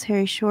Bruce,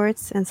 Harry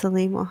Schwartz, and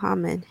Salim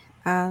Mohammed.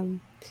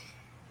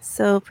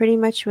 So pretty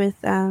much with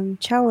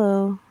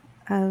Cello,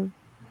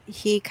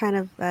 he kind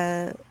of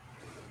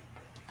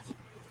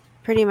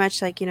pretty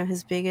much like,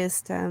 his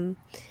biggest thing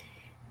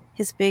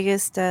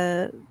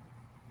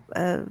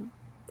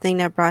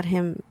that brought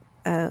him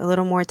a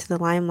little more to the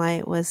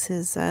limelight was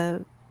his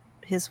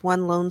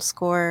one lone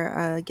score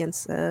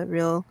against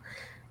Real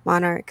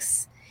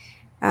Monarchs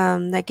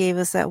that gave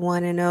us that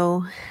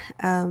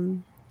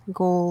 1-0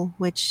 goal,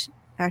 which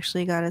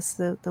actually got us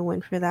the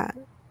win for that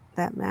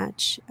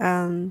match.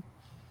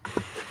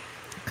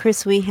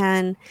 Chris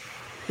Wehan,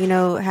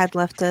 had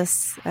left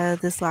us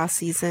this last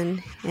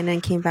season and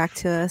then came back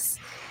to us.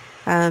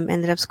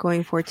 Ended up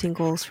scoring 14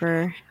 goals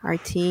for our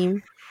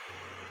team.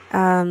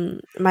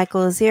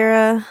 Michael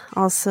Azira,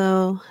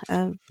 also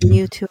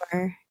new to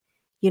our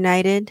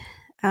United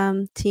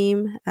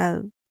team.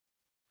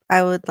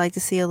 I would like to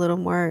see a little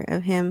more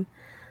of him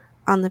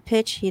on the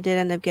pitch. He did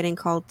end up getting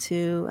called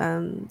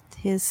to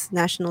his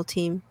national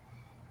team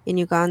in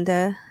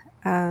Uganda.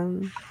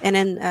 And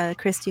then,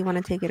 Chris, do you want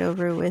to take it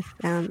over with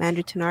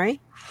Andrew Tenari?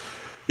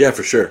 Yeah,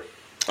 for sure.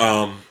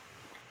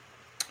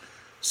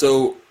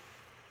 So,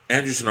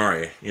 Andrew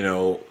Tenari,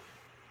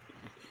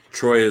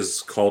 Troy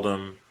has called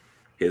him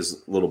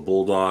his little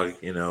bulldog.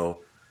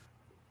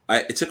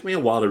 It took me a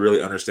while to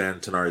really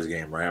understand Tenari's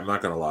game, right? I'm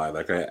not gonna lie.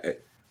 Like the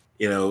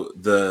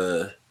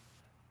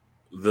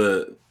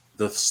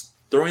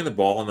throwing the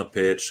ball on the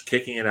pitch,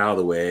 kicking it out of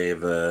the way,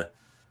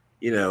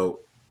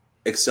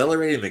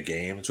 accelerating the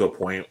game to a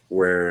point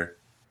where,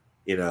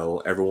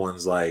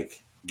 everyone's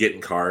like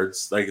getting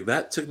cards. Like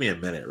that took me a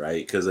minute,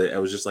 right? Because I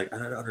was just like, I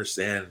don't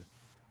understand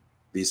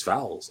these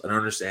fouls. I don't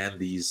understand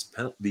these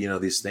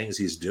these things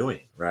he's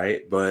doing,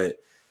 right? But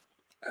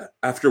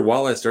after a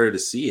while, I started to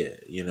see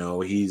it.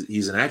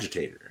 He's an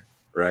agitator,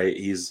 right?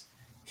 He is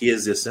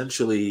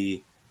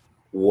essentially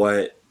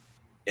what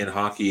in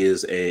hockey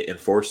is a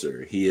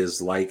enforcer. He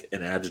is like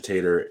an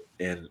agitator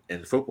in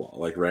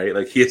football, right?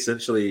 Like he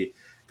essentially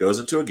goes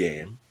into a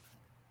game.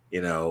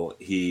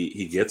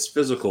 He gets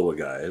physical with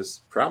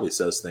guys, probably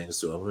says things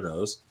to them, who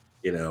knows,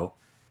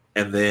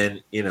 and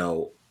then,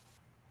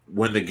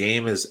 when the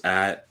game is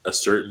at a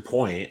certain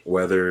point,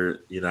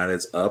 whether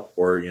United's up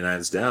or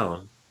United's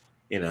down,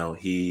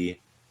 he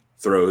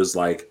throws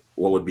like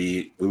what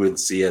we would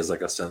see as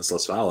like a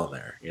senseless foul in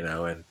there,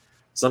 and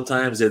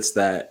sometimes it's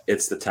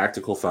the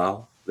tactical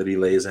foul that he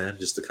lays in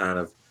just to kind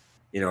of,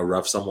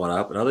 rough someone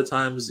up. And other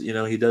times,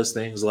 he does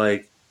things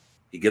like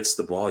he gets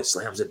the ball, he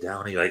slams it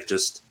down, he like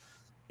just,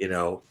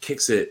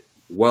 kicks it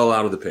well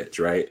out of the pitch,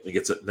 right? He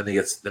gets it, then he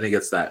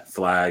gets that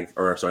flag,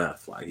 or sorry, not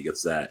flag, he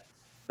gets that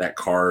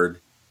card,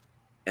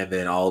 and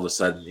then all of a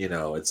sudden,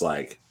 it's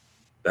like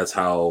that's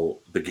how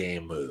the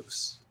game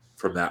moves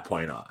from that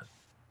point on,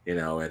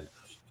 and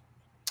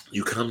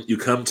you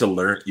come to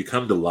learn, you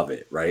come to love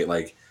it, right?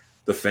 Like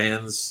the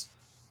fans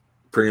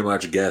pretty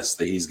much guess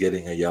that he's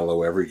getting a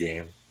yellow every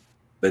game.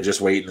 They're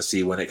just waiting to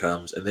see when it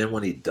comes. And then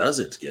when he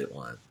doesn't get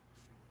one,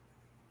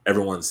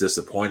 everyone's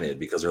disappointed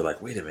because they're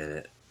like, wait a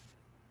minute,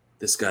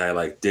 this guy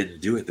like didn't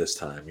do it this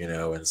time,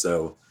 And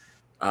so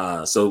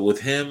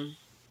with him,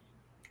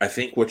 I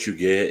think what you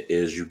get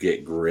is you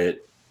get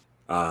grit.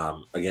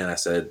 Again, I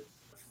said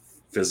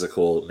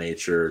physical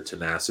nature,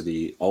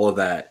 tenacity, all of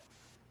that.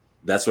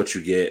 That's what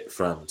you get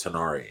from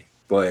Tenari.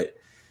 But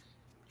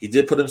he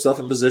did put himself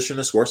in position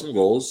to score some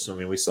goals. I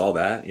mean, we saw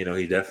that.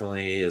 He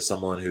definitely is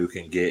someone who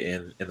can get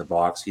in the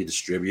box. He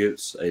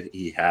distributes.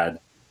 He had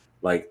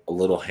like a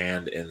little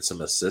hand in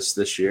some assists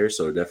this year,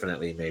 so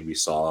definitely maybe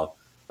saw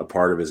a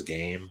part of his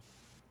game.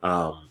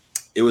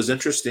 It was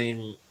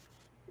interesting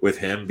with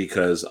him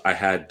because I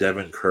had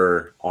Devin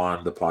Kerr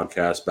on the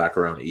podcast back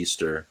around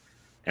Easter,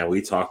 and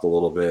we talked a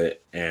little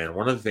bit. And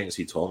one of the things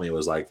he told me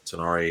was like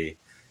Tenari,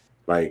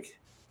 like,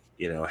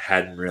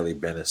 hadn't really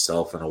been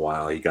himself in a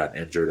while. He got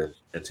injured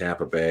in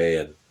Tampa Bay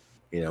and,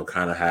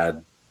 kind of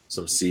had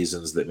some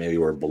seasons that maybe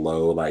were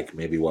below, like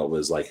maybe what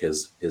was like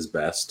his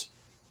best.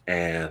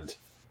 And,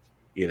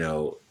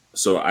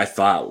 so I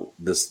thought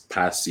this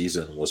past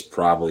season was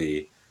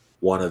probably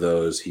one of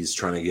those, he's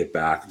trying to get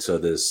back to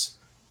this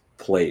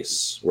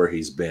place where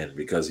he's been,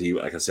 because he,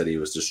 like I said, he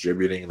was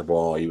distributing the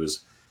ball. He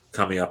was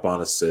coming up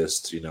on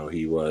assists.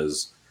 He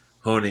was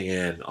honing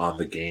in on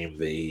the game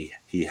that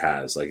he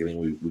has. Like, I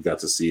mean, we got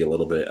to see a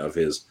little bit of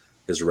his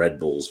Red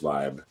Bulls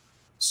vibe.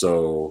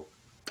 So,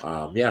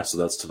 so that's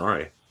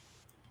Tenari.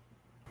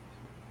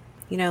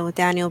 with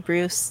Daniel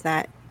Bruce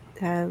that,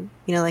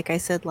 like I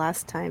said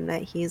last time,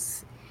 that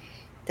he's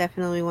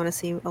definitely want to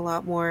see a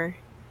lot more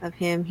of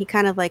him. He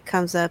kind of like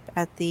comes up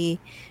at the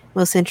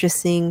most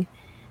interesting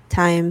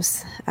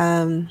times,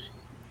 kind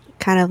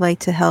of like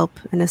to help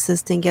an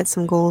assistant get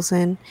some goals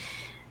in.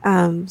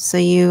 So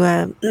you,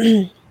 our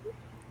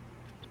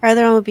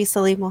other one would be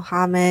Salim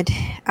Mohammed.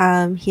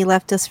 He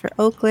left us for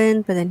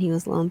Oakland, but then he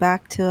was loaned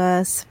back to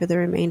us for the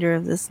remainder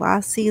of this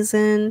last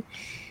season.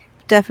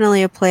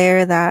 Definitely a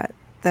player that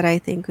I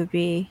think would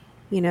be,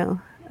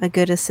 a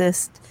good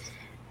assist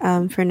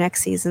for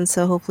next season.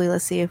 So hopefully,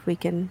 let's see if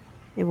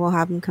we'll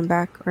have him come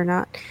back or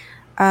not.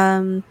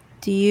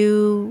 Do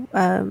you,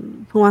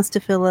 who wants to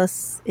fill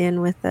us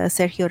in with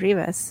Sergio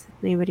Rivas?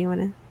 Anybody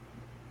want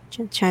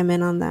to chime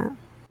in on that?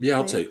 Yeah,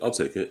 I'll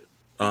take it.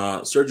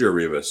 Sergio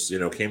Rivas,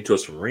 came to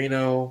us from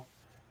Reno.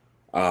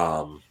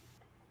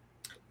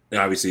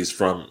 Obviously he's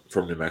from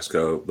New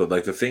Mexico, but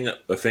like the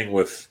thing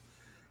with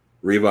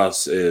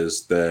Rivas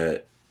is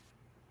that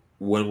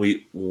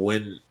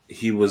when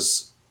he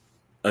was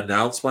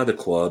announced by the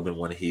club and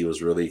when he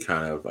was really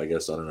kind of, I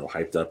guess, I don't know,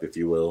 hyped up, if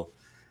you will,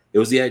 it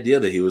was the idea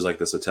that he was like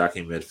this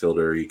attacking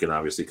midfielder. You can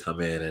obviously come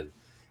in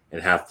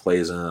and have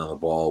plays in on the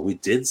ball. We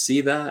did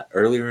see that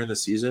earlier in the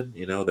season.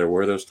 There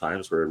were those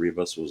times where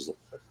Rivas was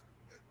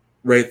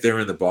right there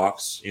in the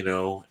box,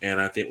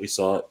 and I think we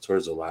saw it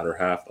towards the latter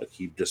half. Like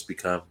he just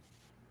become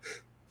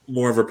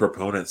more of a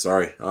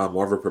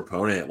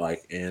proponent,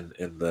 like in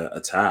the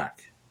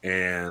attack.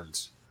 And,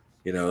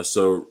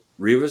 so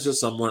Rivas is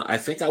someone I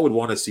think I would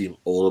want to see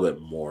a little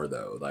bit more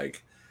though.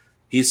 Like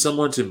he's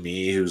someone to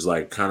me who's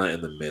like kind of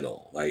in the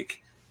middle.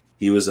 Like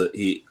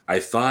I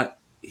thought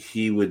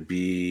he would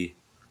be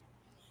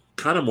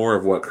kind of more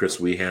of what Chris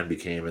Wehan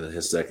became in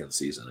his second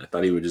season. I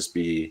thought he would just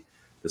be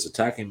this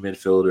attacking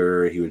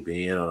midfielder. He would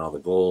be in on all the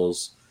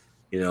goals.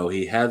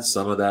 He had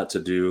some of that to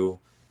do,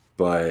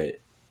 but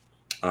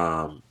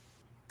I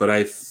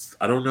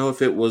don't know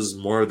if it was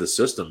more of the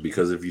system,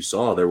 because if you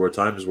saw, there were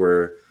times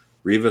where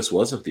Rivas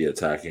wasn't the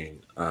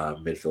attacking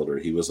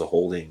midfielder. He was a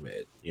holding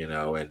mid,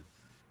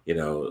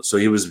 so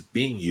he was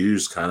being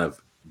used kind of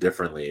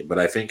differently. But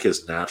I think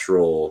his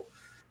natural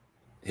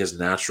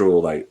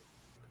like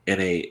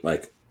innate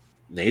like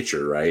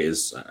nature, right,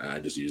 is, I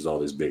just used all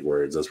these big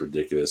words. That's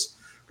ridiculous.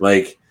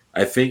 Like,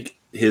 I think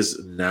his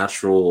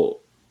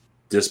natural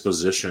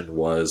disposition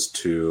was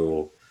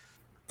to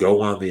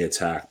go on the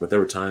attack, but there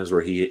were times where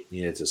he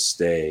needed to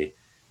stay.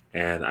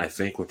 And I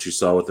think what you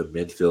saw with the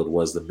midfield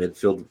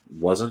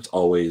wasn't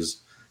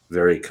always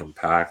very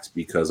compact,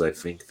 because I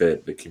think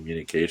that the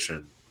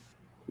communication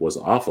was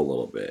off a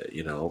little bit.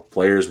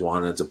 Players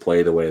wanted to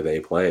play the way they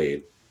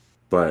played,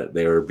 but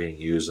they were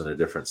being used in a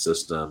different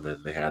system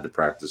and they had to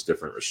practice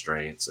different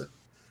restraints. And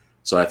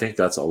so I think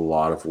that's a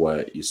lot of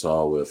what you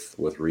saw with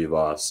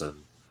Rivas.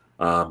 And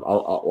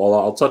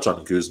I'll touch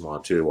on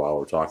Guzman too while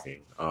we're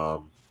talking.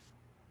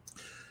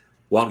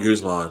 Juan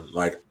Guzman,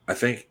 like I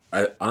think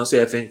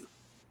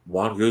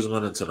Juan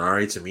Guzman and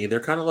Tonari, to me, they're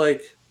kind of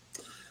like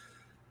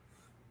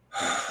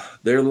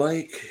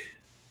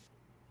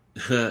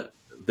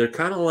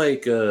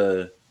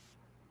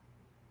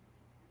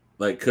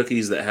like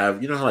cookies that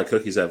have, how like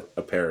cookies have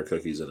a pair of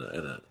cookies in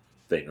a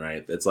thing,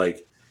 right? It's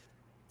like,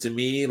 to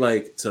me,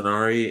 like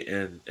Tonari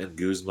and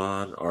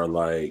Guzman are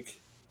like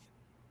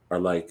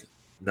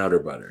Nutter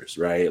Butters,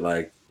 right?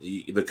 Like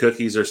the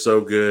cookies are so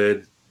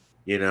good,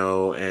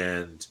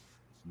 and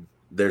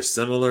they're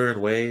similar in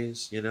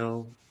ways,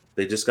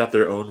 they just got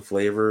their own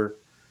flavor.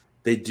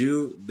 They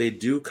do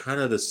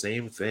kind of the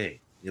same thing.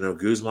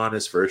 Guzman,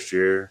 his first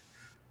year,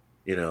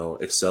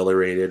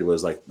 accelerated,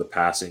 was like the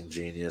passing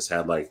genius,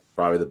 had like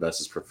probably the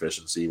bestest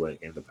proficiency when it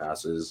came to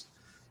passes,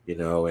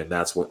 and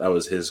that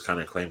was his kind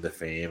of claim to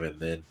fame. And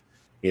then,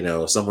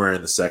 somewhere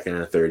in the second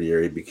and third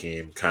year, he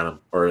became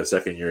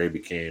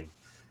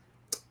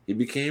he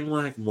became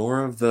like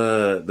more of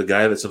the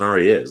guy that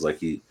Tonari is. Like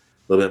he a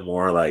little bit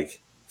more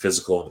like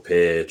physical on the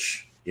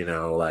pitch,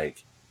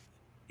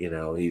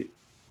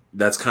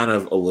 that's kind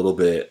of a little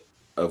bit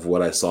of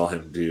what I saw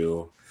him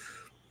do.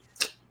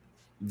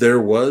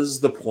 There was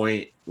the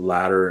point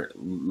later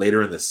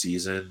in the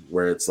season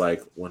where it's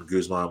like when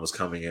Guzman was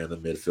coming in, the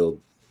midfield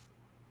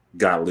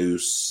got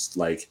loose.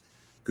 Like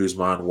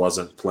Guzman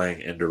wasn't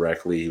playing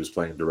indirectly, he was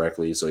playing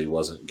directly, so he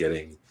wasn't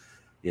getting,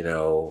 he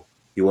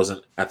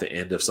wasn't at the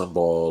end of some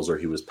balls, or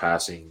he was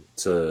passing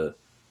to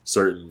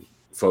certain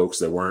folks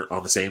that weren't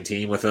on the same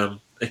team with him.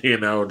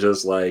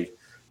 Just like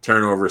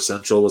turnover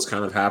central was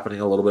kind of happening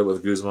a little bit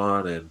with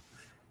Guzman. And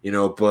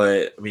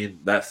but I mean,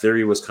 that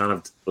theory was kind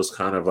of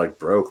like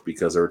broke,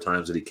 because there were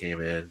times that he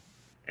came in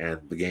and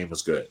the game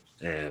was good,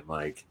 and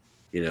like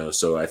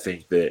so I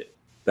think that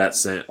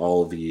sent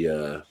all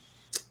the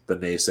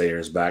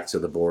naysayers back to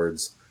the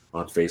boards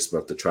on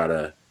Facebook to try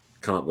to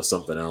come up with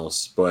something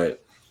else.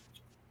 But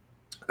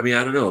I mean,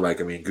 I don't know,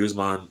 like, I mean,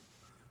 Guzman,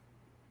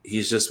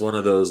 he's just one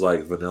of those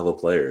like vanilla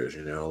players,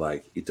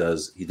 like he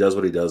does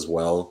what he does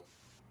well.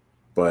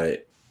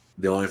 But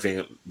the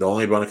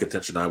only bone of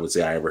contention I would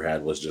say I ever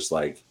had was just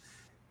like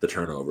the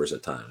turnovers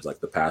at times,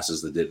 like the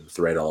passes that didn't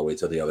thread all the way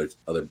to the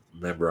other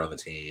member on the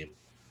team.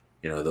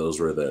 Those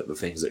were the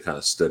things that kind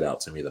of stood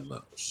out to me the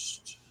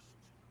most.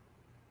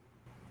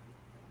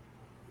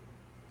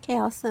 Okay,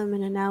 awesome.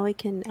 And now we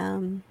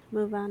can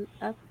move on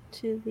up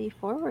to the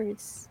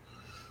forwards.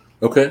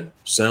 Okay,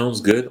 sounds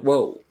good.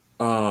 Well,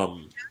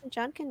 John,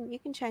 you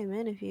can chime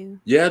in if you.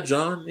 Yeah,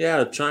 John.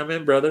 Yeah, chime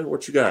in, brother.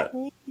 What you got?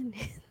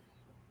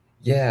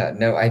 Yeah,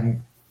 no,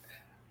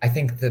 I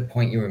think the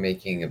point you were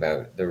making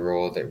about the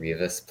role that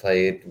Rivas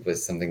played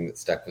was something that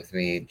stuck with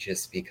me,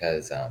 just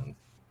because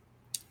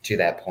to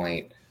that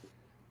point,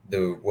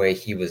 the way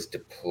he was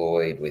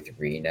deployed with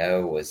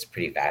Reno was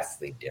pretty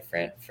vastly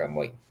different from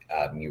what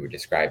you were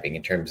describing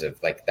in terms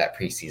of like that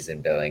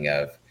preseason billing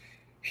of,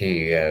 here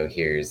you go,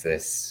 here's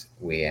this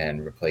Wean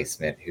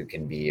replacement who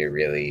can be a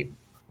really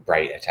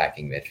bright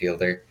attacking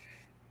midfielder.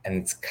 And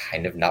it's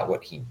kind of not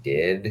what he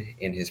did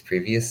in his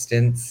previous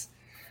stints.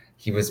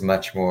 He was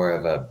much more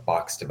of a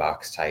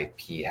box-to-box type.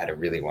 He had a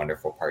really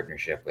wonderful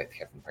partnership with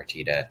Kevin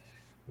Partida,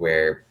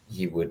 where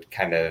he would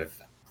kind of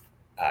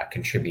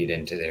contribute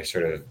into their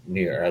sort of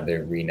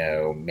the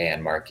Reno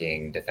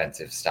man-marking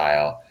defensive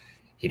style.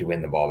 He'd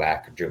win the ball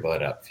back, dribble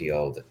it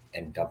upfield,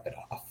 and dump it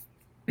off.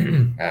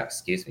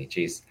 Excuse me,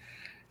 geez.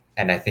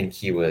 And I think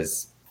he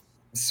was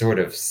sort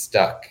of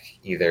stuck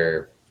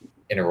either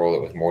in a role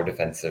that was more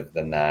defensive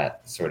than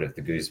that, sort of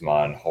the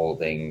Guzman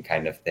holding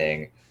kind of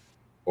thing,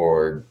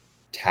 or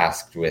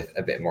tasked with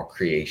a bit more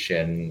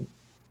creation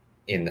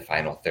in the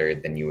final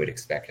third than you would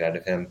expect out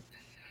of him.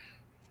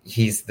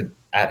 He's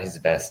at his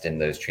best in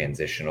those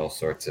transitional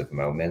sorts of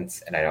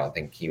moments, and I don't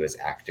think he was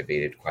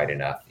activated quite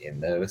enough in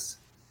those.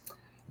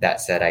 That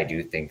said, I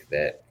do think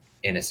that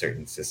in a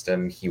certain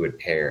system, he would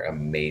pair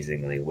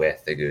amazingly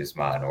with a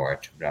Guzman or a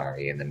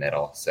Tunari in the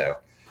middle. So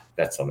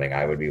that's something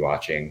I would be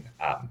watching.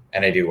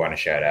 And I do want to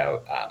shout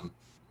out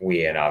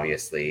Wean,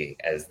 obviously,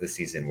 as the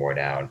season wore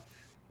down,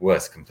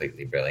 was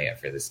completely brilliant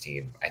for this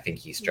team. I think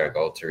he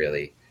struggled to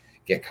really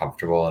get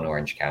comfortable in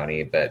Orange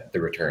County, but the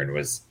return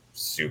was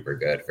super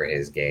good for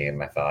his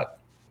game, I thought.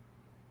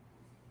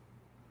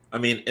 I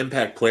mean,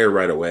 impact player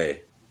right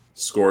away.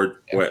 Scored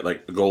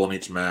like a goal in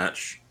each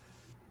match.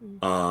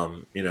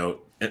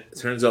 It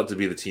turns out to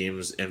be the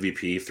team's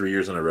MVP 3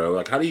 years in a row.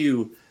 Like, how do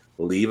you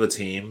leave a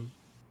team,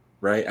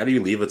 right? How do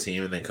you leave a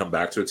team and then come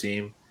back to a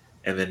team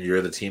and then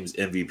you're the team's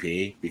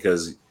MVP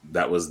because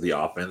that was the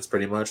offense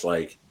pretty much?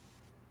 Like,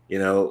 it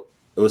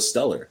was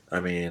stellar.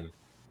 I mean,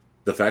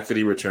 the fact that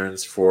he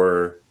returns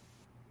through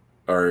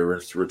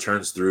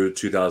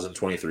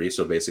 2023,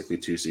 so basically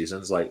 2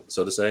 seasons, like,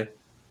 so to say,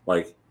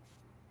 like,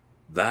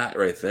 that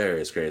right there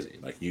is crazy.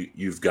 Like,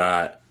 you've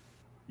got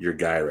your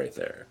guy right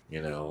there,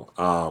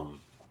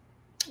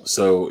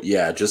 So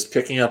yeah, just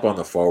picking up on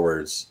the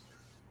forwards,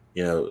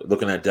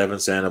 looking at Devin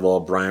Sandoval,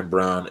 Brian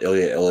Brown,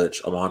 Ilya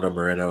Illich, Armando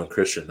Moreno, and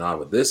Christian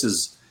Nava. This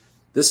is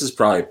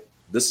going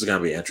to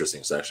be an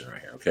interesting section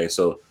right here. Okay,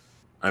 so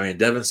I mean,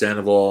 Devin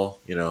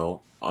Sandoval,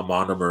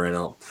 Armando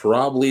Moreno,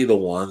 probably the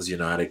ones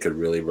United could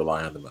really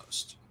rely on the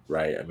most,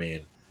 right? I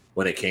mean,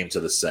 when it came to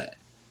the set,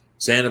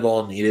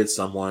 Sandoval needed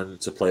someone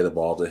to play the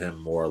ball to him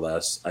more or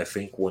less. I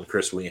think when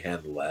Chris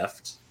Wehan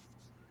left,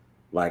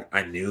 like,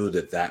 I knew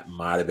that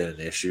might have been an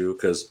issue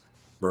because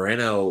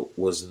Moreno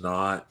was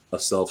not a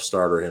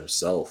self-starter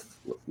himself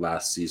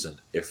last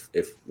season. If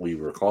we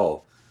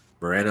recall,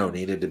 Moreno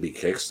needed to be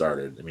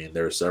kick-started. I mean,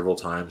 there were several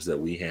times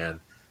that Wehan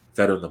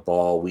fed him the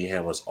ball.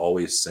 Wehan was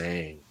always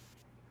saying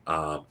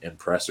in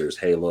pressers,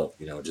 hey, look,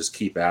 just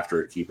keep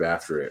after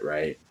it,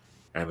 right?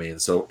 I mean,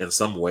 so in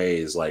some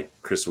ways, like,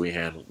 Chris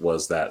Wehan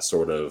was that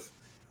sort of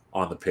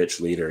on-the-pitch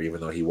leader,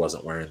 even though he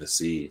wasn't wearing the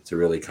C, to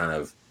really kind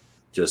of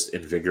just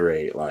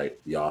invigorate like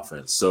the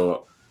offense.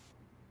 So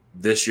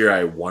this year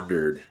I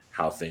wondered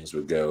how things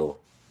would go,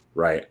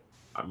 right?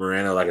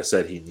 Moreno, like I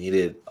said, he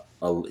needed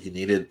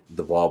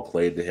the ball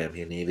played to him.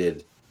 He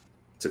needed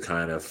to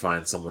kind of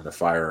find someone to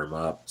fire him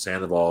up.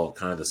 Sandoval,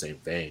 kind of the same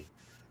thing.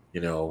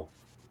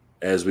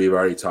 As we've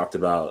already talked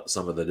about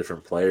some of the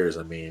different players,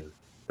 I mean,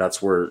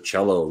 that's where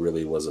Cello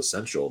really was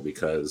essential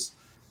because,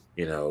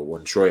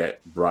 when Troy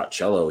brought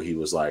Cello, he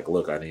was like,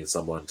 look, I need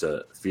someone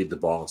to feed the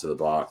ball into the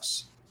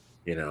box.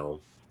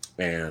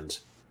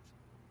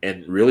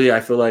 And really,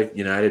 I feel like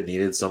United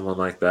needed someone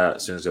like that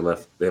as soon as they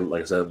left.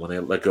 Like I said, when they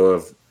let go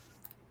of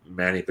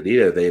Manny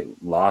Padilla, they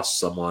lost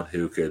someone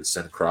who could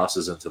send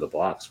crosses into the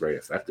box very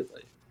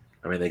effectively.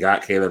 I mean, they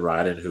got Kalen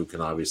Ryden, who can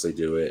obviously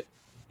do it,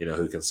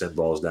 who can send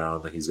balls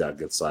down. He's got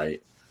good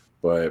sight,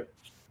 but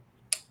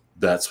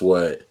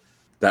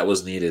that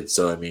was needed.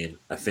 So, I mean,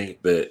 I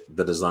think that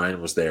the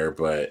design was there,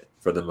 but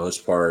for the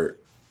most part,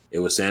 it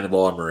was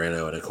Sandoval and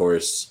Moreno, and of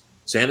course,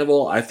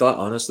 Sandoval, I thought,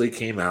 honestly,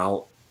 came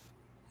out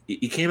a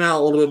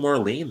little bit more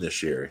lean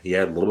this year. He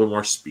had a little bit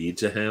more speed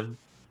to him,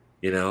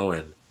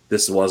 and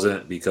this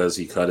wasn't because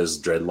he cut his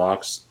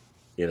dreadlocks,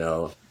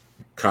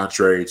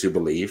 contrary to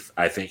belief.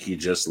 I think he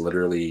just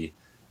literally,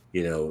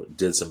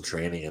 did some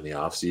training in the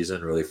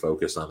offseason, really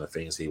focused on the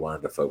things he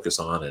wanted to focus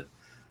on. And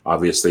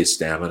obviously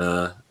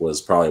stamina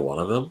was probably one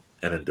of them,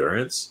 and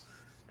endurance.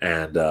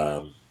 And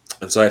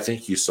And so I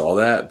think you saw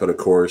that, but of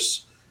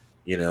course,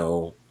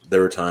 there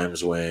were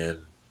times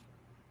when,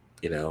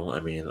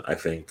 I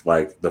think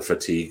like the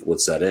fatigue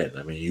would set in.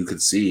 I mean, you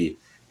could see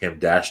him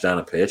dash down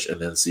a pitch and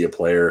then see a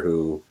player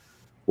who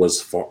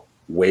was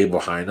way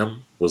behind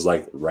him was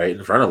like right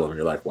in front of him. And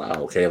you're like,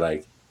 wow, okay,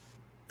 like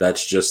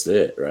that's just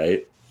it,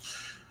 right?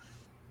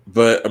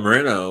 But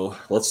Moreno,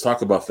 let's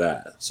talk about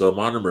that. So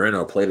Amando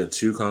Moreno played in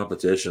 2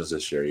 competitions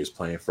this year. He was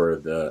playing for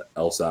the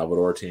El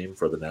Salvador team,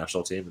 for the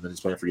national team, and then he's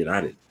playing for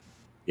United.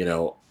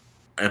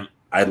 And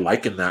I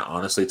liken that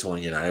honestly to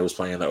when United was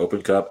playing the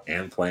Open Cup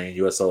and playing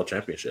USL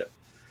Championship.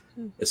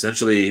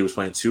 Essentially, he was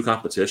playing 2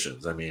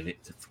 competitions. I mean,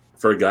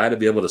 for a guy to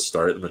be able to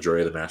start the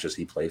majority of the matches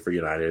he played for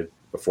United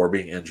before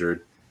being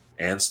injured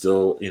and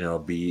still,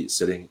 be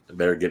sitting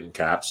there getting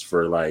caps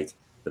for like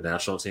the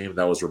national team,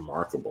 that was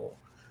remarkable.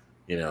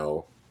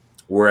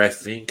 Where I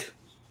think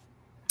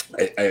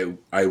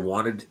I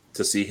wanted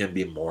to see him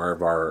be more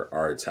of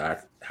our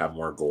attack, have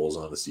more goals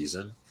on the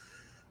season,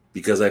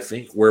 because I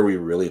think where we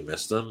really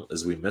missed him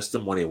is we missed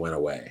him when he went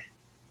away.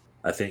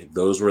 I think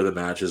those were the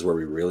matches where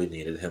we really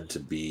needed him to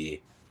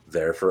be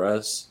there for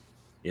us,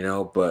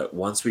 but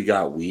once we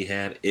got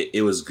Wehan,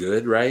 it was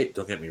good, right?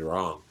 Don't get me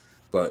wrong,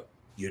 but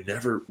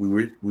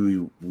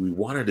we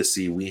wanted to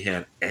see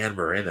Wehan and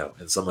Moreno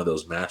in some of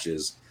those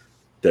matches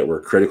that were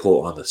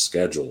critical on the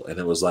schedule, and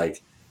it was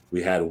like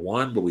we had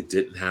one but we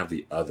didn't have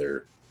the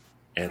other,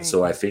 and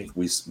so I think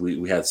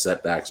we had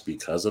setbacks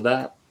because of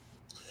that.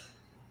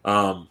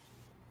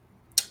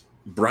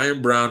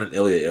 Brian Brown and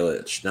Ilija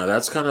Ilić. Now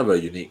that's kind of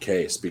a unique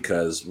case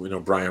because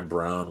Brian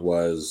Brown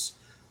was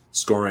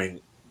scoring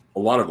a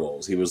lot of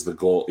goals. He was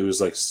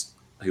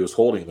he was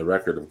holding the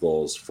record of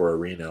goals for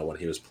Arena when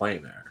he was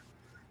playing there.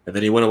 And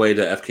then he went away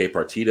to FK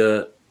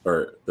Partita,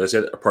 or did I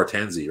say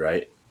Partanzi,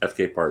 right?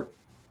 FK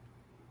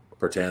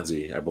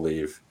Partanzi, I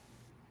believe.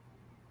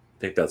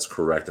 I think that's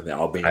correct. In the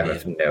Albanian. I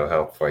have no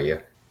help for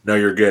you. No,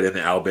 you're good. In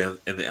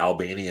the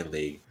Albanian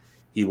league,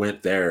 he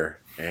went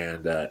there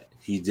and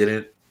he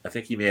didn't. I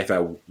think he may have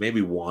had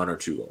maybe 1 or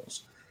 2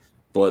 goals.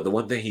 But the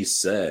one thing he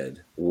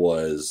said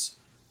was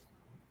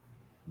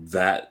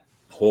that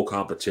whole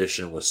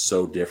competition was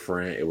so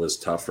different. It was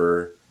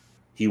tougher.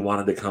 He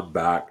wanted to come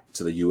back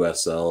to the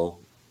USL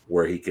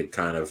where he could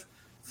kind of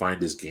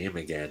find his game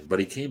again. But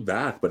he came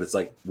back, but it's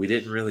like we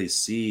didn't really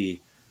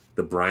see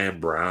the Brian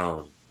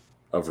Brown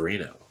of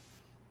Reno.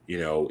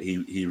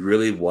 He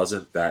really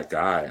wasn't that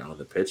guy on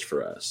the pitch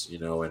for us,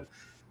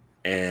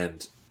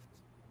 and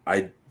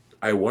I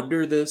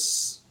wonder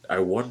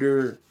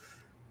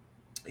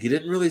he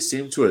didn't really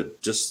seem to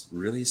just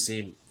really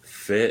seem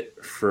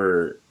fit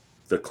for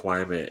the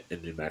climate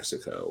in New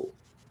Mexico.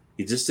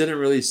 He just didn't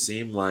really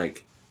seem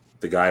like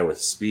the guy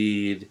with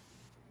speed,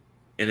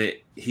 and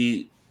it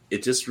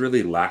just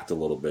really lacked a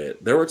little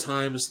bit. There were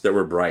times that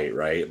were bright,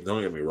 right?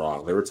 Don't get me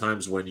wrong. There were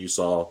times when you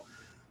saw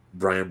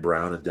Brian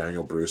Brown and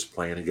Daniel Bruce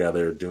playing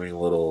together, doing a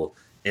little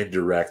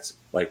indirect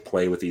like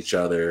play with each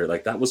other.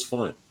 Like that was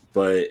fun,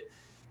 but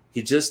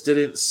he just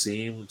didn't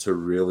seem to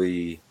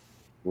really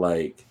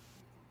like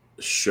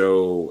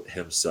show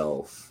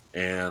himself.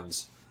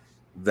 And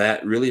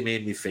that really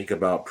made me think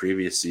about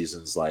previous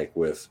seasons, like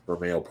with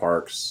Romeo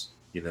Parks,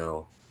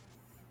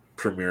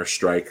 premier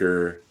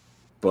striker,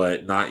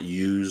 but not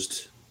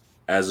used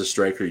as a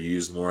striker,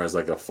 used more as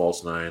like a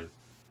false 9,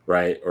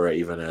 right? Or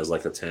even as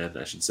like a 10,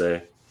 I should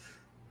say.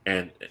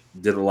 And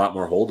did a lot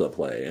more hold-up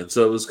play. And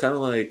so it was kind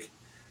of like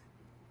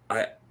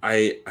I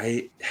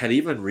had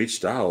even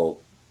reached out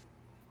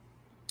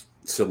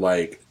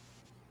to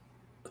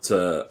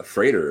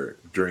Frater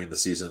during the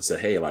season and said,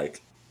 hey,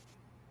 like,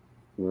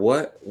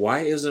 why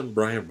isn't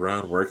Brian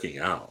Brown working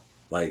out?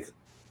 Like,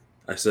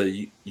 I said,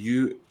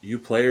 you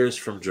players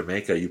from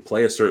Jamaica, you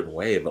play a certain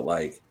way, but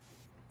like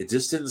it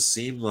just didn't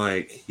seem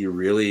like he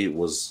really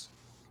was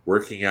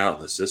working out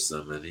in the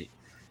system. And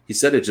he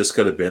said it just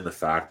could have been the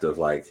fact of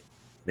like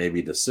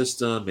maybe the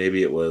system,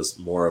 maybe it was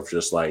more of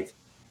just like,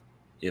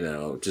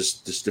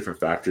 just different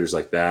factors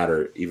like that,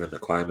 or even the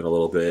climate a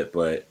little bit.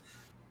 But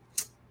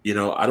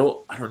I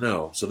don't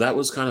know. So that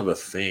was kind of a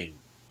thing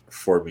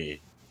for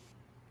me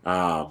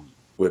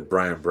with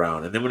Brian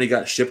Brown. And then when he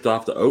got shipped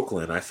off to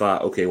Oakland, I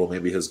thought, okay, well,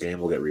 maybe his game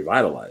will get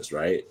revitalized,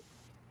 right?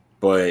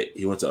 But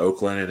he went to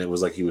Oakland, and it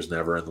was like he was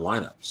never in the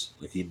lineups.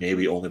 Like he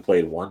maybe only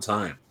played 1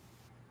 time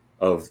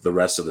of the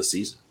rest of the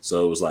season.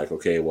 So it was like,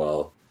 okay,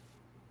 well,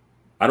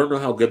 I don't know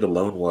how good the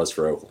loan was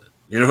for Oakland.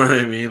 You know what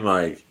I mean?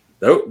 Like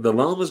the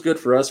loan was good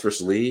for us for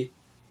Slee.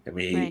 I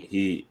mean, right.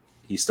 He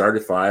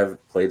started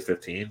 5, played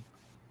 15,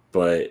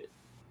 but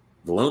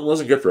the loan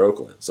wasn't good for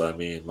Oakland. So I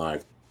mean,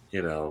 like,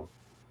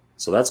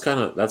 so that's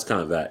kind of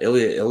that.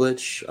 Ilija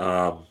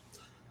Ilić.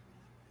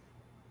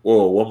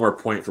 One more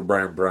point for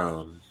Brian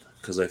Brown,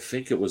 because I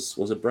think it was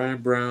it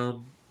Brian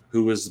Brown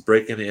who was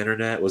breaking the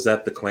internet? Was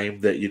that the claim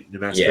that New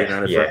Mexico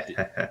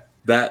United?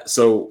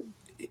 So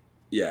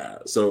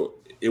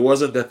it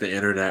wasn't that the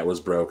internet was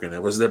broken.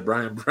 It was that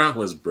Brian Brown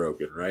was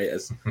broken, right?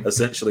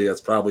 Essentially,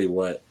 that's probably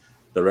what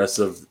the rest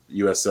of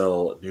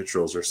USL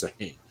neutrals are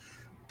saying.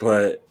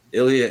 But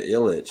Ilija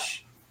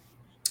Ilić,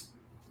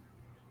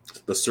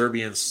 the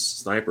Serbian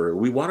sniper.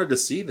 We wanted to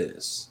see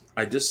this.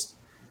 I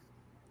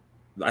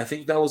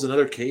think that was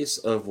another case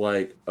of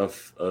like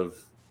of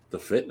the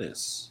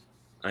fitness.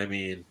 I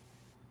mean,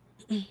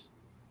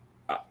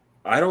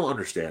 I don't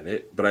understand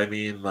it, but I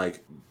mean,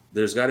 like,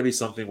 there's got to be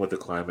something with the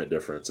climate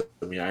difference.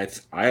 I mean,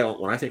 I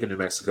when I think of New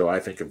Mexico, I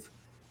think of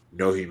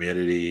no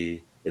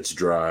humidity. It's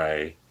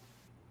dry.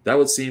 That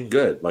would seem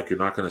good. Like, you're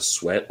not going to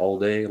sweat all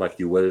day like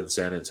you would in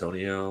San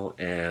Antonio,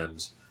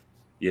 and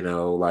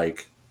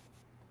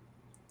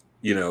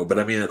but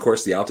I mean, of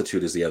course, the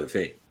altitude is the other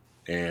thing,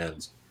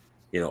 and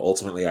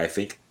ultimately, I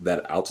think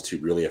that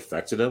altitude really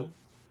affected him.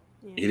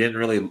 Yeah. He didn't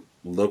really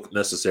look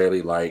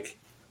necessarily like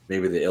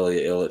maybe the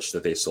Ilya Illich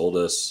that they sold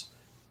us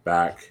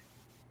back,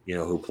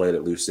 who played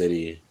at Lou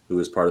City, who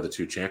was part of the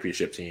 2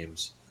 championship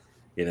teams,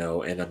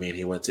 and I mean,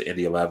 he went to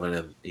Indy 11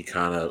 and he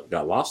kind of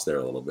got lost there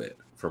a little bit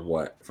from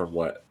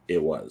what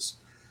it was.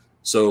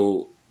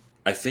 So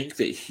I think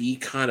that he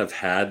kind of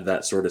had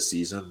that sort of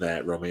season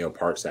that Romeo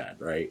Parks had,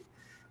 right?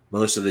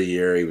 Most of the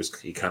year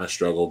he kind of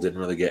struggled, didn't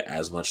really get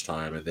as much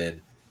time, and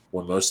then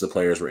when most of the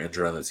players were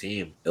injured on the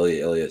team,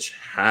 Ilya Illich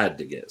had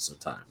to get some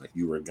time. Like,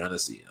 you were gonna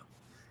see him,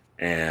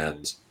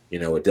 and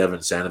with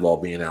Devin Sandoval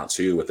being out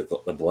too with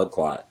the blood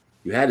clot,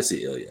 you had to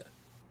see Ilya.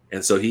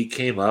 And so he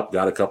came up,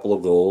 got a couple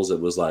of goals. It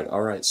was like,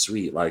 all right,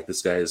 sweet. Like,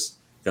 this guy's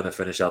going to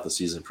finish out the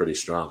season pretty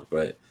strong.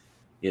 But,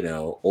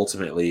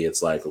 ultimately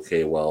it's like,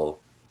 okay, well,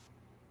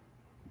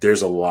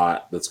 there's a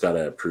lot that's got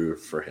to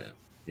improve for him,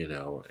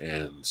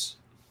 and,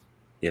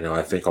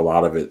 I think a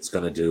lot of it's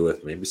going to do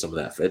with maybe some of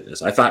that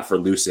fitness. I thought for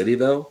Lou City,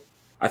 though,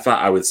 I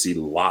thought I would see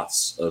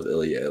lots of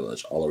Ilya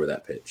Illich all over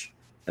that pitch.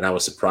 And I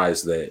was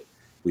surprised that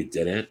we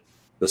didn't.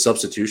 The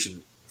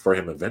substitution for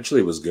him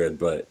eventually was good,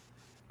 but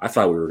I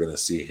thought we were going to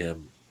see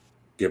him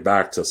get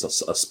back to a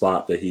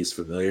spot that he's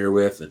familiar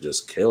with and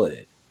just kill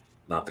it.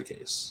 Not the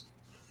case.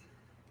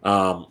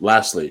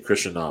 Lastly,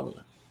 Christian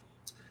Nava.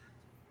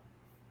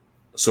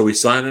 So we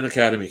signed an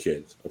academy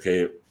kid.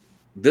 Okay,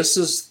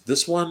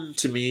 this one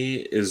to me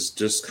is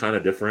just kind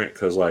of different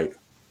because, like,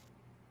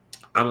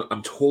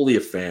 I'm totally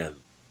a fan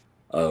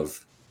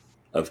of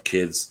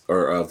kids,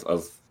 or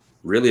of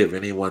really of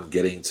anyone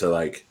getting to,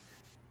 like,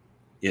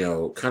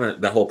 kind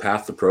of that whole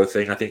path to pro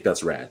thing. I think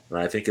that's rad,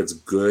 right? I think it's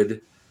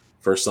good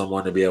for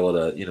someone to be able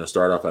to,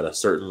 start off at a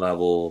certain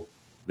level,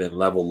 then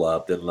level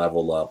up, then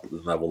level up,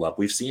 then level up.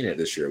 We've seen it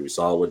this year. We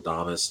saw it with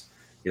Damas,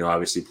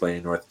 obviously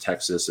playing North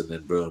Texas, and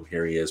then boom,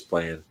 here he is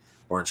playing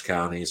Orange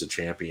County. He's a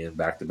champion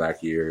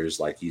back-to-back years.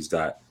 Like, he's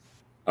got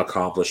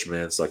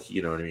accomplishments, like,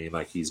 you know what I mean?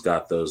 Like, he's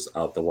got those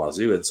out the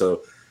wazoo. And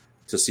so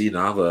to see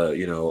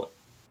Nava,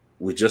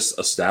 we just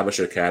established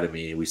an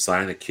academy. We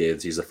signed the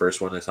kids. He's the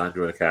first one to sign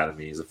to an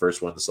academy. He's the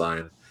first one to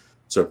sign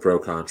to a pro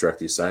contract.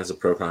 He signs a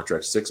pro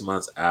contract 6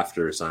 months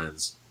after he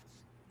signs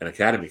an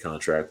academy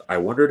contract. I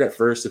wondered at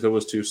first if it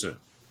was too soon.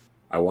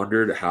 I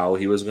wondered how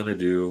he was going to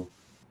do,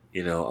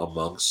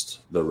 amongst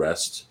the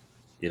rest.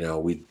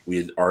 We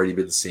had already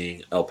been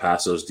seeing El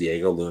Paso's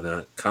Diego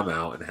Luna come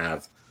out and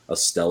have a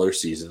stellar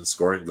season,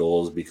 scoring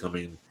goals,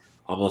 becoming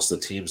almost the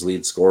team's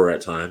lead scorer at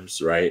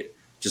times, right?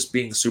 Just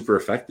being super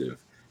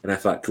effective. And I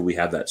thought, could we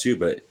have that too?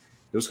 But it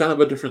was kind of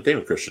a different thing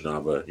with Christian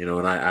Nava,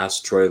 and I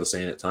asked Troy the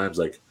same at times,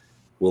 like,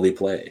 will he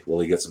play?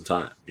 Will he get some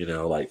time?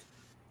 Like,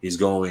 he's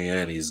going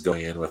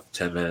in with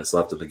 10 minutes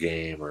left in the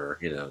game, or,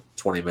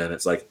 20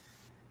 minutes. Like,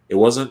 it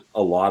wasn't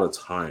a lot of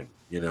time,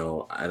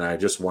 and I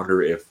just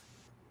wonder if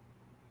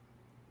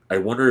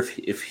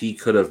he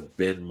could have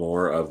been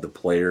more of the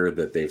player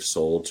that they've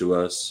sold to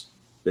us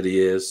that he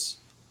is,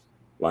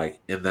 like,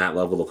 in that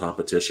level of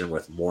competition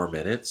with more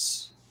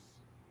minutes.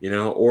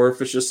 Or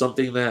if it's just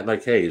something that,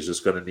 like, hey, he's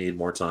just going to need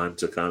more time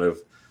to kind of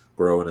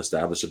grow and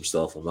establish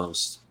himself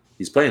amongst.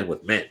 He's playing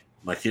with men,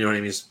 like, you know what I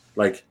mean? He's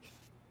like,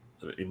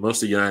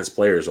 most of United's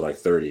players are like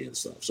 30 and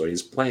stuff, so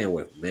he's playing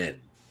with men.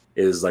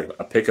 It is like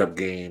a pickup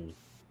game,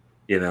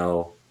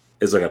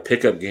 It's like a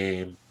pickup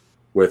game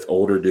with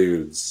older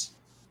dudes,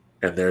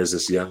 and there's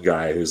this young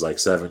guy who's like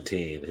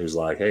 17, who's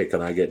like, hey,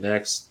 can I get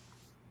next?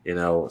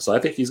 So I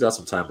think he's got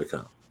some time to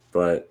come.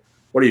 But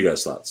what are you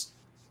guys' thoughts?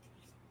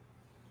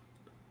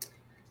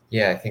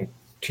 Yeah, I think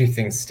 2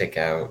 things stick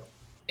out.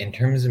 In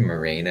terms of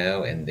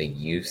Moreno and the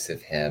use of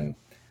him,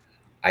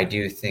 I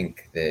do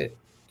think that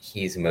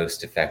he's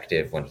most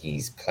effective when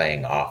he's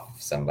playing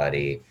off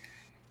somebody.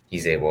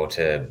 He's able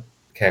to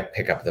kind of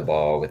pick up the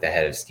ball with a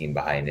head of steam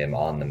behind him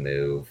on the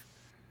move,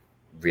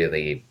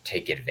 really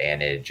take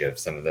advantage of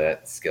some of the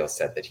skill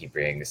set that he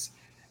brings.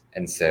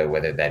 And so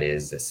whether that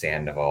is a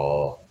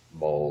Sandoval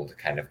mold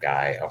kind of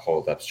guy, a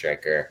hold-up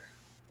striker,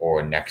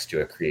 or next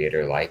to a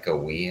creator like a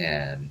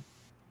Weehan,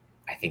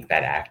 I think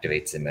that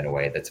activates him in a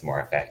way that's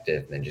more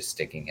effective than just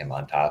sticking him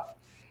on top.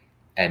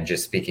 And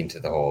just speaking to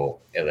the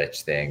whole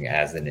Illich thing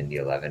as an Indy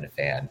 11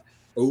 fan,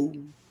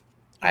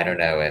 I don't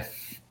know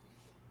if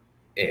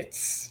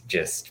it's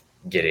just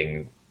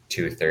getting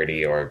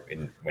 230 or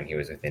when he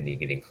was with Indy,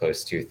 getting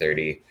close to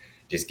 230,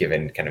 just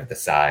given kind of the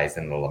size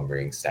and the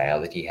lumbering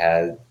style that he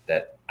had,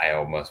 that I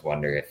almost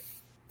wonder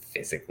if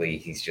physically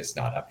he's just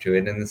not up to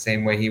it in the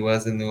same way he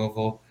was in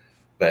Louisville.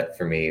 But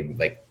for me,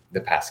 like,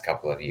 the past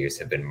couple of years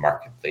have been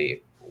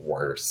markedly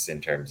worse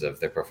in terms of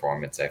the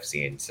performance I've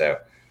seen. So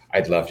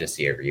I'd love to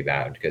see a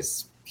rebound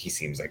because he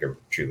seems like a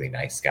truly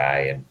nice guy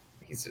and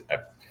he's a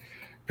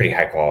pretty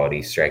high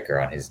quality striker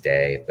on his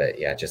day. But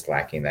yeah, just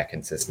lacking that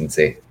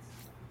consistency.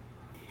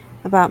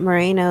 About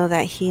Moreno,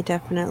 that he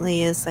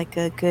definitely is like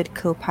a good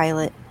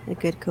co-pilot, a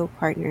good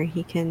co-partner.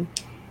 He can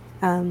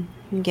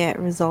get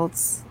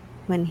results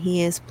when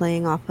he is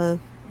playing off of,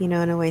 in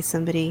a way,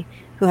 somebody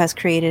who has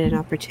created an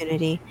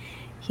opportunity.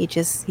 He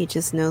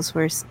just knows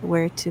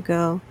where to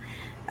go.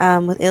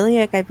 With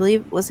Iliak, I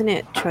believe, wasn't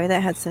it Troy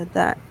that had said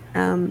that?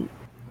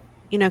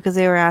 Because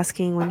they were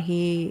asking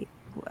when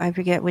I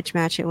forget which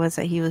match it was,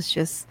 that he was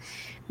just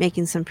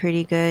making some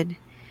pretty good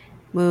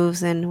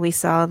moves, and we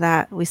saw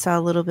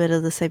a little bit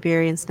of the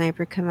Siberian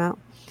sniper come out,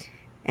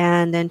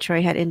 and then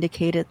Troy had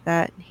indicated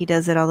that he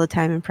does it all the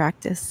time in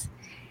practice.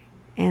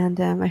 And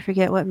I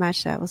forget what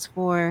match that was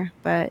for,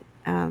 but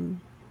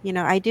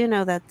I do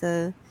know that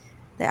the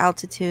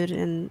altitude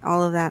and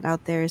all of that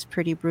out there is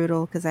pretty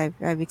brutal, because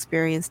I've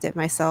experienced it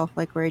myself,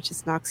 like where it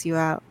just knocks you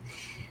out.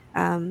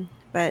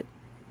 But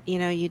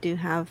you do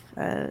have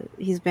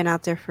he's been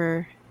out there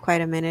for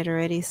quite a minute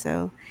already,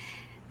 so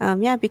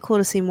it'd be cool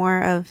to see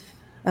more of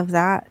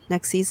that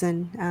next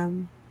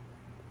season.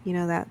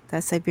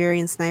 That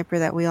Siberian sniper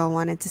that we all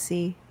wanted to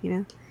see.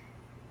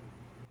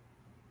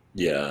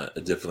 Yeah, I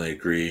definitely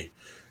agree.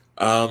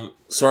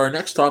 So our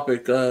next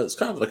topic is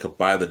kind of like a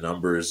by the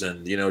numbers,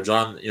 and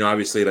John,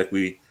 obviously, like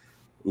we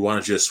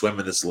wanted you to swim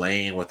in this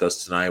lane with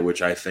us tonight,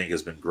 which I think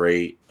has been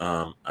great.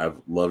 I've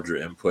loved your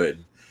input,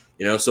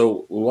 and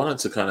so we wanted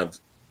to kind of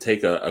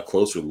take a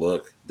closer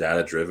look,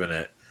 data driven,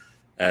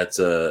 at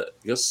I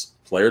guess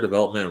player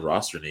development and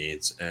roster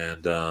needs,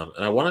 and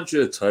I wanted you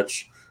to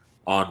touch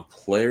on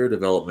player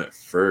development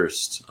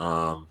first,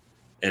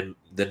 and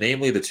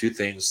namely the two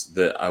things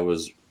that I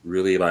was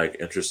really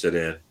interested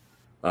in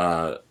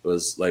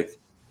was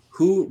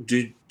who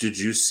did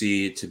you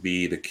see to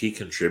be the key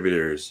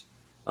contributors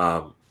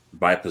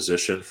by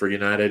position for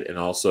United, and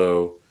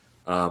also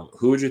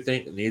who would you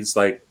think needs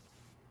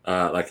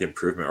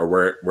improvement, or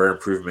where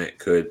improvement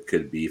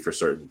could be for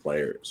certain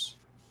players?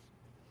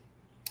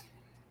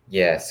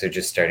 Yeah, so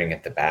just starting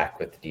at the back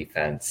with the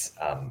defense,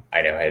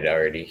 I know I'd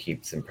already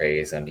heaped some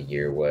praise onto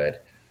Yearwood.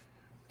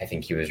 I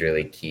think he was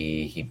really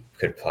key. He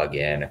could plug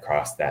in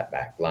across that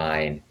back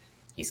line.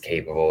 He's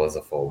capable as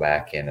a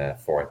fullback in a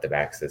 4 at the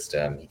back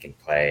system. He can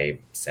play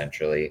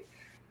centrally.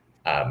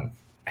 I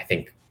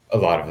think a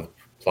lot of the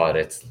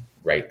plaudits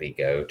rightly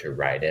go to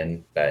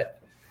Ryden,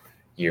 but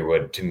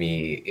Yearwood to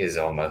me is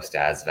almost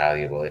as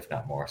valuable, if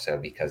not more so,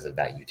 because of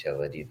that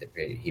utility that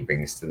he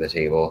brings to the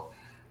table.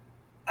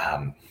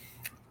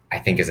 I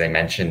think, as I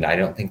mentioned, I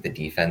don't think the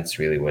defense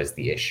really was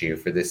the issue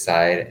for this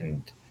side,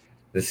 and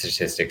the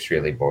statistics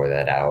really bore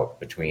that out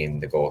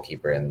between the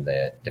goalkeeper and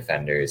the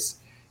defenders.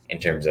 In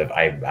terms of,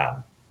 I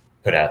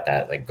put out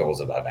that goals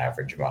above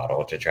average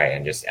model to try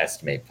and just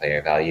estimate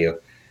player value.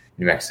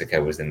 New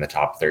Mexico was in the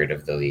top third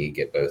of the league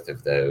at both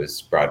of those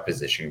broad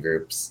position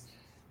groups.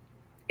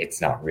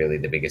 It's not really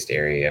the biggest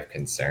area of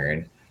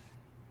concern.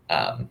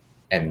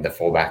 And the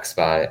fullback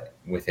spot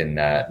within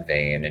that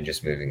vein and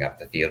just moving up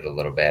the field a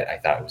little bit, I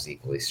thought was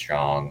equally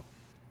strong.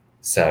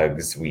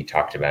 Suggs, we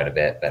talked about a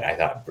bit, but I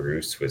thought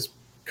Bruce was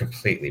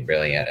completely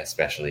brilliant,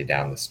 especially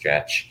down the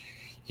stretch.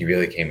 He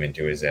really came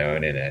into his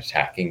own in an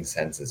attacking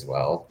sense as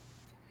well.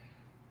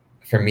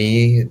 For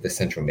me, the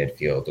central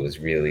midfield was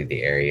really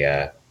the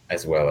area,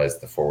 as well as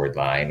the forward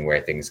line,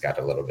 where things got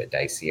a little bit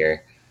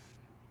dicier.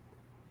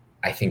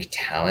 I think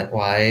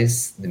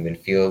talent-wise, the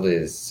midfield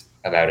is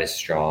about as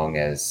strong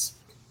as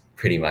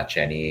pretty much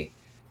any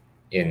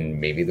in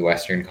maybe the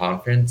Western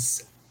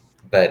Conference.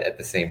 But at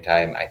the same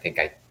time, I think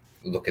I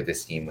look at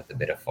this team with a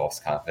bit of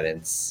false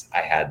confidence. I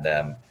had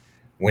them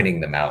winning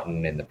the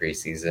Mountain in the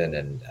preseason,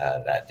 and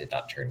that did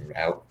not turn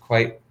out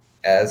quite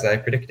as I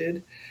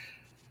predicted.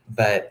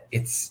 But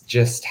it's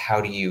just,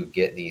 how do you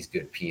get these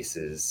good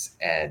pieces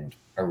and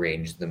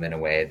arrange them in a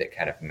way that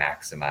kind of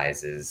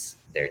maximizes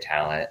their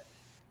talent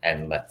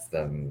and lets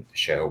them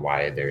show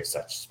why they're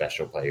such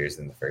special players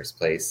in the first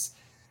place?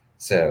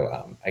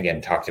 So again,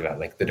 talked about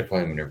the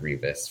deployment of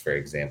Rivas, for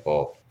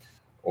example,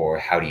 or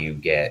how do you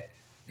get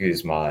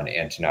Guzman,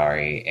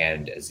 Antonari,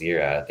 and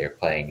Azira their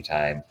playing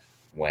time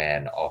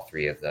when all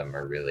three of them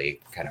are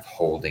really kind of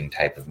holding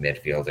type of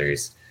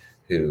midfielders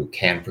who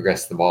can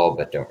progress the ball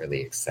but don't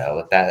really excel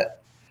at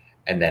that?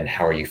 And then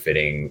how are you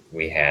fitting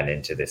Wehan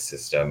into this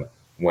system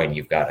when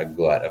you've got a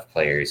glut of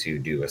players who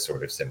do a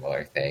sort of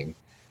similar thing?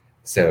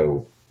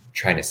 So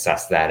trying to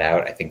suss that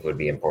out, I think, would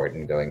be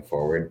important going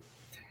forward.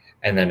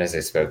 And then, as I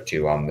spoke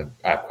to on the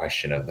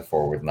question of the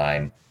forward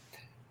line,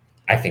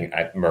 I think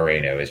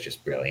Moreno is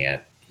just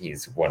brilliant.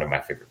 He's one of my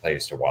favorite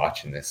players to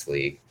watch in this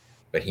league,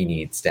 but he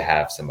needs to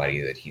have somebody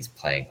that he's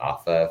playing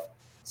off of.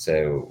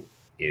 So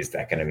is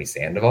that going to be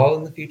Sandoval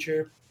in the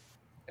future?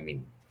 I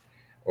mean,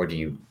 or do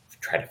you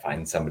try to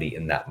find somebody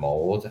in that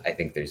mold? I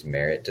think there's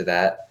merit to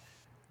that.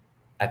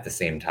 At the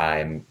same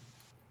time,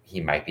 he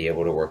might be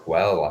able to work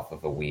well off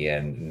of a Wii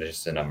and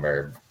just a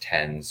number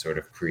 10 sort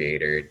of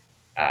creator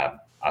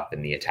up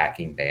in the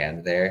attacking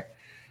band there.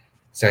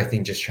 So I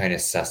think just trying to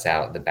suss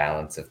out the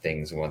balance of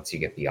things once you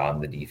get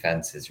beyond the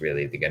defense is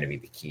really going to be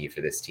the key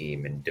for this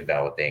team in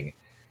developing,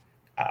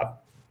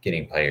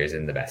 getting players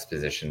in the best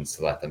positions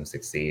to let them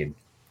succeed.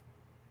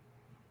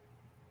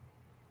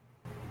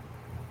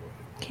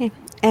 Okay.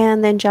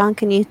 And then, John,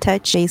 can you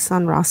touch base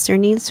on roster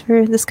needs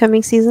for this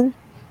coming season?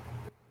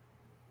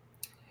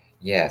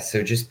 Yeah,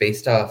 so just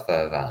based off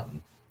of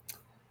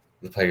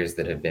the players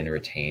that have been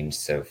retained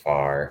so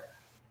far,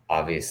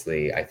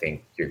 obviously, I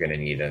think you're going to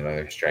need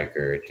another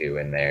striker or two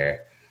in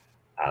there.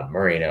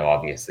 Moreno,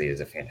 obviously,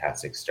 is a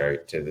fantastic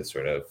start to the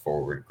sort of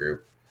forward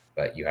group,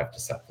 but you have to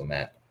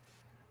supplement.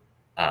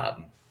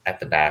 At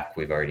the back,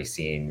 we've already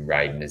seen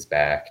Ryden is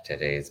back,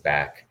 Tete is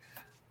back.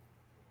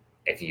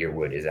 If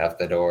Yearwood is out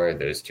the door,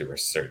 those two are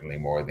certainly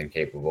more than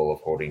capable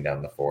of holding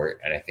down the fort.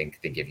 And I think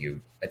they give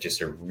you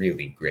just a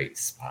really great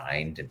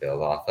spine to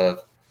build off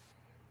of.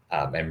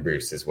 And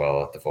Bruce as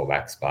well at the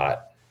fullback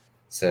spot.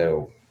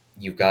 So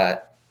you've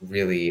got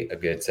really a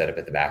good setup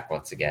at the back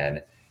once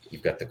again.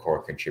 You've got the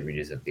core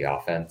contributors of the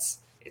offense.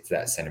 It's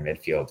that center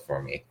midfield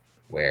for me,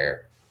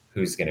 where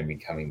who's going to be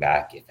coming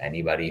back, if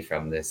anybody,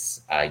 from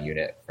this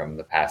unit from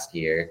the past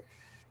year.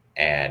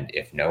 And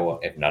if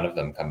none of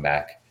them come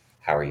back,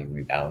 how are you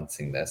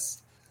rebalancing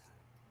this?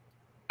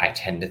 I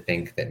tend to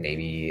think that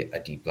maybe a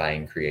deep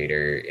lying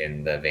creator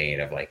in the vein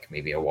of like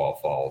maybe a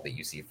Wallfall that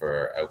you see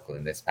for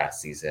Oakland this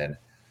past season,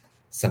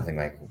 something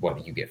like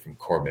what you get from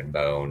Corbin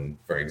Bone,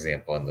 for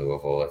example, in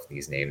Louisville, if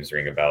these names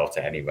ring a bell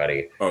to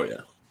anybody. Oh,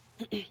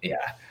 yeah.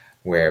 Yeah,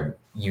 where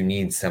you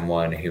need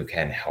someone who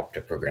can help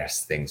to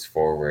progress things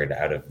forward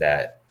out of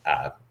that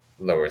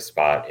lower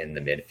spot in the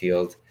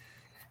midfield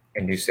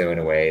and do so in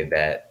a way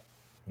that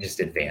just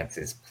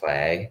advances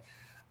play.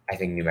 I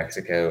think New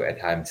Mexico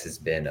at times has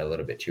been a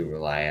little bit too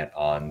reliant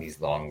on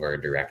these longer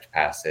direct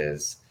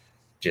passes,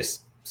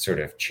 just sort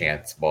of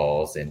chance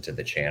balls into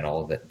the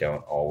channel that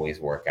don't always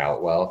work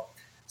out well.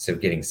 So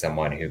getting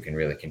someone who can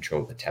really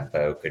control the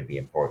tempo could be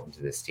important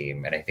to this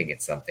team. And I think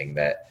it's something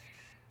that,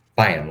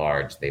 by and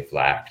large, they've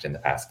lacked in the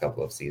past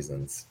couple of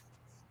seasons.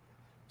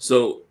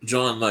 So,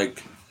 John,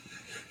 like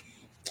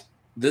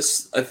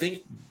this, I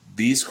think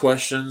these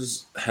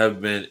questions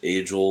have been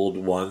age-old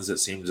ones that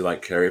seem to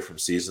like carry from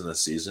season to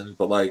season.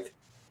 But like,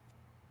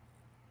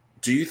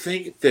 do you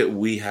think that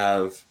we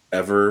have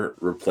ever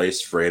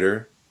replaced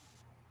Frater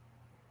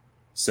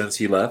since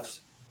he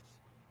left?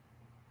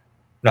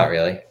 Not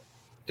really,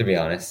 to be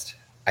honest.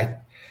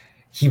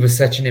 He was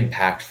such an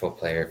impactful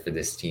player for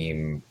this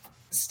team.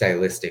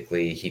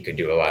 Stylistically, he could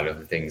do a lot of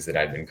the things that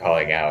I've been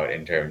calling out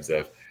in terms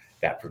of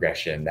that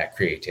progression, that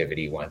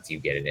creativity once you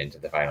get it into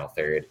the final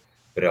third,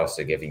 but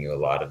also giving you a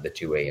lot of the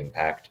two-way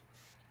impact.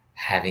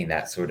 Having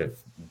that sort of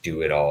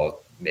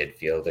do-it-all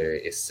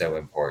midfielder is so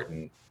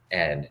important.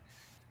 And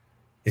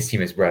this team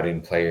has brought in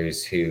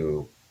players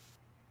who,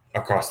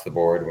 across the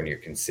board, when you're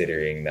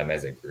considering them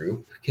as a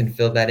group, can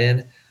fill that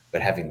in.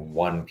 But having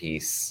one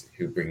piece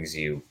who brings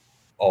you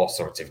all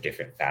sorts of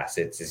different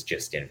facets is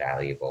just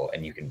invaluable,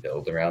 and you can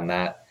build around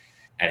that.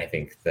 And I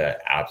think the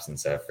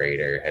absence of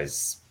Frater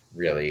has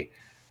really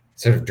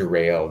sort of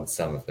derailed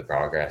some of the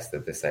progress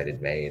that this side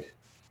had made.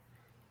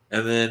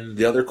 And then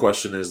the other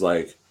question is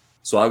like,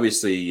 so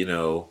obviously, you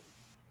know,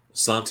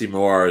 Santi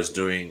Moar is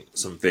doing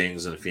some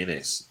things in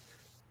Phoenix.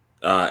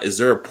 Is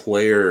there a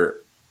player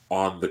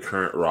on the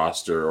current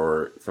roster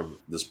or from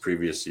this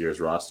previous year's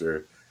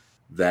roster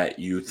that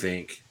you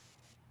think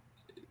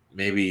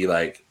maybe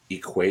like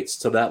equates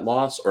to that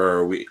loss,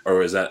 or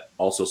is that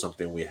also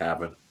something we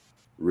haven't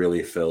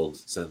really filled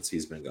since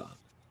he's been gone?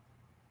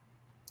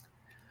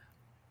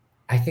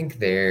 I think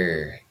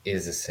there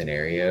is a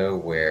scenario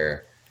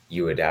where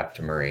you adapt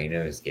to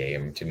Moreno's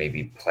game to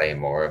maybe play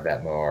more of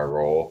that Moar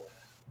role,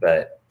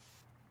 but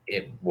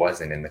it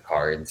wasn't in the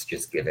cards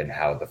just given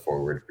how the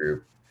forward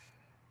group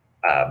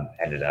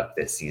ended up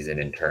this season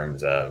in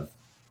terms of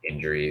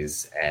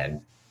injuries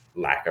and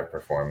lack of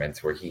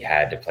performance, where he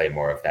had to play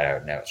more of that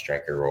out and out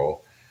striker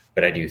role.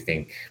 But I do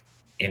think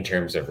in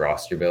terms of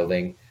roster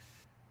building,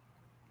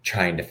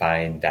 trying to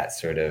find that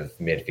sort of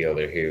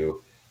midfielder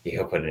who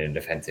he'll put in a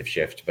defensive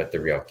shift, but the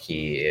real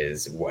key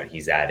is what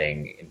he's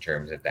adding in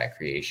terms of that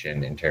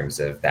creation, in terms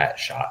of that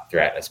shot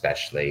threat,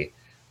 especially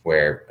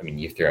where, I mean,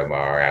 you throw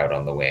Moar out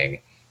on the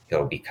wing,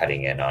 he'll be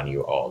cutting in on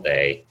you all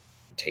day,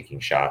 taking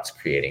shots,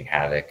 creating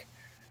havoc.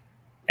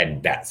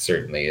 And that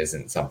certainly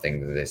isn't something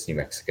that this New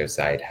Mexico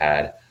side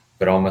had,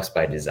 but almost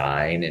by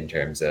design in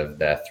terms of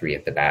the three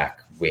at the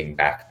back, wing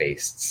back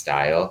based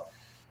style.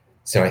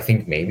 So I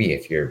think maybe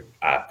if you're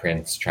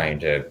Prince trying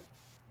to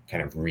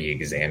kind of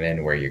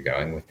re-examine where you're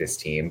going with this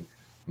team,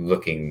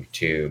 looking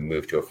to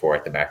move to a four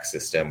at the back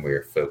system where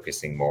you're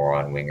focusing more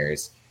on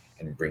wingers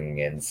and bringing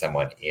in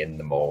someone in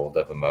the mold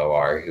of a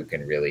Moar who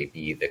can really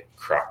be the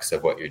crux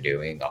of what you're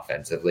doing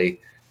offensively,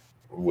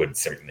 would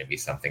certainly be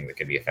something that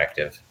could be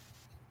effective.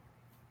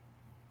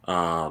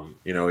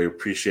 You know, we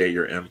appreciate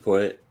your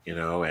input, you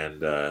know,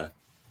 and,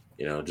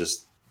 you know,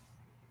 just,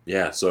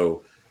 yeah.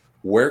 So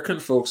where can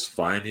folks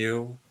find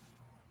you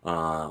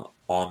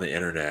on the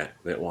internet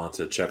that want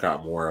to check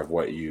out more of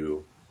what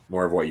you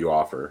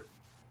offer?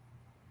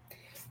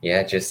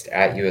 Yeah, just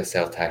at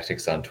USL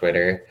Tactics on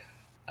Twitter.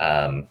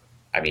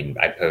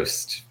 I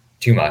post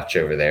too much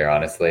over there,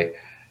 honestly.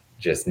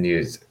 Just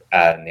news.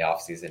 In the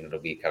off season, it'll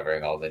be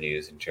covering all the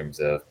news in terms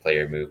of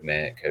player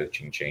movement,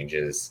 coaching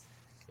changes.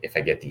 If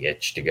I get the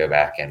itch to go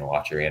back and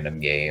watch a random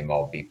game,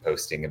 I'll be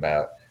posting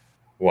about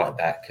what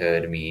that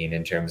could mean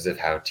in terms of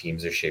how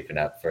teams are shaping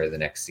up for the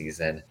next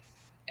season.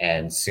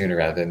 And sooner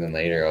rather than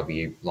later, I'll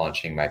be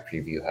launching my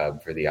preview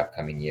hub for the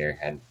upcoming year,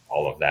 and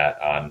all of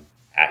that on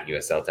at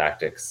USL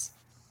Tactics.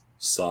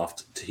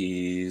 Soft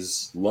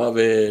tease. Love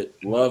it.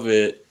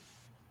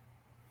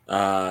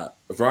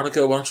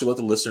 Veronica, why don't you let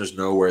the listeners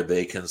know where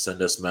they can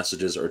send us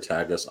messages or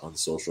tag us on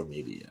social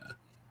media?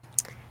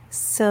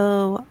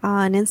 So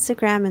on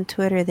Instagram and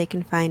Twitter, they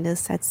can find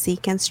us at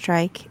Seek and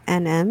Strike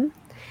NM.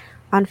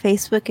 On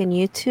Facebook and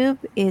YouTube,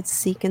 it's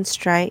Seek and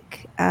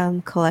Strike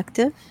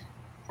Collective.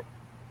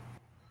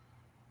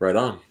 Right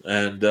on.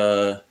 And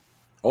I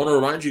want to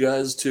remind you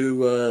guys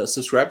to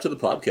subscribe to the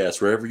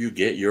podcast wherever you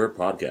get your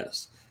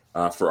podcast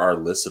for our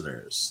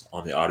listeners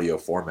on the audio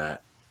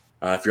format.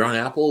 If you're on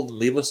Apple,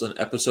 leave us an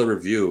episode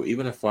review,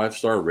 even a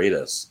 5-star rate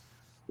us.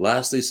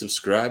 Lastly,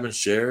 subscribe and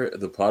share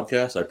the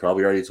podcast. I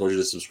probably already told you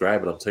to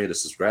subscribe, but I'm telling you to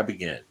subscribe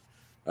again.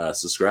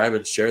 Subscribe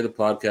and share the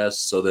podcast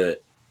so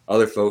that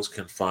other folks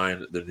can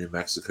find the New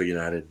Mexico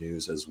United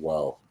news as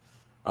well.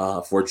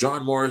 For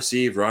John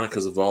Morrissey, Veronica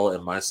Zavala,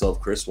 and myself,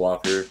 Chris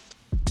Walker,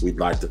 we'd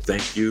like to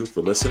thank you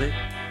for listening,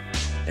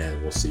 and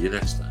we'll see you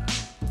next time.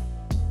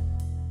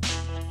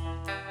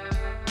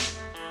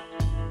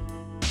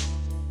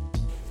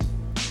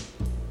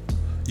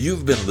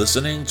 You've been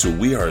listening to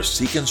We Are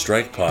Seek and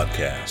Strike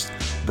podcast,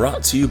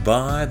 brought to you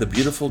by the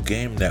Beautiful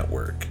Game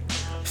Network.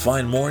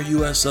 Find more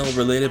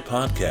USL-related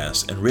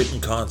podcasts and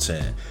written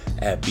content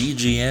at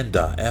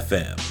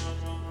bgn.fm.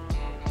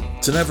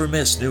 To never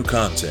miss new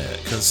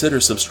content,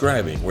 consider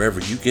subscribing wherever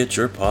you get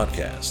your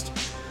podcast.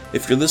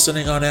 If you're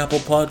listening on Apple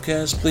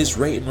Podcasts, please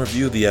rate and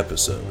review the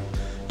episode.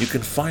 You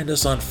can find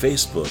us on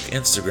Facebook,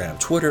 Instagram,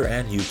 Twitter,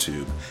 and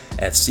YouTube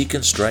at Seek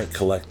and Strike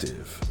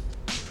Collective.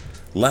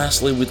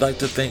 Lastly, we'd like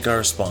to thank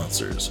our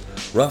sponsors,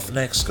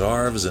 Roughneck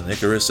Scarves and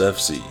Icarus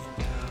FC.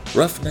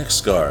 Roughneck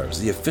Scarves,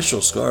 the official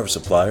scarf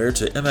supplier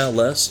to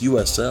MLS,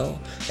 USL,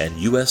 and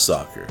US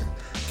Soccer.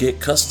 Get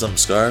custom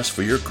scarves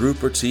for your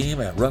group or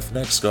team at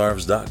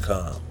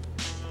roughneckscarves.com.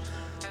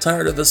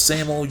 Tired of the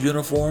same old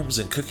uniforms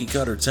and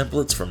cookie-cutter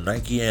templates from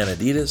Nike and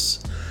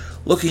Adidas?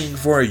 Looking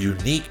for a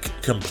unique,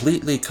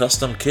 completely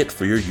custom kit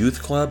for your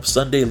youth club,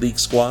 Sunday league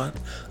squad,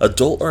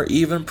 adult, or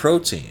even pro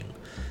team?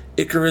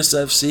 Icarus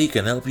FC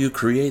can help you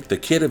create the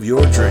kit of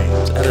your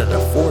dreams at an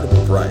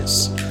affordable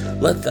price.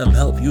 Let them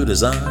help you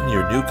design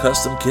your new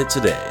custom kit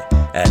today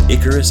at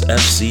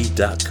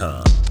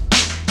IcarusFC.com.